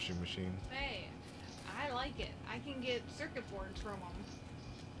destroyed washing machine. Hey, I like it. I can get circuit boards from them.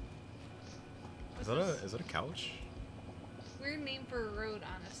 Is that a couch? Weird name for a road,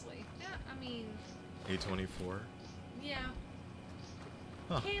 honestly. Yeah, I mean, A24. yeah.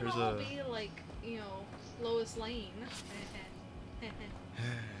 Huh, Can't there's all a... be like, Lois Lane.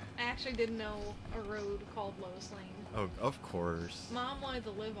 I actually didn't know a road called Lois Lane. Oh, of course. Mom wanted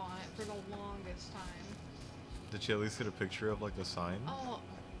to live on it for the longest time. Did she at least get a picture of, like, the sign? Oh,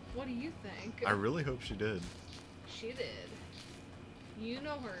 what do you think? I really hope she did. She did. You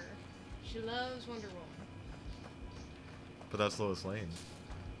know her. She loves Wonder Woman. But that's Lois Lane.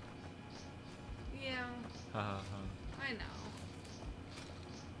 Yeah, Ha ha ha. I know.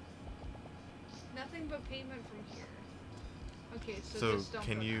 Nothing but pavement from here. Okay, so So, just don't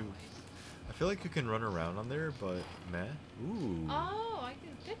can go you... that way. I feel like you can run around on there, but meh. Ooh. Oh, I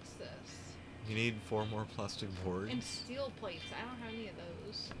can fix this. You need 4 more plastic boards. And steel plates. I don't have any of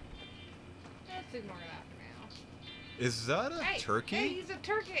those. Let's ignore that for now. Is that a turkey? Hey, he's a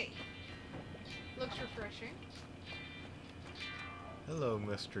turkey! Looks refreshing. Hello,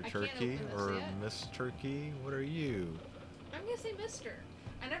 Mr. I can't Turkey, open this or yet. Miss Turkey. What are you? I'm gonna say mister.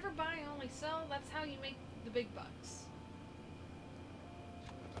 I never buy, I only sell. That's how you make the big bucks.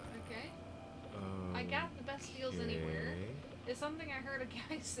 Okay? I got the best deals anywhere. It's something I heard a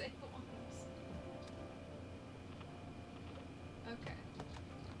guy say once. Okay.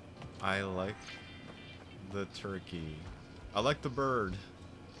 I like the turkey. I like the bird.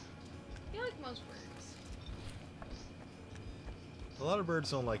 You like most birds. A lot of birds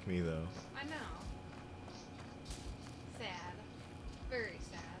don't like me, though. I know. Sad. Very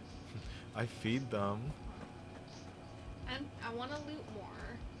sad. I feed them. And I want to loot more.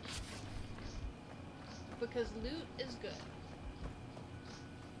 Because loot is good.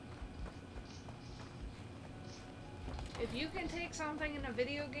 If you can take something in a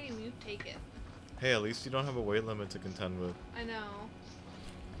video game, you take it. Hey, at least you don't have a weight limit to contend with. I know.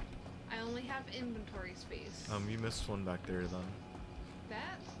 I only have inventory space. You missed one back there, then.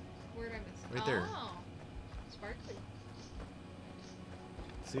 That? Where did I miss it? Right there. Oh. Sparkly.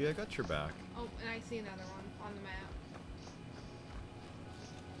 See, I got your back. Oh, and I see another one on the map.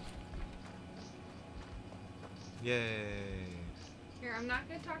 Yay. Here, I'm not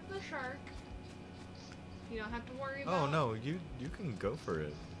gonna talk to the shark. You don't have to worry Oh about... no, you can go for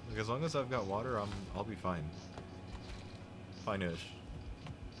it. Like, as long as I've got water, I'll be fine. Fine-ish.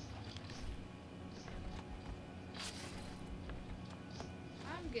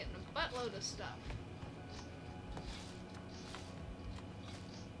 I'm getting a buttload of stuff.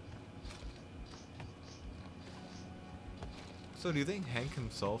 So do you think Hank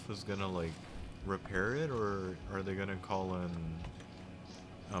himself is gonna, like, repair it, or are they gonna call in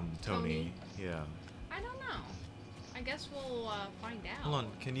Tony? Yeah. I don't know. I guess we'll find out. Hold on,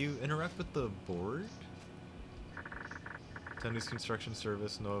 can you interact with the board? Tony's construction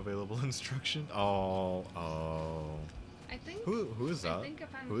service, no available instruction. Oh. I think. Who is that? I think if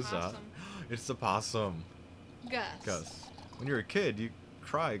I'm Who is that? possum. It's the possum. Gus. Gus. When you're a kid, you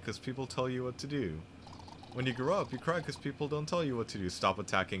cry because people tell you what to do. When you grow up, you cry because people don't tell you what to do. Stop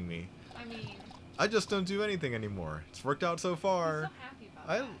attacking me. I mean, I just don't do anything anymore. It's worked out so I'm far. so happy about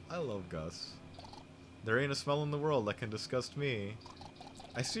that. I love Gus. There ain't a smell in the world that can disgust me.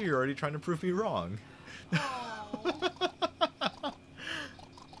 I see you're already trying to prove me wrong. Oh.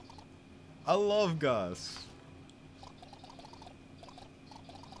 I love Gus.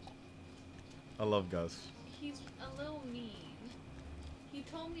 I love Gus. He's a little mean. He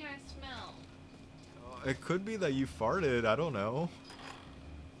told me I smell. It could be that you farted. I don't know.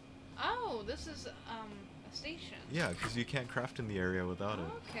 Oh, this is a station. Yeah, because you can't craft in the area without it.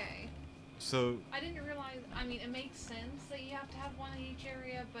 Okay. So, I didn't realize. I mean, it makes sense that you have to have one in each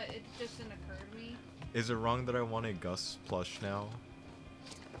area, but it just didn't occur to me. is it wrong that I want a Gus plush now?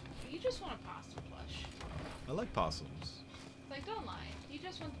 You just want a possum plush. I like possums. Like, don't lie. You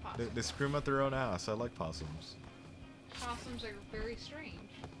just want the They, possum. they scream at their own ass. I like possums. Possums are very strange.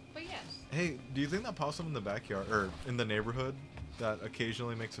 But yes. Hey, do you think that possum in the backyard, or in the neighborhood, that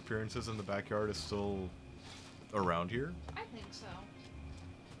occasionally makes appearances in the backyard is still around here? I think so.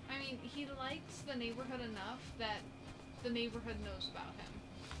 I mean, he likes the neighborhood enough that the neighborhood knows about him.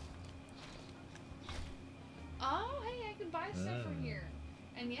 Oh, hey, I can buy stuff from here.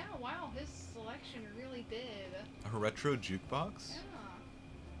 And yeah, wow, his selection really did. A retro jukebox? Yeah.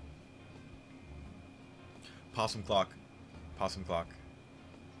 Possum clock. Possum clock.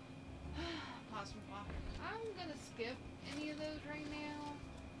 Possum clock. I'm gonna skip any of those right now.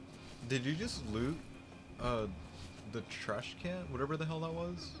 Did you just loot the trash can? Whatever the hell that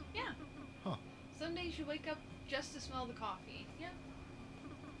was? Yeah. Huh. Some days you wake up just to smell the coffee. Yeah.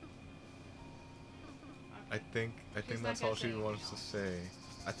 I think She's that's not all gonna she say wants to anything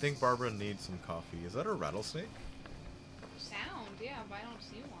say. I think Barbara needs some coffee. Is that a rattlesnake? Sound, yeah, but I don't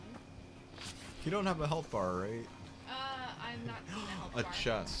see one. You don't have a health bar, right? I'm not seeing a health A bar.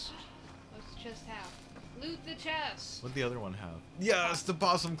 chest. What's the chest have? Loot the chest. What'd the other one have? Yes, the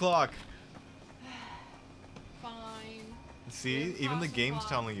possum clock. Fine. See, Here's even the possum game's clock.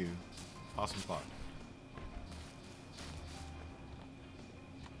 telling you. Possum clock.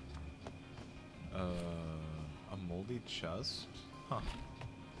 A moldy chest? Huh.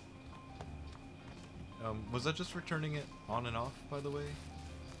 Was that just for turning it on and off, by the way?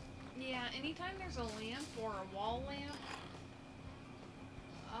 Yeah, anytime there's a lamp or a wall lamp.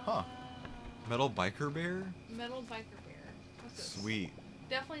 Huh. Metal biker bear? Metal biker bear. What's this? Sweet.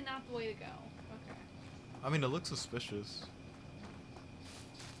 Definitely not the way to go. Okay. I mean, it looks suspicious.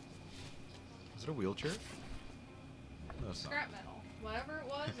 Is it a wheelchair? No, it's not. Scrap metal. Whatever it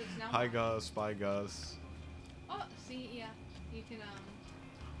was, it's now Hi mine. Gus, bye Gus. Oh, see, yeah. You can,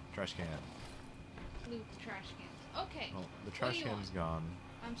 Trash can. loot the trash cans. Okay. Oh, the What trash do you can's want? gone.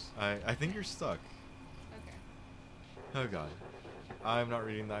 I'm s- I think you're stuck. okay. Oh god. I'm not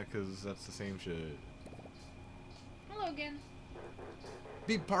reading that because that's the same shit. Hello again.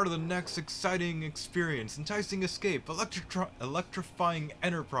 Be part of the next exciting experience, enticing escape, electrifying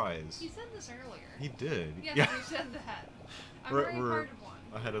enterprise. You said this earlier. He did. Yes, yeah. you said that. I'm We're- already we're part of one.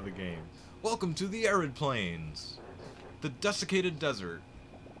 ahead of the game. Welcome to the arid plains, the desiccated desert,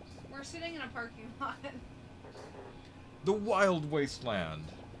 We're sitting in a parking lot. the wild wasteland.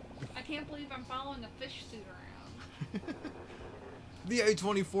 I can't believe I'm following a fish suit around. The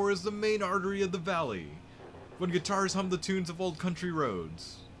A24 is the main artery of the valley. When guitars hum the tunes of old country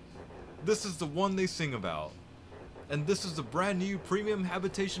roads. This is the one they sing about. And this is the brand new premium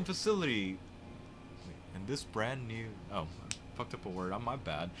habitation facility. And this brand new... Oh, I fucked up a word. My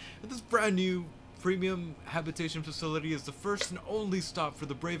bad. And this brand new premium habitation facility is the first and only stop for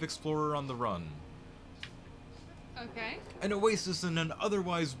the brave explorer on the run. Okay. An oasis in an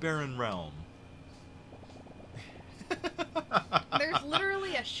otherwise barren realm. There's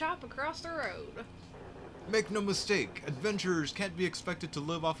literally a shop across the road. Make no mistake, adventurers can't be expected to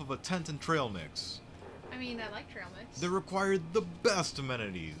live off of a tent and trail mix. I mean, I like trail mix. They require the best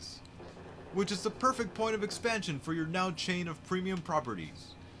amenities, which is the perfect point of expansion for your now chain of premium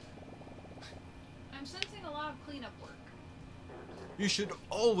properties. I'm sensing a lot of cleanup work. You should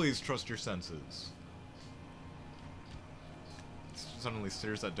always trust your senses. Suddenly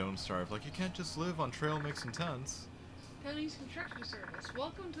stares at Don't Starve like you can't just live on trail mix and tents. Tony's Construction Service.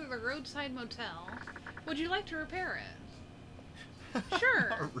 Welcome to the roadside motel. Would you like to repair it? Sure.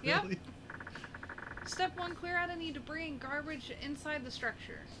 Not really. Yep. Step 1, clear out any debris and garbage inside the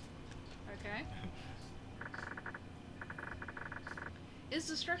structure. Okay. Is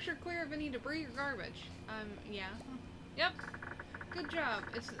the structure clear of any debris or garbage? Yeah. Yep. Good job.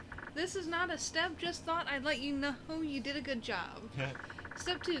 This is not a step, just thought I'd let you know you did a good job.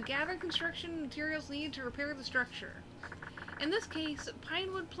 Step 2, gather construction materials needed to repair the structure. In this case,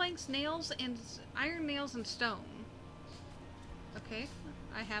 pine wood planks, nails, and iron nails and stone. Okay,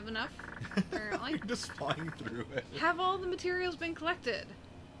 I have enough. apparently. You're just flying through it. Have all the materials been collected?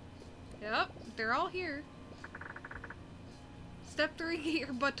 Yep, they're all here. Step 3, get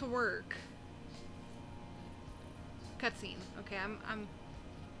your butt to work. Cutscene. Okay,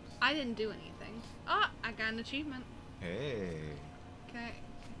 I didn't do anything. Ah, I got an achievement. Hey. Okay.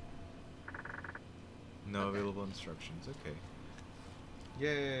 No Okay. available instructions. Okay.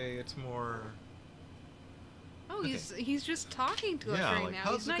 Yay, it's more... Oh, Okay. he's just talking to us Yeah, right like, now.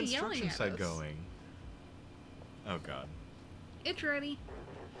 how's He's the not yelling construction at site us. going? Oh, God. It's ready.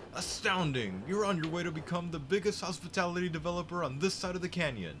 Astounding! You're on your way to become the biggest hospitality developer on this side of the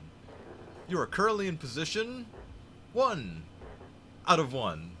canyon. You are currently in position 1 out of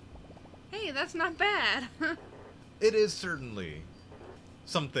 1. Hey, that's not bad. It is certainly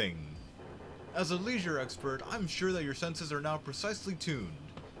something. As a leisure expert, I'm sure that your senses are now precisely tuned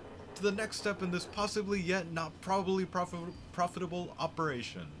to the next step in this possibly yet not probably profitable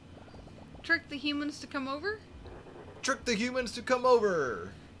operation. Trick the humans to come over? Trick the humans to come over!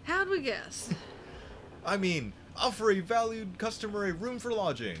 How'd we guess? I mean, offer a valued customer a room for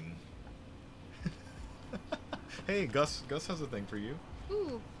lodging. Hey, Gus has a thing for you.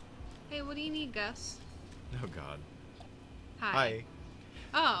 Ooh. Hey, what do you need, Gus? Oh, God. Hi.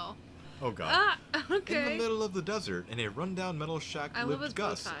 Oh. Oh, God. Ah, In okay. the middle of the desert, in a rundown metal shack, I love his lived bow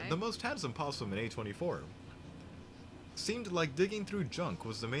Gus, tie. the most handsome possum in A24. Seemed like digging through junk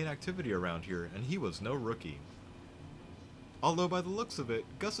was the main activity around here, and he was no rookie. Although by the looks of it,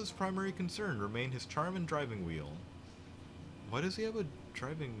 Gus's primary concern remained his charm and driving wheel. Why does he have a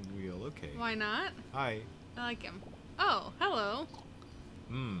driving wheel? Okay. Why not? Hi. I like him. Oh, hello.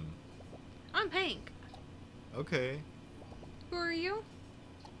 I'm Hank. Okay. Who are you?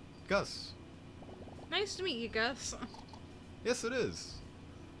 Gus. Nice to meet you, Gus. Yes, it is.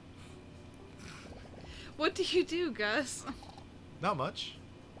 What do you do, Gus? Not much.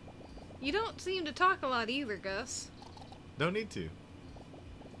 You don't seem to talk a lot either, Gus. No need to.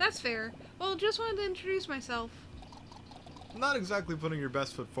 That's fair. Well, just wanted to introduce myself. Not exactly putting your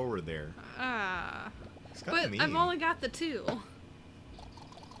best foot forward there. It's kinda But mean. I've only got the 2.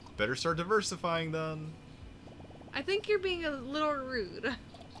 Better start diversifying then. I think you're being a little rude.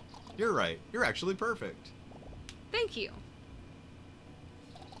 You're right. You're actually perfect. Thank you.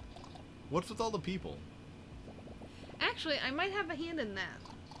 What's with all the people? Actually, I might have a hand in that.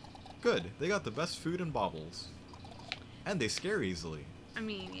 Good. They got the best food and baubles. And they scare easily. I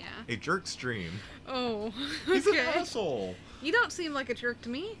mean, yeah. A jerk stream. Oh, He's an okay. asshole. You don't seem like a jerk to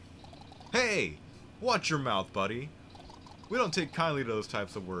me. Hey! Watch your mouth, buddy. We don't take kindly to those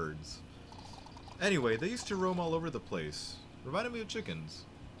types of words. Anyway, they used to roam all over the place. Reminded me of chickens.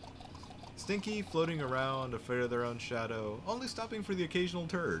 Stinky, floating around, afraid of their own shadow, only stopping for the occasional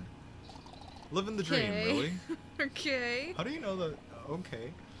turd. Living the dream, Okay. really. Okay. How do you know that?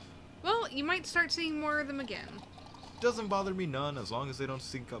 Okay. Well, you might start seeing more of them again. Doesn't bother me none as long as they don't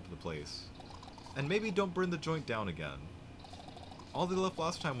stink up the place. And maybe don't burn the joint down again. All they left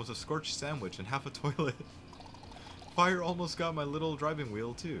last time was a scorched sandwich and half a toilet. Fire almost got my little driving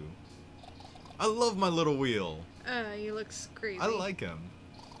wheel too. I love my little wheel. He looks crazy. I like him.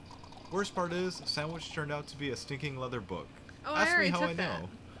 Worst part is, sandwich turned out to be a stinking leather book. Oh, Ask I already me how took I that. know.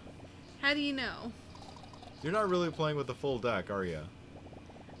 How do you know? You're not really playing with the full deck, are ya?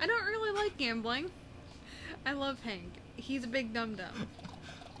 I don't really like gambling. I love Hank. He's a big dum-dum.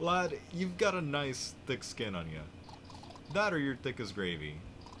 Lad, you've got a nice thick skin on ya. That or you're thick as gravy.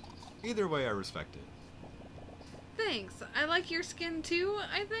 Either way, I respect it. Thanks. I like your skin too,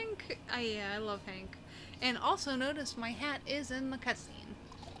 I think. Yeah, I love Hank. And also notice my hat is in the cutscene.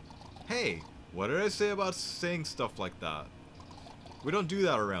 Hey, what did I say about saying stuff like that? We don't do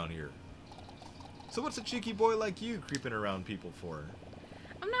that around here. So what's a cheeky boy like you creeping around people for?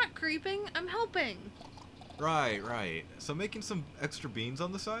 I'm not creeping, I'm helping. Right. So making some extra beans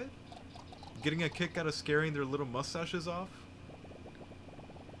on the side? Getting a kick out of scaring their little mustaches off?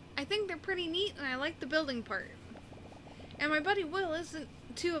 I think they're pretty neat and I like the building part. And my buddy Will isn't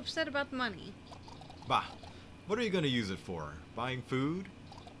too upset about the money. Bah, what are you gonna use it for? Buying food?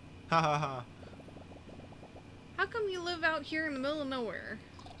 Ha ha ha. How come you live out here in the middle of nowhere?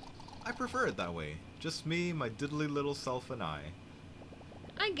 I prefer it that way. Just me, my diddly little self, and I.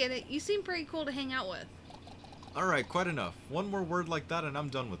 I get it. You seem pretty cool to hang out with. Alright, quite enough. One more word like that and I'm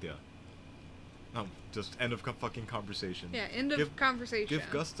done with ya. Oh, just end of fucking conversation. Yeah, end of conversation. Give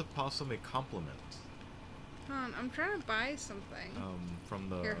Gus the Possum a compliment. Hold on, I'm trying to buy something. From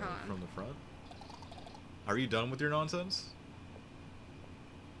the Here, hold on. from the front. Are you done with your nonsense?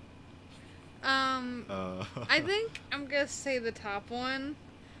 I think I'm gonna say the top one,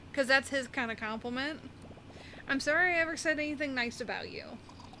 because that's his kind of compliment. I'm sorry I ever said anything nice about you.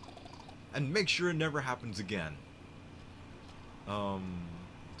 And make sure it never happens again.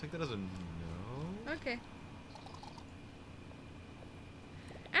 Take that as a no. Okay.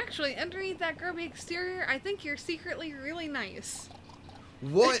 Actually, underneath that grubby exterior, I think you're secretly really nice.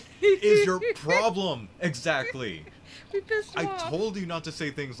 What is your problem? Exactly. We pissed you I off. told you not to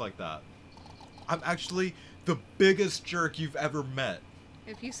say things like that. I'm actually the biggest jerk you've ever met.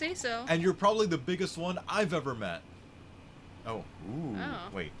 If you say so. And you're probably the biggest one I've ever met. Oh, ooh. Oh.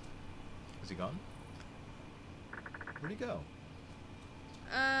 Wait. Is he gone? Where'd he go?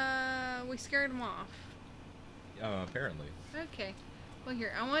 We scared him off. Apparently. Okay. Well,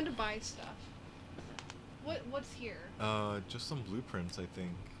 here, I wanted to buy stuff. What's here? Just some blueprints, I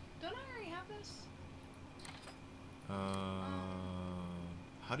think. Don't I already have this?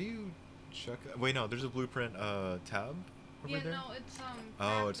 How do you check? Wait, no, there's a blueprint, tab over Yeah, there? no, it's,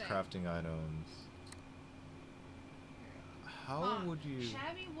 Oh, it's crafting. crafting items. How would you...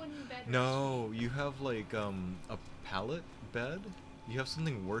 Shabby wooden bed. No, you have, like, a pallet bed? You have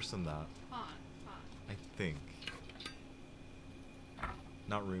something worse than that, Hold on. I think.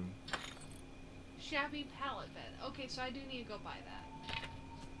 Not room. Shabby pallet bed. Okay, so I do need to go buy that.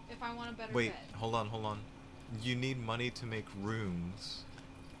 If I want a better Wait, bed. hold on. You need money to make rooms.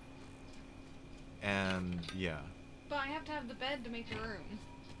 And, yeah. But I have to have the bed to make the room.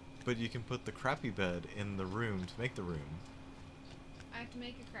 But you can put the crappy bed in the room to make the room. I have to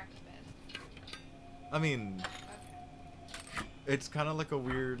make a crappy bed. I mean, Okay. it's kind of like a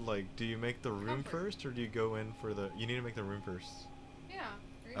weird, like, do you make the room Comfort. first, or do you go in for the... You need to make the room first. Yeah,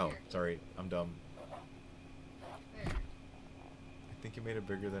 right Oh, here. sorry, I'm dumb. There. I think you made it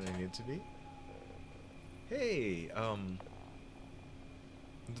bigger than it needed to be. Hey,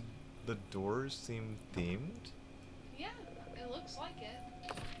 the doors seem themed. Yeah, it looks like it.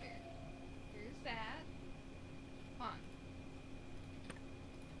 Here. Here's that. Hold on.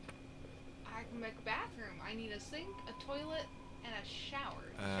 I can make a bathroom. I need a sink, a toilet, and a shower.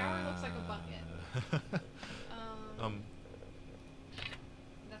 Shower looks like a bucket.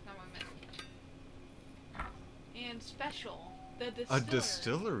 That's not what I meant. And special. The distillery. A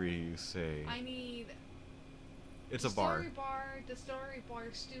distillery, you say? I need It's a bar. Distillery bar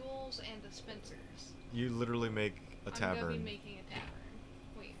stools and dispensers. You literally make a I'm gonna be tavern. making a tavern.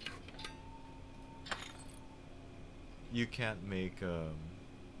 Wait. You can't make,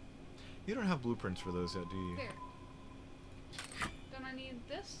 You don't have blueprints for those yet, do you? There. Don't I need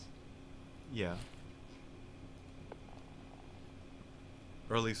this? Yeah.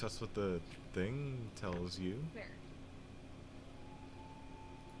 Or at least that's what the thing tells you. There.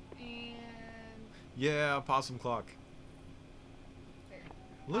 And Yeah, possum clock. there.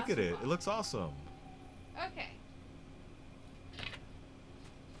 Look at Possum it. clock. It looks awesome. Okay.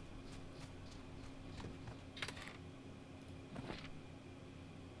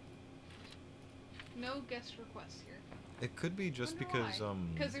 No guest requests here. It could be just Wonder because, why.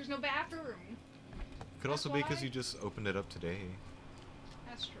 Because there's no bathroom. Could also be because why. you just opened it up today.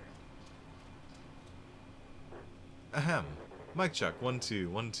 That's true. Ahem. Mic check. 1 2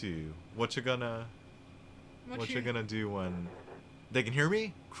 1 2. What you gonna do when they can hear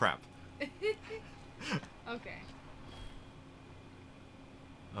me? Crap. Okay.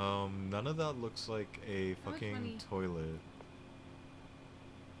 None of that looks like a How much money? fucking toilet.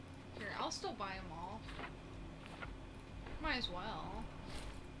 Here, I'll still buy them all. Might as well.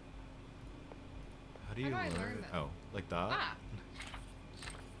 How do you do I learn? learn them? Oh, like that? Ah.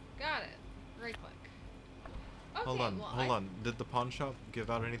 Got it. Right click. Okay, Hold on, well, hold on. Did the pawn shop give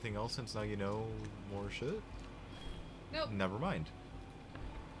out anything else since now you know more shit? Nope. Never mind.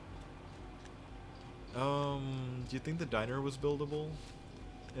 Do you think the diner was buildable?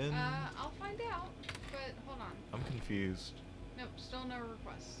 I'll find out. But hold on. I'm confused. Nope, still no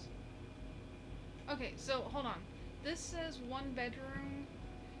requests. Okay, so hold on. This says 1 bedroom.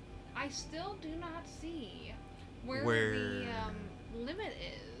 I still do not see where the limit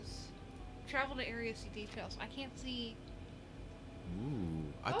is. Travel to area, see details. I can't see. Ooh,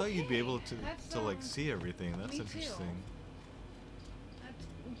 I thought you'd be able Okay, that's, to like see everything. That's me too. interesting.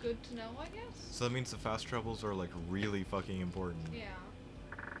 That's good to know, I guess. So that means the fast travels are like really fucking important. Yeah.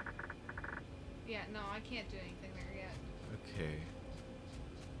 Yeah, no, I can't do anything there yet. Okay.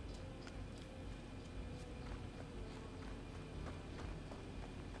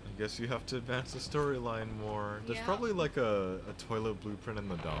 I guess you have to advance the storyline more. There's Yeah. probably like a toilet blueprint in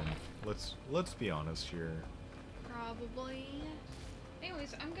the dump. Let's be honest here. Probably.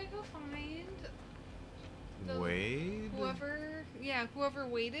 Anyways, I'm gonna go find the Wade? whoever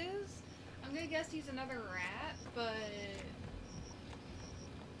Wade is. I'm gonna guess he's another rat, but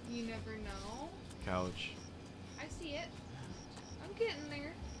you never know. Couch. I see it. I'm getting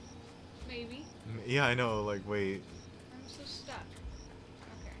there. maybe. Yeah, I know. Like, wait. I'm so stuck.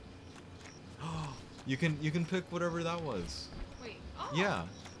 Okay. You can pick whatever that was. Wait. Oh! Yeah.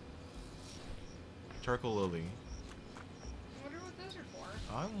 Charcoal lily. I wonder what those are for.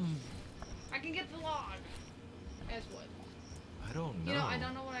 I'm. I can get the log as wood. I don't know. You know, I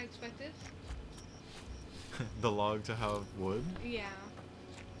don't know what I expected. The log to have wood. Yeah.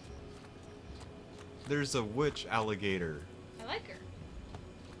 There's a witch alligator. I like her.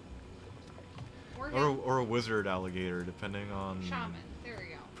 Or a wizard alligator, depending on Shaman. There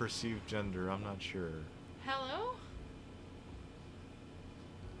we go. perceived gender. I'm not sure. Hello?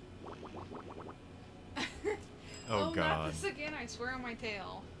 Oh, God. Not this again, I swear on my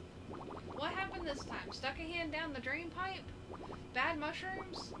tail. What happened this time? Stuck a hand down the drain pipe? Bad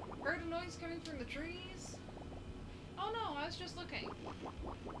mushrooms? Heard a noise coming from the trees? Oh no, I was just looking.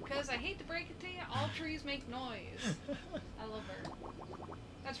 Because I hate to break it to you, all trees make noise. I love her.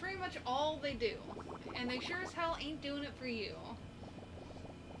 That's pretty much all they do. And they sure as hell ain't doing it for you.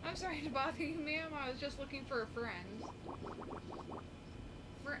 I'm sorry to bother you, ma'am. I was just looking for a friend.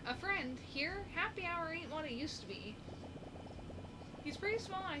 A friend? Here? Happy hour ain't what it used to be. He's pretty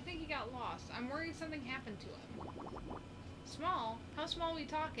small and I think he got lost. I'm worried something happened to him. Small? How small are we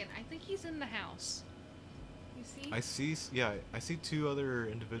talking? I think he's in the house. You see? I see two other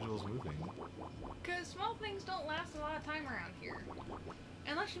individuals moving. Because small things don't last a lot of time around here.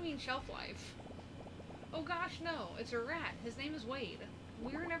 Unless you mean shelf life. Oh gosh, no. It's a rat. His name is Wade.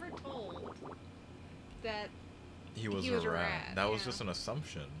 We were never told that He was a a rat. rat, That was yeah. just an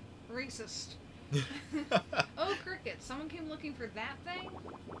assumption. Racist. Oh, Cricket. Someone came looking for that thing?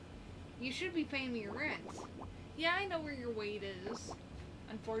 You should be paying me your rent. Yeah, I know where your Wade is.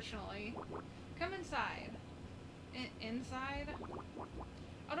 Unfortunately. Come inside. Inside?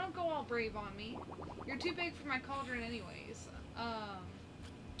 Oh, don't go all brave on me. You're too big for my cauldron anyways.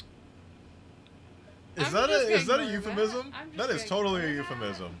 Is I'm just that gonna a ignore euphemism? that. I'm just That is gonna totally a ignore that.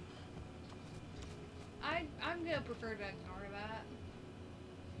 euphemism. I'm gonna prefer to ignore that.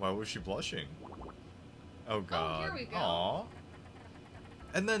 Why was she blushing? Oh, God. here we go. Aww.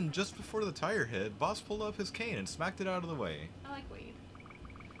 And then, just before the tire hit, Boss pulled up his cane and smacked it out of the way. I like Wade.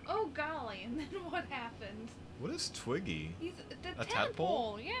 Oh golly, and then what happened? What is Twiggy? He's the A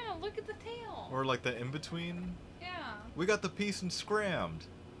tadpole? Yeah, look at the tail. Or like the in-between? Yeah. We got the piece and scrammed.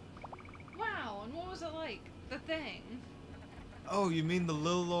 Wow, and what was it like? The thing. Oh, you mean the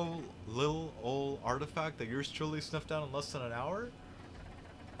little old artifact that yours truly snuffed down in less than an hour?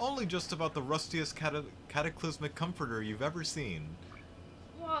 Only just about the rustiest cataclysmic comforter you've ever seen.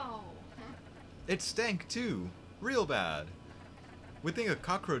 Whoa. It stank too. Real bad. We think a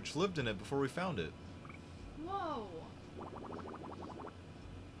cockroach lived in it before we found it. Whoa.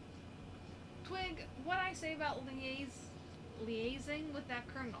 Twig, what'd I say about liaising with that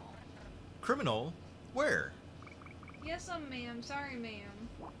criminal? Criminal? Where? Yes, ma'am. Sorry, ma'am.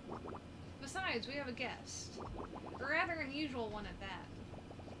 Besides, we have a guest. A rather unusual one at that.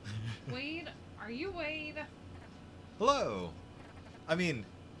 Wade? Are you Wade? Hello. I mean,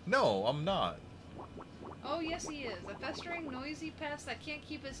 no, I'm not. Oh, yes, he is. A festering, noisy pest that can't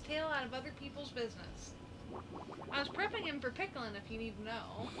keep his tail out of other people's business. I was prepping him for pickling, if you need to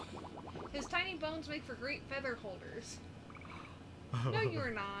know. His tiny bones make for great feather holders. No, you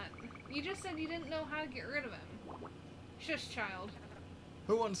are not. You just said you didn't know how to get rid of him. Shush, child.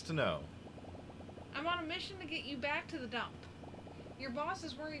 Who wants to know? I'm on a mission to get you back to the dump. Your boss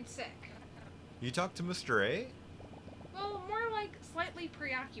is worried sick. You talked to Mr. A? Well, more like slightly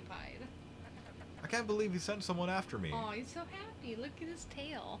preoccupied. I can't believe he sent someone after me. Oh, he's so happy. Look at his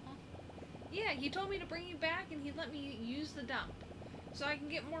tail. Yeah, he told me to bring you back and he'd let me use the dump. So I can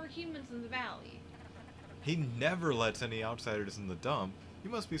get more humans in the valley. He never lets any outsiders in the dump. You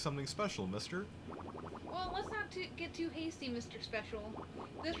must be something special, mister. Well, let's not get too hasty, Mr. Special.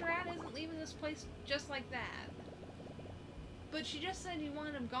 This rat isn't leaving this place just like that. But she just said you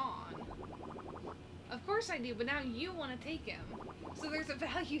want him gone. Of course I do, but now you want to take him. So there's a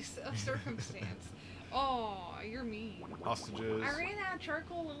value of circumstance. Oh, you're mean. Hostages. I ran out of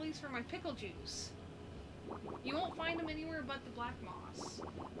charcoal lilies for my pickle juice. You won't find them anywhere but the black moss.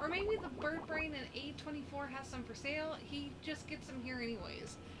 Or maybe the bird brain in A24 has some for sale. He just gets them here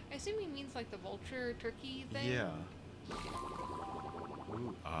anyways. I assume he means like the vulture turkey thing? Yeah.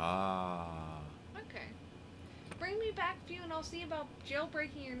 Ooh, ah. Okay. Bring me back a few and I'll see about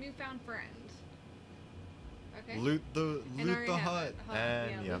jailbreaking your newfound friend. Okay? Loot the And I already have hut. it.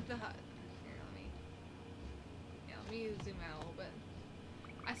 And Yeah, loot the hut. Here, let me zoom out a little bit.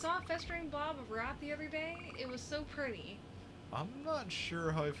 I saw a festering blob of rot the other day. It was so pretty. I'm not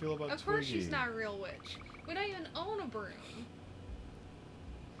sure how I feel about Of course Twiggy. she's not a real witch. We don't even own a broom.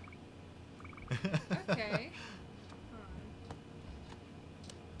 Okay. Hold on.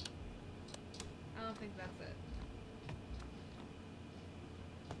 I don't think that's it.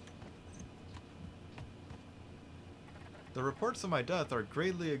 The reports of my death are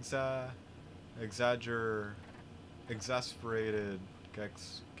greatly exasperated.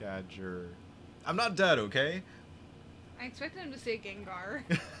 I'm not dead, okay? I expected him to say Gengar.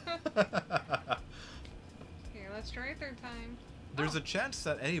 Here, let's try a third time. There's a chance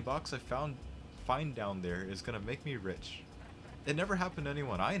that any box I find down there is gonna make me rich. It never happened to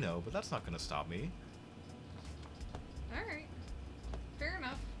anyone I know, but that's not gonna stop me. Alright. Fair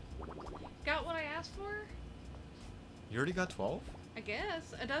enough. Got what I asked for? You already got 12? I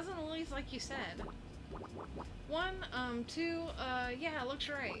guess. A dozen lilies like you said. 1, 2, yeah, looks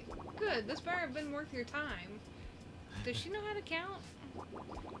right. Good, this better have been worth your time. Does she know how to count?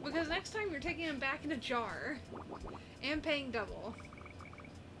 Because next time you're taking them back in a jar. And paying double.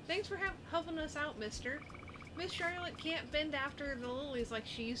 Thanks for helping us out, mister. Miss Charlotte can't bend after the lilies like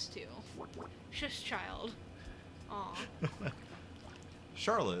she used to. Shush, child. Aw.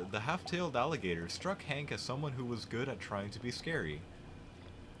 Charlotte, the half-tailed alligator, struck Hank as someone who was good at trying to be scary,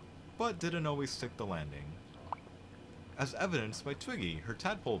 but didn't always stick the landing. As evidenced by Twiggy, her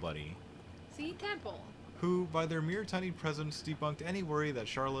tadpole buddy. See, tadpole. Who, by their mere tiny presence, debunked any worry that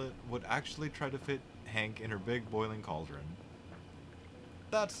Charlotte would actually try to fit Hank in her big boiling cauldron.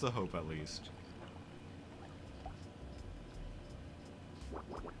 That's the hope, at least.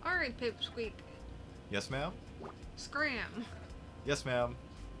 Alright, Pipsqueak. Yes, ma'am? Scram. Yes, ma'am.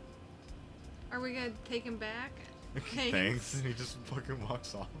 Are we gonna take him back? Thanks. And he just fucking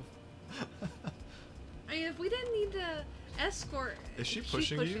walks off. I mean, if we didn't need to escort... Is she She's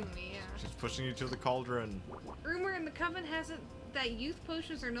pushing you? me, yeah. She's pushing you to the cauldron. Rumor in the coven has it that youth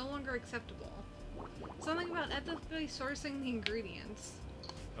potions are no longer acceptable. Something about ethically sourcing the ingredients.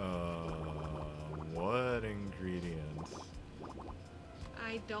 What ingredients?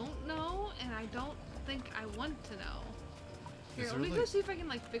 I don't know, and I don't think I want to know. Here, Is let there, me go see if I can,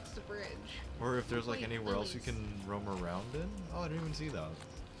 like, fix the bridge. Or if there's, like, Wait, anywhere else you lilies. can roam around in? Oh, I didn't even see that.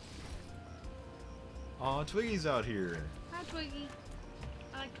 Aw, Twiggy's out here. Hi, Twiggy.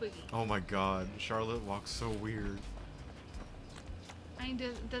 I like Twiggy. Oh my god, Charlotte walks so weird. I mean,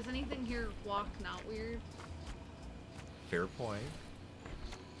 does anything here walk not weird? Fair point.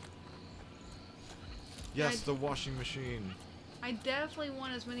 Yes, the washing machine. I definitely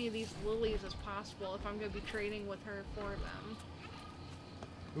want as many of these lilies as possible if I'm going to be trading with her for them.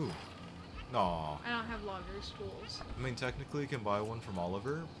 Ooh. Aw. I don't have logger's tools. I mean, technically you can buy one from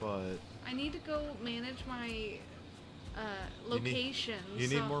Oliver, but... I need to go manage my location. You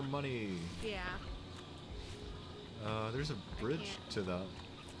need more money. Yeah. There's a bridge can't. to that.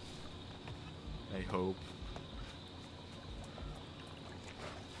 I hope.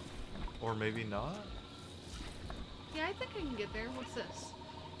 Or maybe not? Yeah, I think I can get there. What's this?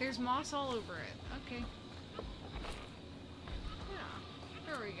 There's moss all over it. Okay. Yeah.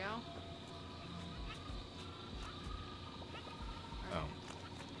 There we go. Oh.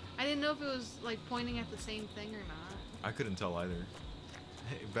 I didn't know if it was, like, pointing at the same thing or not. I couldn't tell either.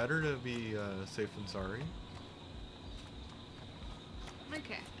 Hey, better to be safe than sorry.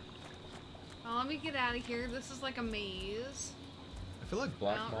 Okay. Well, let me get out of here. This is like a maze. I feel like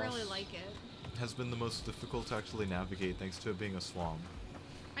Black I don't Moss really like it. has been the most difficult to actually navigate thanks to it being a swamp.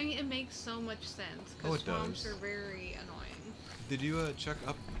 I mean, it makes so much sense, Oh, because it swamps does. are very annoying. Did you check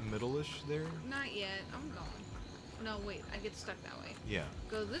up middle-ish there? Not yet. I'm going. No, wait. I get stuck that way. Yeah.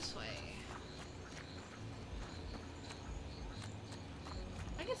 Go this way.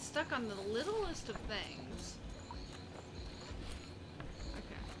 I get stuck on the littlest of things.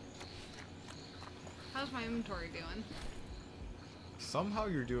 Okay. How's my inventory doing? Somehow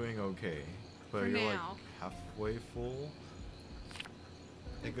you're doing okay, but For you're now. like halfway full.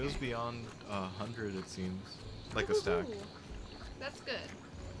 It goes beyond 100, it seems. Like a stack. Woohoo! That's good.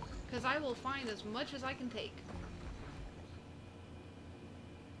 Because I will find as much as I can take.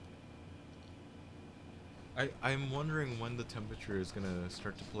 I'm wondering when the temperature is gonna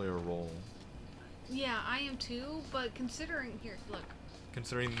start to play a role. Yeah, I am too, but considering... Here, look.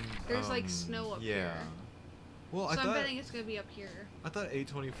 Considering There's, like, snow up yeah. here. Well, So I I'm thought betting it's going to be up here. I thought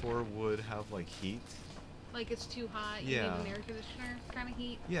A24 would have like heat. Like it's too hot, you Yeah. need an air conditioner kind of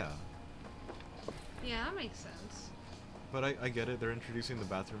heat. Yeah. Yeah, that makes sense. But I get it. They're introducing the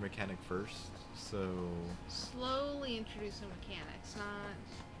bathroom mechanic first, so Slowly introducing mechanics,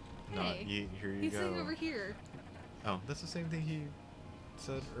 not... not Hey, here you he's go. sitting over here. Oh, that's the same thing he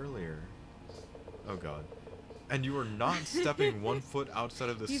said earlier. Oh god. And you are not stepping 1 foot outside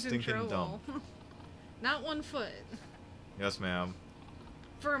of this He's in stinking trouble. dump. Not 1 foot. Yes, ma'am.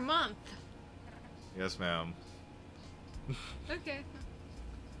 For a month. Yes, ma'am. Okay.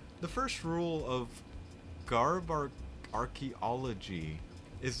 The first rule of archaeology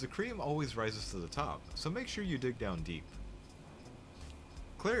is the cream always rises to the top, so make sure you dig down deep.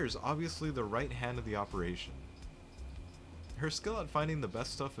 Claire is obviously the right hand of the operation. Her skill at finding the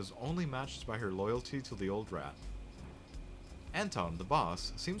best stuff is only matched by her loyalty to the old rat. Anton, the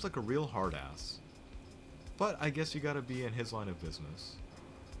boss, seems like a real hard ass. But I guess you gotta be in his line of business.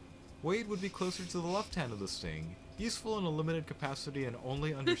 Wade would be closer to the left hand of the sting, useful in a limited capacity and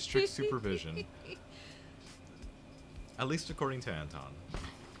only under strict supervision. At least according to Anton.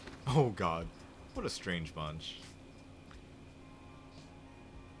 Oh god, what a strange bunch.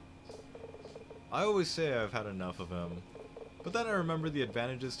 I always say I've had enough of him, but then I remember the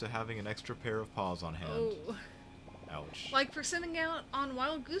advantages to having an extra pair of paws on hand. Oh. Ouch. Like for sending out on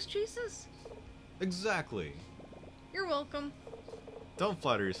wild goose chases? Exactly. You're welcome. Don't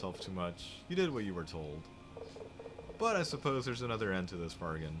flatter yourself too much. You did what you were told. But I suppose there's another end to this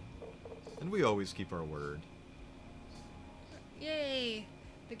bargain. And we always keep our word. Yay.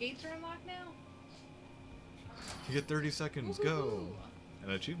 The gates are unlocked now? You get 30 seconds, go!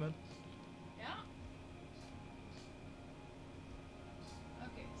 An achievement. Yeah.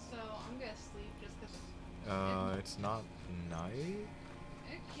 Okay, so I'm gonna sleep just because It's not night?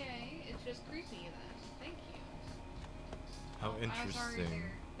 Okay, it's just creepy then. Thank you. How I was already interesting.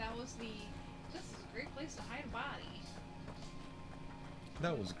 there. That was the... This is a great place to hide a body.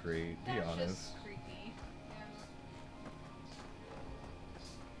 That was great, be That's honest. just creepy.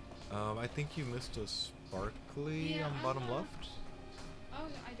 I think you missed a sparkly Yeah, on bottom uh-huh. left. Oh,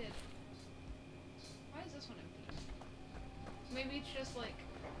 I did. Why is this one empty? Maybe it's just like,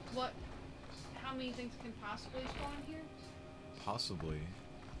 how many things can possibly spawn here? Possibly.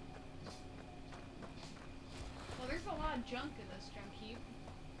 Well, there's a lot of junk in this junk heap.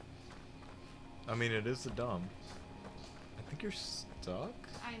 I mean, it is a dump. I think you're stuck?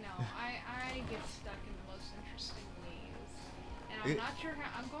 I know. I get stuck in the most interesting ways. And I'm not sure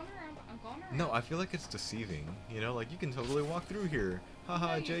how... I'm going around. No, I feel like it's deceiving. You know, like you can totally walk through here. Haha,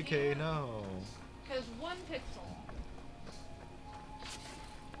 No, you JK, can't. no. Because 1 pixel.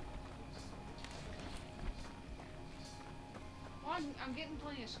 Well, I'm getting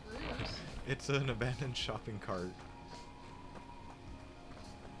plenty of screws. It's an abandoned shopping cart.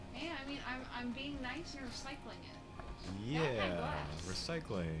 Yeah, I mean, I'm being nice and recycling it. Yeah, glass.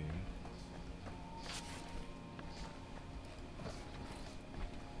 recycling.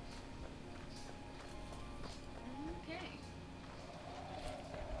 Okay.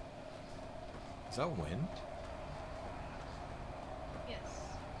 Is that wind? Yes.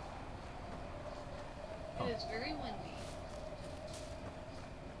 Oh. It is very windy.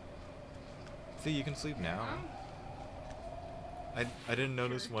 See, you can sleep now. Um, I didn't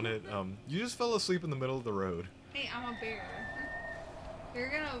notice when it, you just fell asleep in the middle of the road. Hey, I'm a bear. You're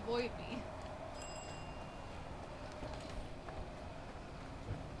gonna avoid me.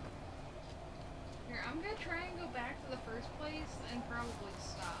 Here, I'm gonna try and go back to the first place and probably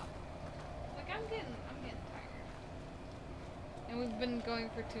stop. Like, I'm getting tired. And we've been going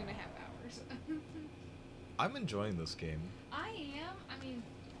for 2.5 hours. I'm enjoying this game. I am. I mean,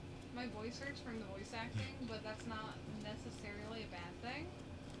 my voice hurts from the voice acting, but that's not necessarily a bad thing.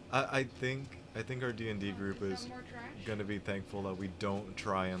 I think our D&D group Is is that more trash? gonna be thankful that we don't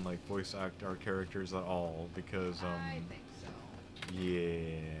try and like voice act our characters at all because I think so.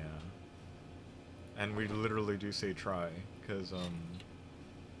 yeah. And we literally do say try because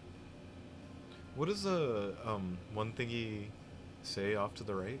what is the one thingy say off to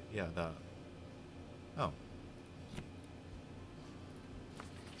the right? Yeah, that. Oh.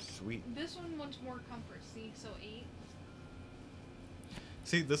 Sweet. This one wants more comfort. See, so 8.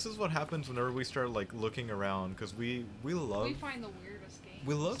 See, this is what happens whenever we start like looking around because we love We find the weirdest games.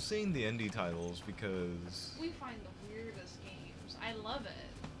 we love seeing the indie titles because We find the weirdest games. I love it.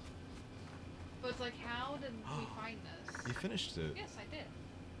 But it's like, how did we find this? you finished it. Yes, I did.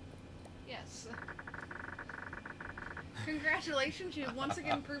 Yes. Congratulations, you've once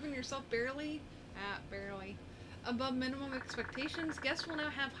again proven yourself barely above minimum expectations. Guests will now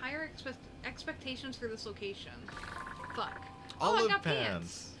have higher expectations for this location. Fuck. Oh, I Olive got pants.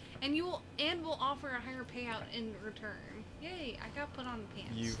 pants. And will offer a higher payout in return. Yay, I got put on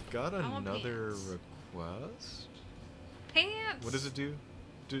pants. You've got I want another pants. request? Pants! What does it do?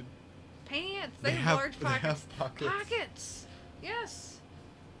 Pants! They They, have- have large they pockets. have pockets. Pockets! Yes!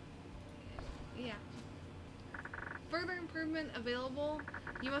 Yeah. Further improvement available.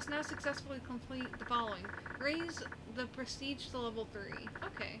 You must now successfully complete the following. Raise the prestige to level 3.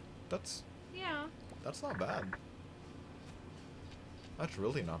 Okay. That's Yeah. not bad. That's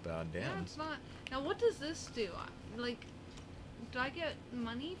really not bad. No, Damn. it's not. Now, what does this do? Like, do I get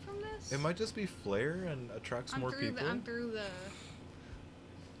money from this? It might just be flair and attracts more people. I'm through the...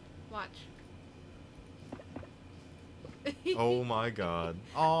 Watch. Oh my god.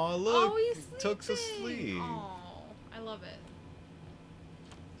 Aw, look! Oh, he's Took's sleeping. asleep. Oh, I love it.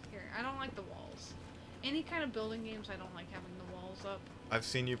 Here, I don't like the walls. Any kind of building games, I don't like having the walls up. I've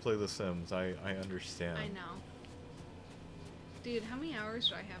seen you play The Sims. I understand. I know. Dude, how many hours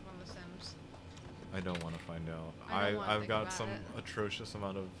do I have on The Sims? I don't want to find out. I don't wanna I've think got about some it. atrocious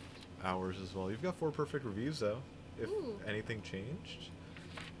amount of hours as well. You've got 4 perfect reviews though. If Ooh. anything changed.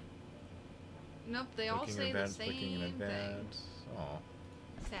 Nope, they all Clicking in say the advance, clicking in same thing. advance. Aw.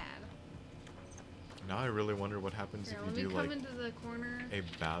 Sad. Now I really wonder what happens Here, if let you me do come like into the corner. a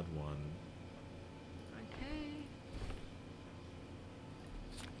bad one. Okay.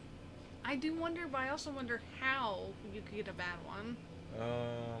 I do wonder, but I also wonder how you could get a bad one.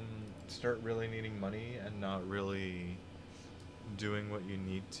 Start really needing money and not really doing what you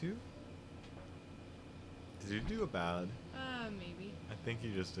need to? Did you do a bad? Maybe. I think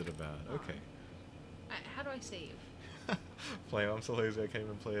you just did a bad. Okay. How do I save? Play. I'm so lazy I can't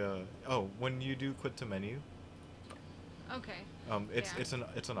even play a... Oh, when you do quit to menu, Okay. it's Yeah.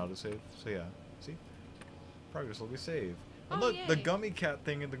 it's an autosave. So yeah, see, progress will be saved. And Oh, look, the yay. gummy cat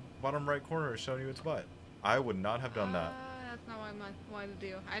thing in the bottom right corner is showing you its butt. I would not have done that. That's not what I wanted to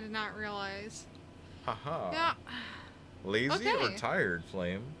do. I did not realize. Haha. Yeah. Lazy or Okay. tired,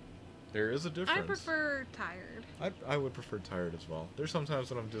 Flame? There is a difference. I prefer tired. I would prefer tired as well. There's sometimes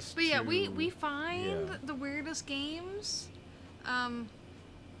when I'm just. But yeah, we too- find yeah. the weirdest games. A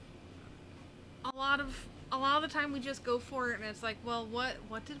lot of the time we just go for it and it's like, well,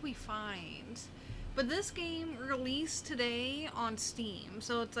 what did we find? But this game released today on Steam,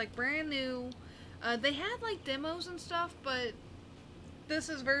 so it's like brand new. They had like demos and stuff, but this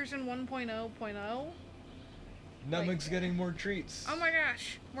is version 1.0.0. Nemec's getting more treats. Oh my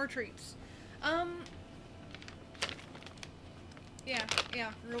gosh, more treats.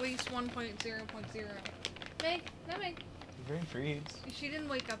 Yeah, release 1.0.0. Meg, no Meg. Getting treats. She didn't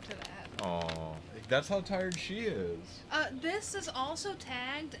wake up to that. Aw, that's how tired she is. This is also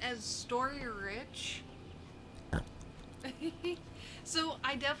tagged as story rich. So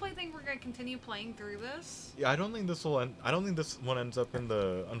I definitely think we're gonna continue playing through this. Yeah, I don't think this will end. I don't think this one ends up in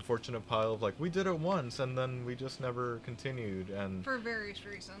the unfortunate pile of like we did it once and then we just never continued and For various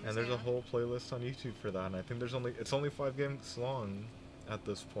reasons. and there's yeah. a whole playlist on YouTube for that. And I think it's only 5 games long at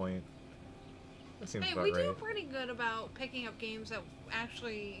this point. That seems Hey, about we right. do pretty good about picking up games that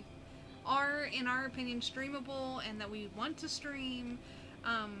actually are, in our opinion, streamable and that we want to stream.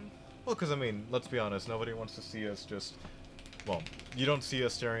 Well, because I mean, let's be honest, nobody wants to see us just. Well, you don't see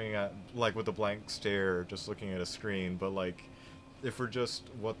us staring at, like, with a blank stare, just looking at a screen, but, like, if we're just,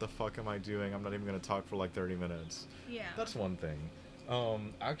 what the fuck am I doing? I'm not even gonna talk for, like, 30 minutes. Yeah. That's one thing.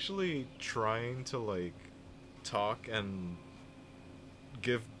 Actually trying to, like, talk and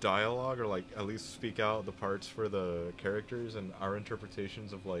give dialogue, or, like, at least speak out the parts for the characters and our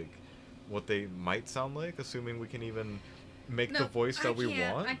interpretations of, like, what they might sound like, assuming we can even make the voice that we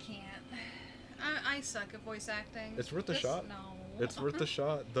want. I can't. I suck at voice acting. It's worth a shot. No. It's worth a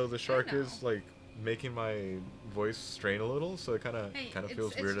shot, though the shark know. is like making my voice strain a little, so it kind of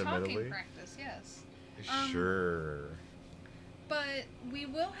feels weird, it's talking admittedly. practice, yes. Sure. But we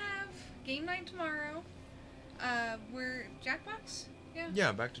will have game night tomorrow. We're Jackbox. Yeah.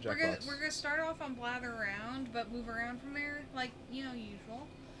 Yeah, back to Jackbox. We're gonna start off on Blather Around, but move around from there, like usual.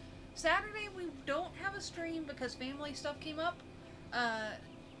 Saturday we don't have a stream because family stuff came up.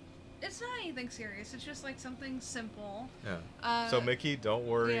 It's not anything serious. It's just like something simple. Yeah. So Mickey, don't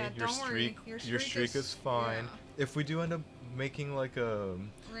worry. yeah, your don't worry. streak, Your streak is fine. yeah. If we do end up making like a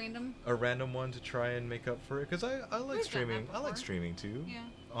Random. one to try and make up for it, because I like We've done streaming. that I like before. streaming too. Yeah.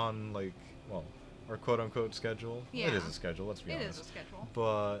 On like our quote unquote schedule. Yeah. It is a schedule. Let's be It honest. is a schedule.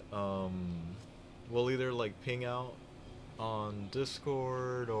 But we'll either like ping out on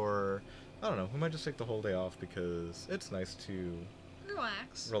Discord or I don't know. We might just take the whole day off because it's nice to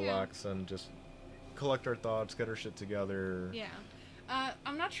Relax. and just collect our thoughts, get our shit together. Yeah.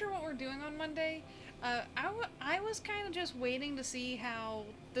 I'm not sure what we're doing on Monday. I was kind of just waiting to see how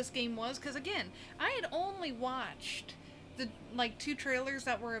this game was, because again, I had only watched the 2 trailers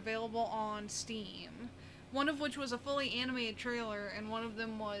that were available on Steam. One of which was a fully animated trailer, and one of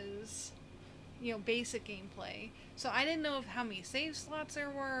them was, basic gameplay. So I didn't know how many save slots there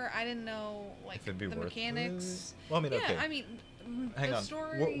were. I didn't know If it'd be the worth mechanics. it. Well, I mean, Yeah, okay. I mean, Hang the on.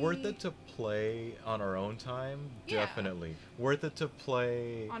 story Worth it to play on our own time? Yeah. Definitely. Worth it to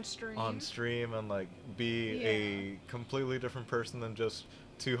play on stream. and like be Yeah. a completely different person than just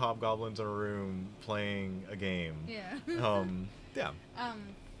two hobgoblins in a room playing a game. Yeah. Yeah.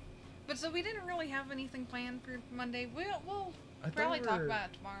 But so we didn't really have anything planned for Monday. We'll I thought probably talk we're- about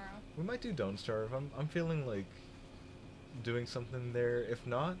it tomorrow. We might do Don't Starve. I'm feeling like doing something there. If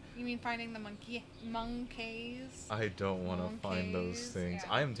not, You mean finding the monkeys? I don't want to find those Monkeys, things.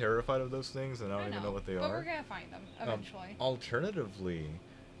 yeah. I am terrified of those things, and I don't even know what they but are. we're gonna find them eventually. Alternatively,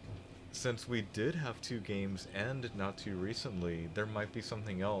 since we did have two games and not too recently, there might be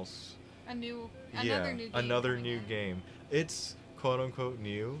something else. Another new game. Another coming new in. game. It's quote unquote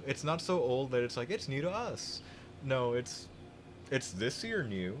new. It's not so old that it's like it's new to us. No, it's this year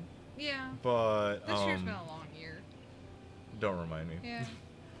new, Yeah. but This year's been a long year. don't remind me. Yeah.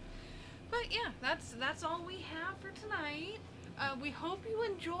 But yeah, that's all we have for tonight. We hope you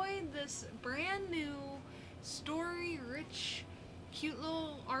enjoyed this brand new, story-rich, cute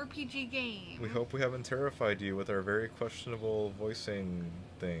little RPG game. We hope we haven't terrified you with our very questionable voicing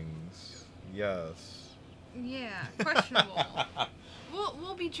things. Yes. Yeah, questionable.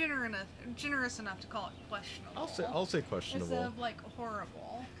 We'll be generous enough to call it questionable. I'll say questionable. Instead of like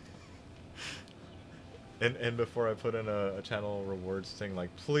horrible. And before I put in a channel rewards thing,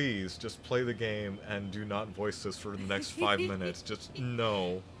 like, please just play the game and do not voice this for the next 5 minutes. Just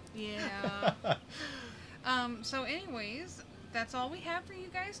no. Yeah. So anyways, that's all we have for you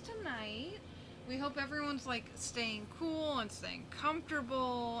guys tonight. We hope everyone's like staying cool and staying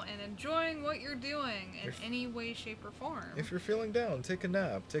comfortable and enjoying what you're doing in any way, shape, or form. If you're feeling down, take a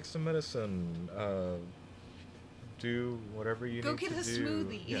nap, take some medicine, do whatever you Go need to do. get a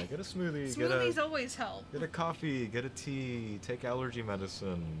smoothie. Yeah, get a smoothie. Smoothies always help. Get a coffee, get a tea, take allergy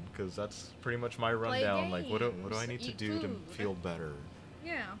medicine, because that's pretty much my rundown. Like, what do I need to eat do to food. feel better?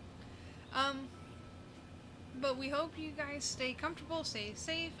 Yeah. But we hope you guys stay comfortable, stay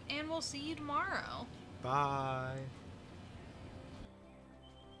safe, and we'll see you tomorrow. Bye.